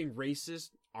we're giving racists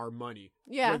our money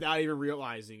without even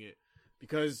realizing it.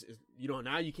 Because, you know,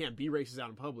 now you can't be racist out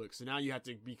in public. So now you have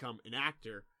to become an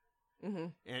actor.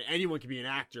 And anyone can be an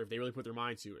actor if they really put their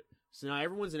mind to it. So now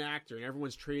everyone's an actor and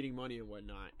everyone's trading money and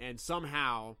whatnot. And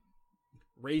somehow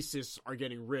racists are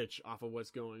getting rich off of what's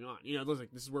going on. You know,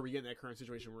 this is where we get in that current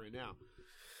situation we're in now.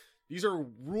 These are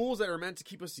rules that are meant to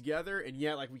keep us together. And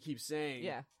yet, like we keep saying,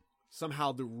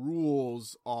 somehow the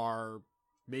rules are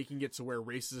making it to where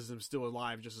racism is still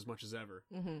alive just as much as ever.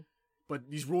 But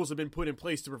these rules have been put in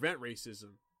place to prevent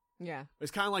racism. Yeah.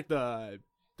 It's kind of like the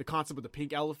concept of the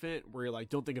pink elephant, where you're like,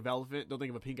 don't think of elephant, don't think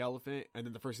of a pink elephant, and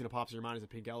then the first thing that pops in your mind is a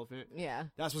pink elephant. Yeah.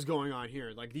 That's what's going on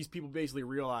here. Like, these people basically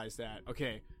realize that,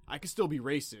 okay, I can still be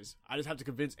racist. I just have to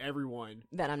convince everyone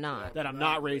that I'm not. That I'm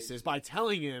not racist by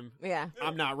telling him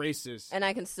I'm not racist. And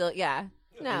I can still, No.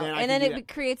 And then it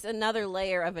creates another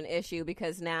layer of an issue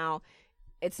because now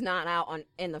it's not out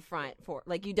in the front for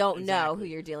like you don't know who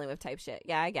you're dealing with type shit.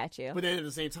 Yeah, I got you. But then at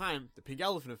the same time, the pink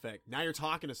elephant effect. Now you're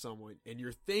talking to someone and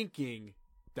you're thinking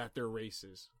that they're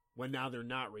racist when now they're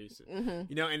not racist. Mhm.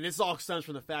 You know, and this all stems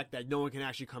from the fact that no one can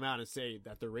actually come out and say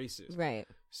that they're racist. Right.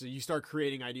 So you start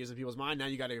creating ideas in people's mind. Now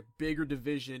you got a bigger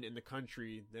division in the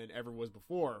country than ever was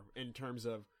before in terms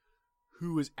of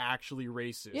who is actually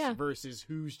racist versus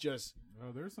who's just.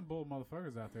 Oh, there's some bold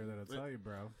motherfuckers out there that'll tell you,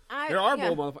 bro. There are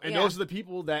bold motherfuckers, and those are the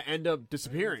people that end up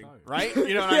disappearing, right?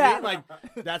 You know what I mean? Like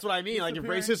that's what I mean. Like if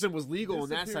racism was legal in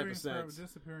that type of sense,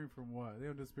 disappearing from what? They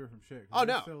don't disappear from shit. Oh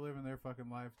they're no, still living their fucking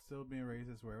life, still being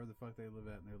racist wherever the fuck they live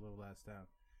at in their little ass town.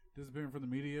 Disappearing from the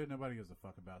media, nobody gives a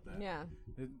fuck about that. Yeah,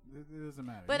 it doesn't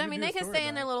matter. But I mean, they can stay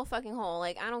in their little fucking hole.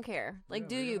 Like I don't care. Like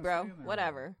do you, bro?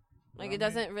 Whatever. Like it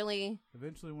doesn't really.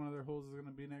 Eventually, one of their holes is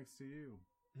gonna be next to you.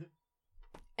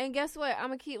 And guess what? I'm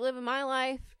gonna keep living my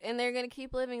life, and they're gonna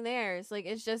keep living theirs. Like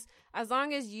it's just as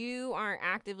long as you aren't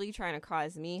actively trying to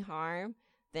cause me harm,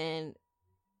 then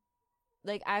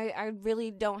like I really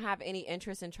don't have any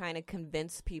interest in trying to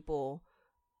convince people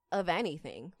of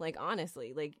anything. Like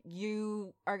honestly, like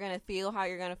you are gonna feel how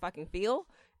you're gonna fucking feel,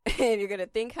 and you're gonna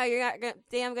think how you're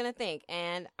damn gonna think.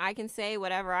 And I can say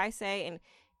whatever I say, and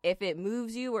if it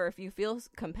moves you or if you feel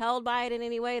compelled by it in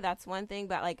any way, that's one thing.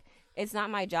 But like, it's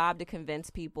not my job to convince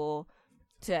people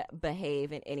to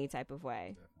behave in any type of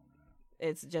way.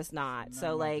 It's just not.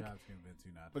 So like,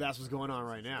 but that's what's going on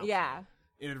right now. Yeah.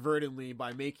 Inadvertently,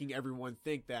 by making everyone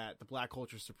think that the black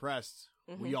culture is suppressed,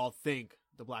 we all think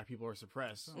the black people are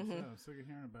suppressed. I'm sick of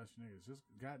hearing about you niggas. Just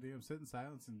goddamn sit in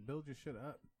silence and build your shit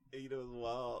up. You know, it's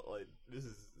wild. Like this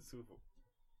is super.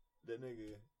 That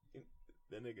nigga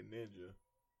Ninja.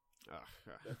 That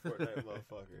Fortnite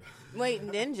motherfucker. Wait,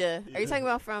 Ninja? Are you talking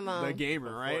about from the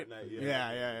gamer, right? Fortnite,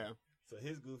 yeah. So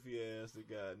his goofy ass, the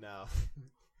guy now.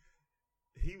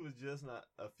 He was just not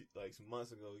like some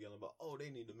months ago yelling about, oh, they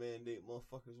need to mandate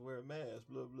motherfuckers wear a mask,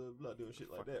 blah blah blah, doing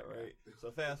shit like that, right? So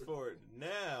fast forward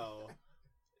now,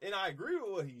 and I agree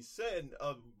with what he said,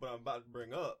 but I'm about to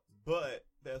bring up. But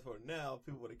fast forward now,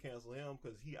 people would have canceled him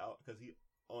because he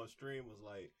on stream was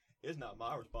like, it's not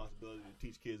my responsibility to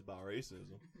teach kids about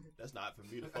racism. That's not for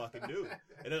me to fucking do.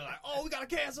 And they're like, oh, we gotta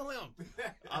cancel him.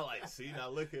 I like, see, now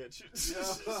look at you.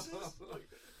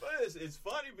 But it's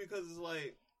funny because it's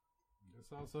like,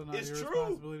 it's also not your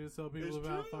responsibility to tell people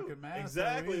about fucking masks.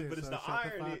 Exactly, but it's the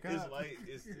irony. It's like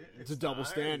it's a double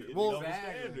standard. Well,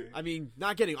 I mean,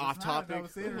 not getting off topic.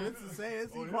 It's to say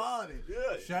it's equality.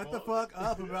 Yeah, Shut the fuck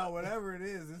up about whatever it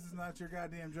is. This is not your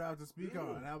goddamn job to speak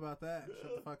on. How about that?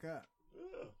 Shut the fuck up.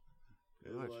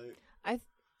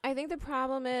 I think the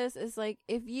problem is like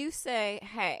if you say,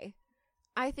 hey,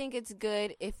 I think it's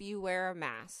good if you wear a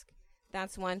mask.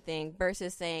 That's one thing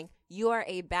versus saying you are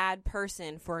a bad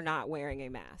person for not wearing a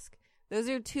mask. Those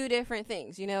are two different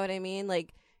things. You know what I mean?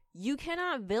 Like you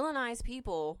cannot villainize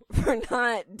people for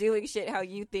not doing shit how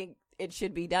you think it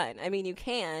should be done. I mean, you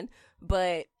can,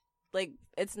 but like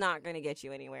it's not going to get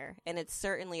you anywhere. And it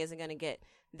certainly isn't going to get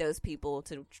those people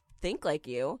to think like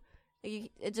you.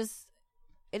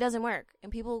 It doesn't work.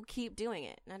 And people keep doing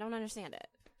it. And I don't understand it.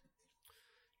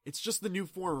 It's just the new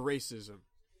form of racism.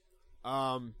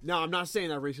 Now, I'm not saying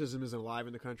that racism isn't alive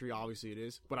in the country. Obviously it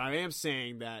is. But I am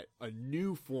saying that a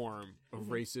new form of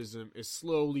racism is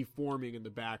slowly forming in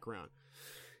the background.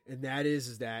 And that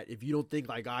is that if you don't think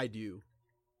like I do,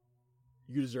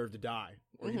 you deserve to die.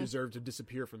 Or you deserve to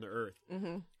disappear from the earth.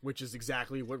 Which is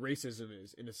exactly what racism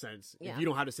is, in a sense. Yeah. If you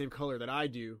don't have the same color that I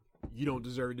do, you don't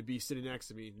deserve to be sitting next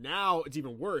to me. Now, it's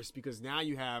even worse because now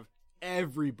you have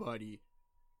everybody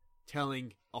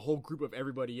telling a whole group of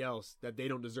everybody else that they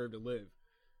don't deserve to live.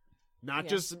 Not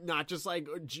just like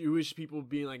Jewish people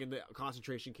being like in the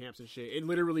concentration camps and shit. It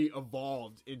literally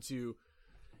evolved into,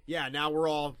 now we're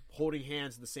all holding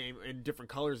hands the same in different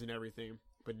colors and everything.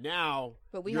 But now,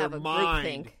 we have a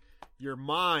groupthink. Your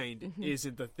mind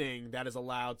isn't the thing that is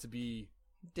allowed to be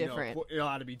different.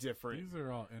 Allowed to be different. These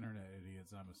are all internet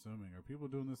idiots, I'm assuming. Are people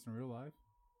doing this in real life?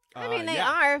 I mean, they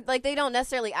are. Like, they don't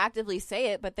necessarily actively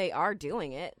say it, but they are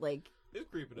doing it. Like, it's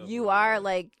creeping up. You are,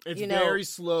 like, it's you know. very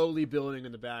slowly building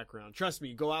in the background. Trust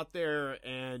me, go out there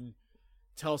and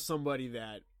tell somebody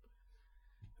that,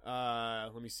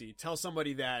 tell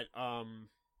somebody that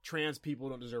trans people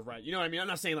don't deserve rights. You know what I mean? I'm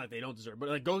not saying like they don't deserve, but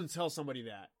like go and tell somebody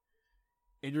that.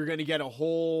 And you're going to get a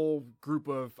whole group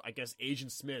of, I guess, Asian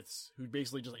Smiths who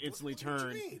basically just instantly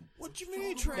turn. What you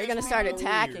mean? They're going to start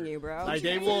attacking you, bro. Like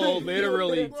they will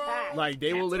literally,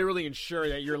 ensure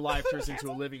that your life turns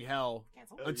into a living hell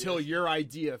until your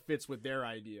idea fits with their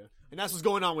idea. And that's what's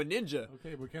going on with Ninja.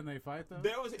 Okay, but can they fight though?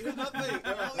 Here's another thing.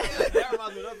 That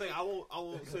reminds me of another thing. I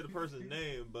won't say the person's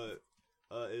name, but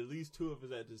at least two of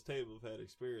us at this table have had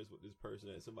experience with this person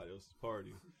at somebody else's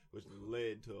party, which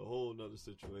led to a whole nother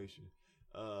situation.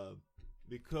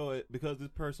 because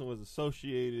this person was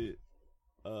associated,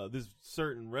 this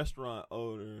certain restaurant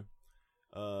owner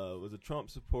was a Trump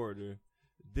supporter.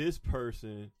 This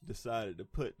person decided to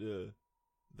put the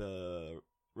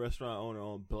restaurant owner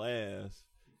on blast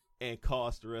and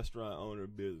cost the restaurant owner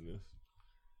business.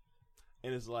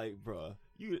 And it's like, bruh,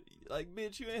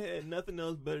 bitch, you ain't had nothing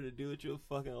else better to do with your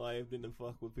fucking life than to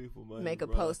fuck with people, man. Make a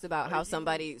post about how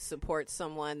somebody supports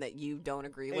someone that you don't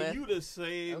agree with. And you the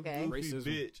same goofy Racism.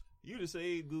 bitch. You the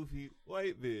same goofy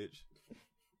white bitch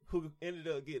who ended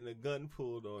up getting a gun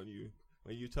pulled on you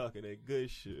when you talking that good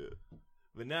shit.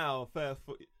 But now, fast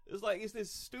forward, it's like it's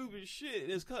this stupid shit.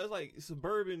 It's cause like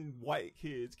suburban white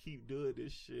kids keep doing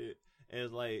this shit, and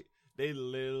it's like they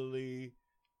literally,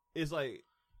 it's like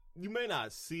you may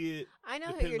not see it. I know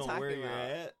who depending you're on talking where you're about.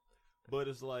 at, but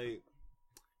it's like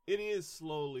it is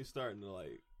slowly starting to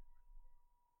like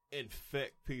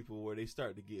infect people where they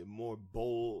start to get more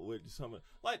bold with something.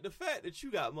 Like the fact that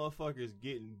you got motherfuckers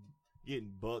getting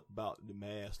bucked about the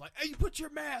mask. Like, hey, you put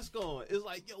your mask on. It's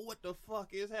like, yo, what the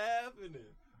fuck is happening?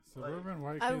 Suburban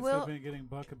white kids have been getting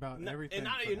bucked about everything. And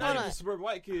not even suburban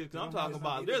white kids. I'm talking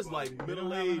about there's like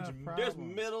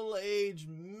middle-aged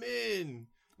men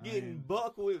getting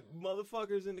bucked with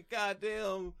motherfuckers in the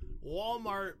goddamn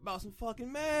Walmart about some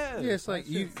fucking masks. Yeah, it's like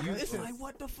it's like,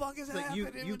 what the fuck is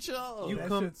happening with y'all? You That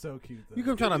come, shit's so cute, though. you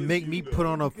come trying to make me put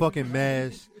on a fucking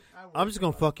mask. I'm just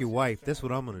gonna fuck your wife. That's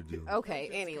what I'm gonna do. Okay,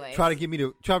 anyway. Try to get me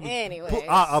to Anyways.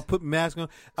 I'll put mask on.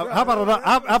 How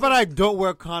about I don't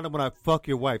wear a condom when I fuck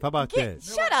your wife? How about that?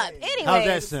 Shut up. Anyways. How's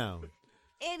that sound?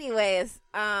 Anyways,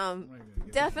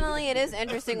 definitely it is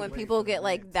interesting when people get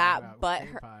like that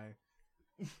butthurt.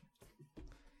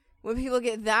 When people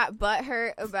get that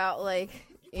butthurt about like,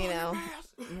 you know,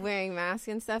 wearing masks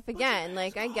and stuff. Again,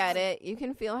 like I get it. You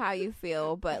can feel how you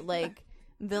feel, but like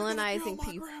villainizing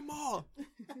people.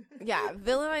 Yeah,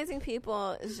 villainizing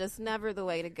people is just never the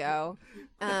way to go.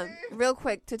 Real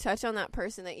quick, to touch on that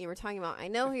person that you were talking about. I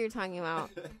know who you're talking about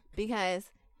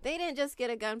because they didn't just get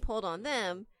a gun pulled on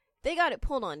them. They got it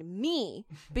pulled on me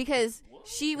because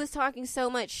she was talking so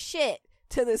much shit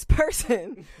to this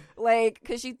person. Like,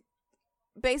 because she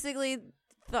basically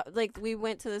thought, like, we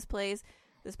went to this place,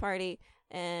 this party,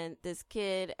 and this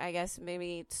kid, I guess,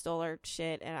 maybe stole her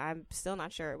shit, and I'm still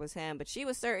not sure it was him, but she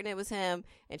was certain it was him,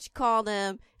 and she called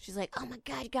him. She's like, oh my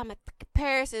God, you got my fucking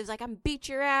purse. It was like, I'm beat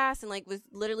your ass, and, like, was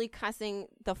literally cussing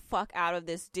the fuck out of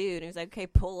this dude. And he was like, okay,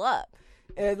 pull up.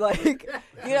 And, like,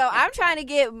 you know, I'm trying to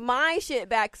get my shit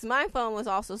back because my phone was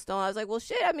also stolen. I was like, well,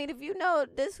 shit, I mean, if you know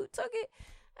this who took it,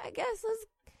 I guess let's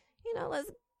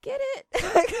get it.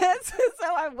 I guess.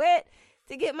 So I went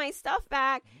to get my stuff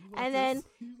back, and then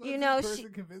you know she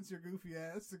convinced your goofy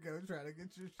ass to go try to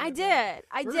get your shit I back.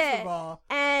 did First of all,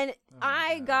 and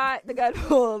I God. got the gun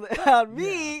pulled on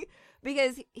me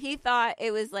because he thought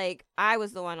it was like I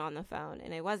was the one on the phone,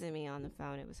 and it wasn't me on the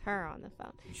phone, it was her on the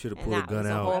phone. You should have And pulled a that gun was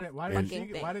the out. whole Why fucking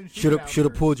didn't thing. she Should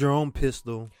have pulled your own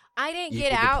pistol. I didn't Equal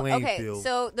get the out. playing Okay, field.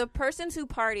 so the person who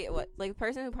partied it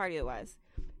was,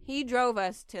 he drove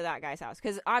us to that guy's house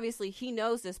because obviously he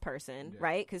knows this person,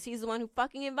 right? Because he's the one who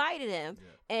fucking invited him,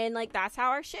 and like that's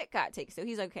how our shit got taken. So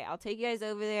he's like, okay, I'll take you guys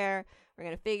over there. We're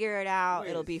gonna figure it out.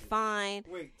 It'll be fine.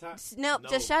 Nope,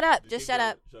 just shut up. Just shut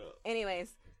up.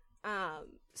 Anyways,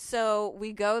 so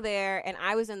we go there, and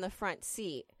I was in the front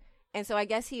seat. And so I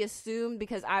guess he assumed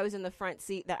because I was in the front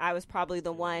seat that I was probably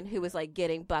the one who was like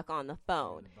getting Buck on the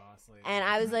phone. And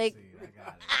I was like,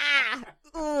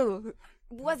 ooh,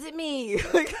 was it me?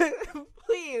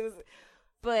 Please.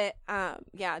 But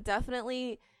yeah,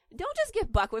 definitely don't just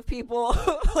get Buck with people.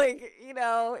 Like, you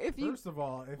know, if you First of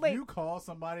all, if like, you call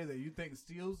somebody that you think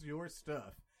steals your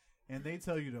stuff and they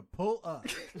tell you to pull up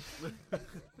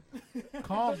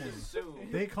calmly,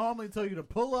 they calmly tell you to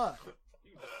pull up.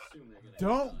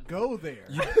 Don't go there.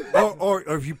 Or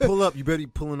if you pull up, you better be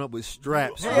pulling up with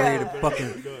straps ready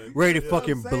to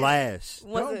fucking blast.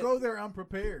 Don't go there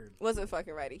unprepared. Wasn't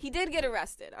fucking ready. He did get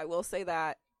arrested. I will say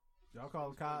that. Y'all call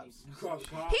the cops.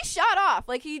 He shot off.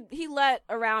 Like he let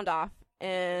a round off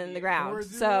in the ground.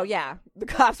 So yeah, the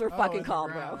cops were fucking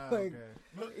called, bro. Like,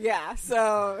 yeah.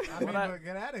 So I mean, but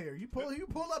get out of here. You pull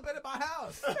up at my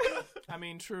house. I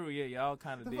mean, true. Yeah, y'all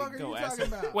kind of did fuck are go you ask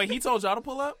talking him. about? Wait, he told y'all to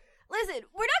pull up? listen,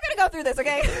 we're not gonna go through this,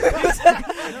 okay?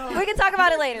 We can talk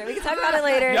about it later.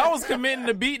 Y'all was committing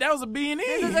to beat. That was a B&E.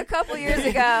 This is a couple years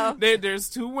ago. There's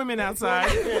two women outside.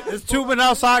 There's two women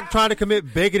outside trying to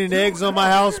commit bacon and eggs on my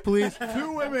house, please.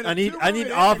 Two women. I need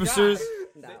officers.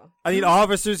 No. I need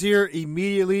officers here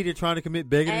immediately. They're trying to commit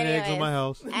bacon and eggs on my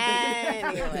house.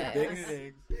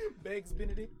 Anyways. Bakes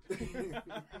Benedict.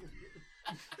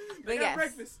 But yes,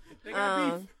 breakfast. They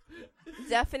got beef.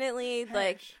 definitely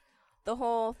like the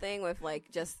whole thing with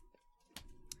like just,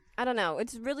 I don't know.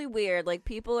 It's really weird. Like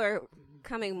people are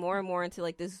coming more and more into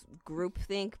like this group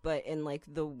think, but in like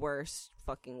the worst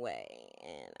fucking way,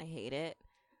 and I hate it.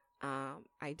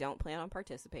 I don't plan on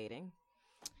participating.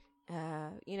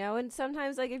 You know, and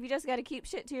sometimes like if you just got to keep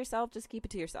shit to yourself, just keep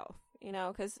it to yourself. You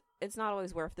know, because it's not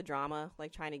always worth the drama,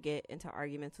 like trying to get into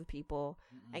arguments with people.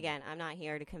 Again, I'm not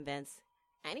here to convince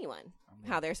anyone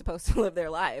how they're supposed to live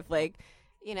their life. Like,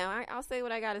 you know, I'll say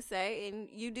what I gotta say, and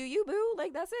you do you, boo.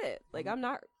 Like, that's it. Like, I'm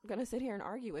not gonna sit here and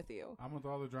argue with you. I'm with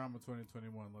all the drama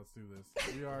 2021. Let's do this.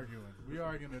 We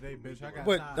arguing today, bitch. I got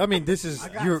But time. I mean, this is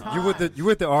you're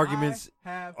with the arguments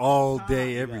all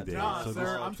day, every day. Nah, So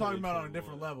sir, I'm talking about on a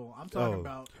different level. I'm talking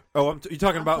about. You're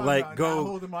talking about like not go.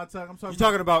 holding my tongue. You're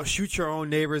talking about shoot your own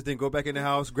neighbors, then go back in the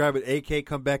house, grab an AK,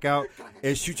 come back out,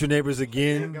 and shoot your neighbors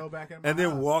again, go back in my and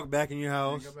then house. walk back in your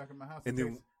house, Go back in my house and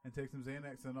then. And take some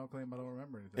Xanax and I'll claim I don't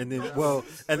remember anything.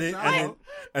 And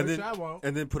then,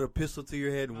 and then put a pistol to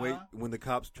your head and wait when the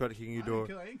cops try to kick in your door.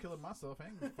 I ain't killing myself. I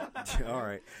ain't All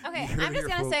right. Okay, I'm just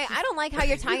gonna say I don't like how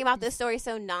you're talking about this story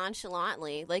so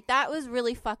nonchalantly. Like that was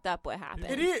really fucked up. What happened?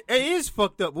 It is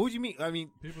fucked up. What do you mean? I mean,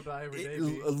 people die every day.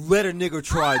 Let a nigga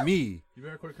try me. You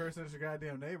better quit cursing at your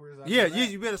goddamn neighbors.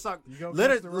 You better stop.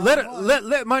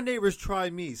 Let my neighbors try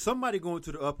me. Somebody go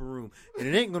into the upper room, and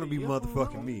it ain't gonna be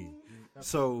motherfucking me.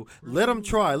 So let them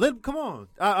try. Come on.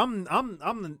 I'm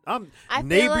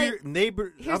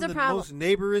neighbor. Here's I'm the most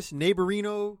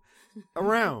neighborino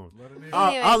around. Anyways.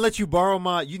 I'll let you borrow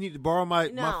my. You need to borrow my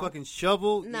fucking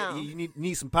shovel. No. You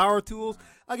need some power tools.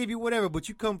 I'll give you whatever. But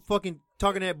you come fucking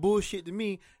talking that bullshit to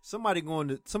me. Somebody going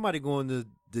to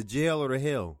the jail or the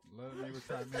hell. Let a neighbor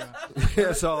try me on.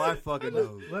 That's all I fucking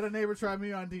know. Let a neighbor try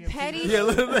me on DMT. Petty.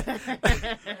 Yeah,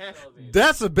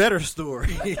 that's a better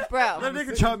story. Bro. Let a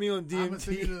nigga try me on DMT. I'm gonna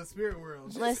send you to the spirit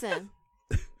world. Listen,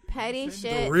 petty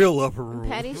shit. The real upper room.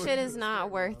 Petty shit is not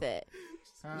worth it.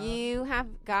 You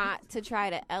have got to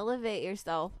try to elevate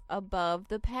yourself above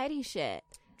the petty shit.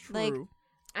 True. Like,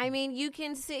 I mean, you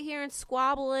can sit here and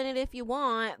squabble in it if you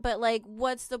want, but, like,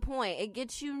 what's the point? It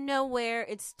gets you nowhere.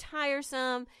 It's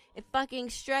tiresome. It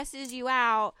fucking stresses you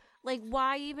out. Like,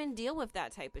 why even deal with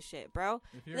that type of shit, bro?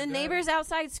 The neighbors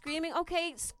outside screaming,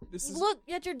 okay, look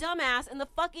at your dumbass in the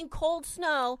fucking cold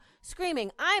snow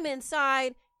screaming. I'm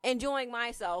inside enjoying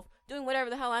myself, doing whatever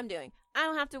the hell I'm doing. I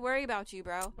don't have to worry about you,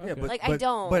 bro. Yeah, but, like, I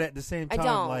don't. But at the same I time,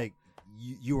 don't. like,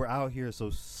 you were out here, so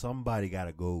somebody got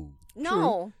to go. No.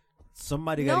 True.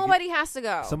 Nobody has to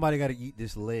go. Somebody got to eat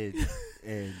this ledge,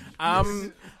 and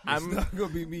I'm not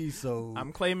gonna be me. So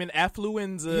I'm claiming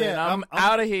affluenza. Yeah, and I'm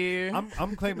out of here.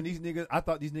 I'm claiming these niggas. I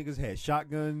thought these niggas had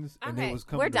shotguns and they was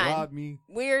coming to rob me.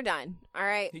 We're done. All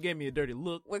right. He gave me a dirty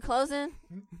look. We're closing.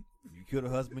 You killed a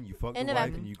husband, you fucked a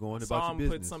wife, and you going about your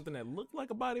business. Put something that looked like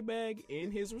a body bag in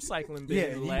his recycling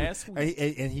bin last week.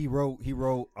 And he wrote,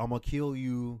 I'm gonna kill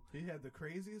you. He had the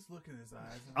craziest look in his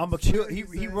eyes. I'm gonna kill.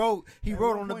 He wrote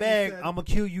on the bag, I'm gonna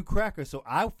kill you, cracker. So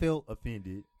I felt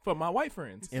offended. For my white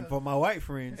friends. And for my white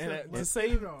friends. And to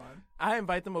save on, I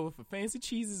invite them over for fancy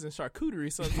cheeses and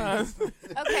charcuterie sometimes.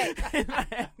 Okay.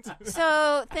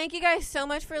 So thank you guys so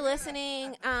much for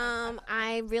listening.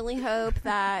 I really hope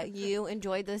that you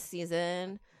enjoyed this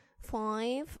season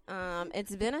 5.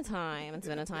 It's been a time. It's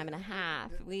been a time and a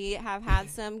half. We have had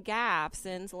some gaffes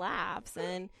and laughs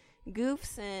and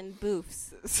goofs and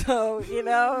boofs. So, you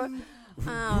know.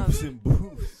 Goofs and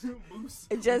boofs.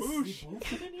 It just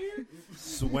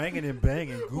swanging and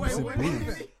banging. Goofs and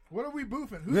boofs. What are we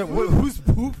boofing? Who's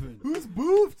boofing? Who's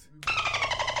boofed?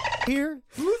 Here?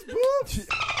 Who's boofed?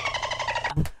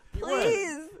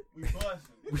 Please.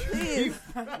 Please.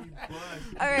 All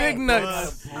right. Big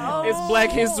nuts. Oh. It's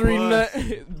Black History Nut.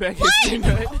 Black History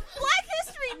Nut. Black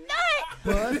History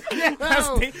Nut.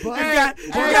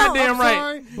 You goddamn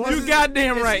right. You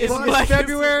goddamn right. It's Black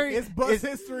February. It's Bust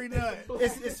History Nut.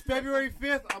 It's February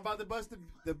 5th. I'm about to bust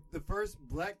the first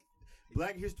Black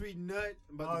History Nut.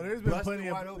 There's been plenty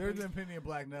of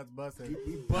black nuts busted.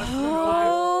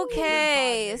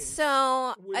 Okay,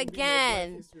 so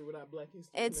again,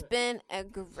 it's been a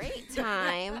great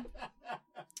time.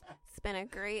 It's been a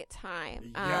great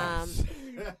time.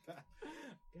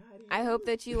 I hope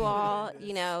that you all,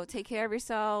 take care of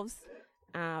yourselves.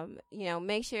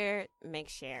 Make sure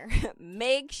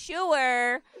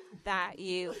that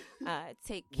you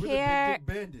take care. We're the big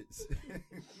bandits.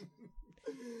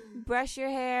 Brush your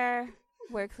hair,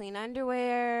 wear clean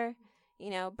underwear,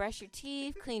 brush your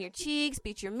teeth, clean your cheeks,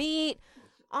 beat your meat,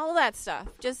 all that stuff.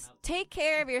 Just take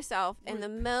care of yourself in the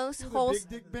most wholesome.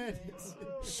 Big dick bandits.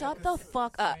 Shut the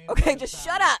fuck up. Okay, just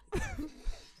shut up.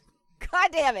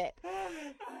 God damn it.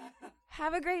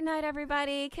 Have a great night,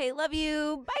 everybody. Kate, love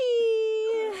you.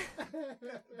 Bye.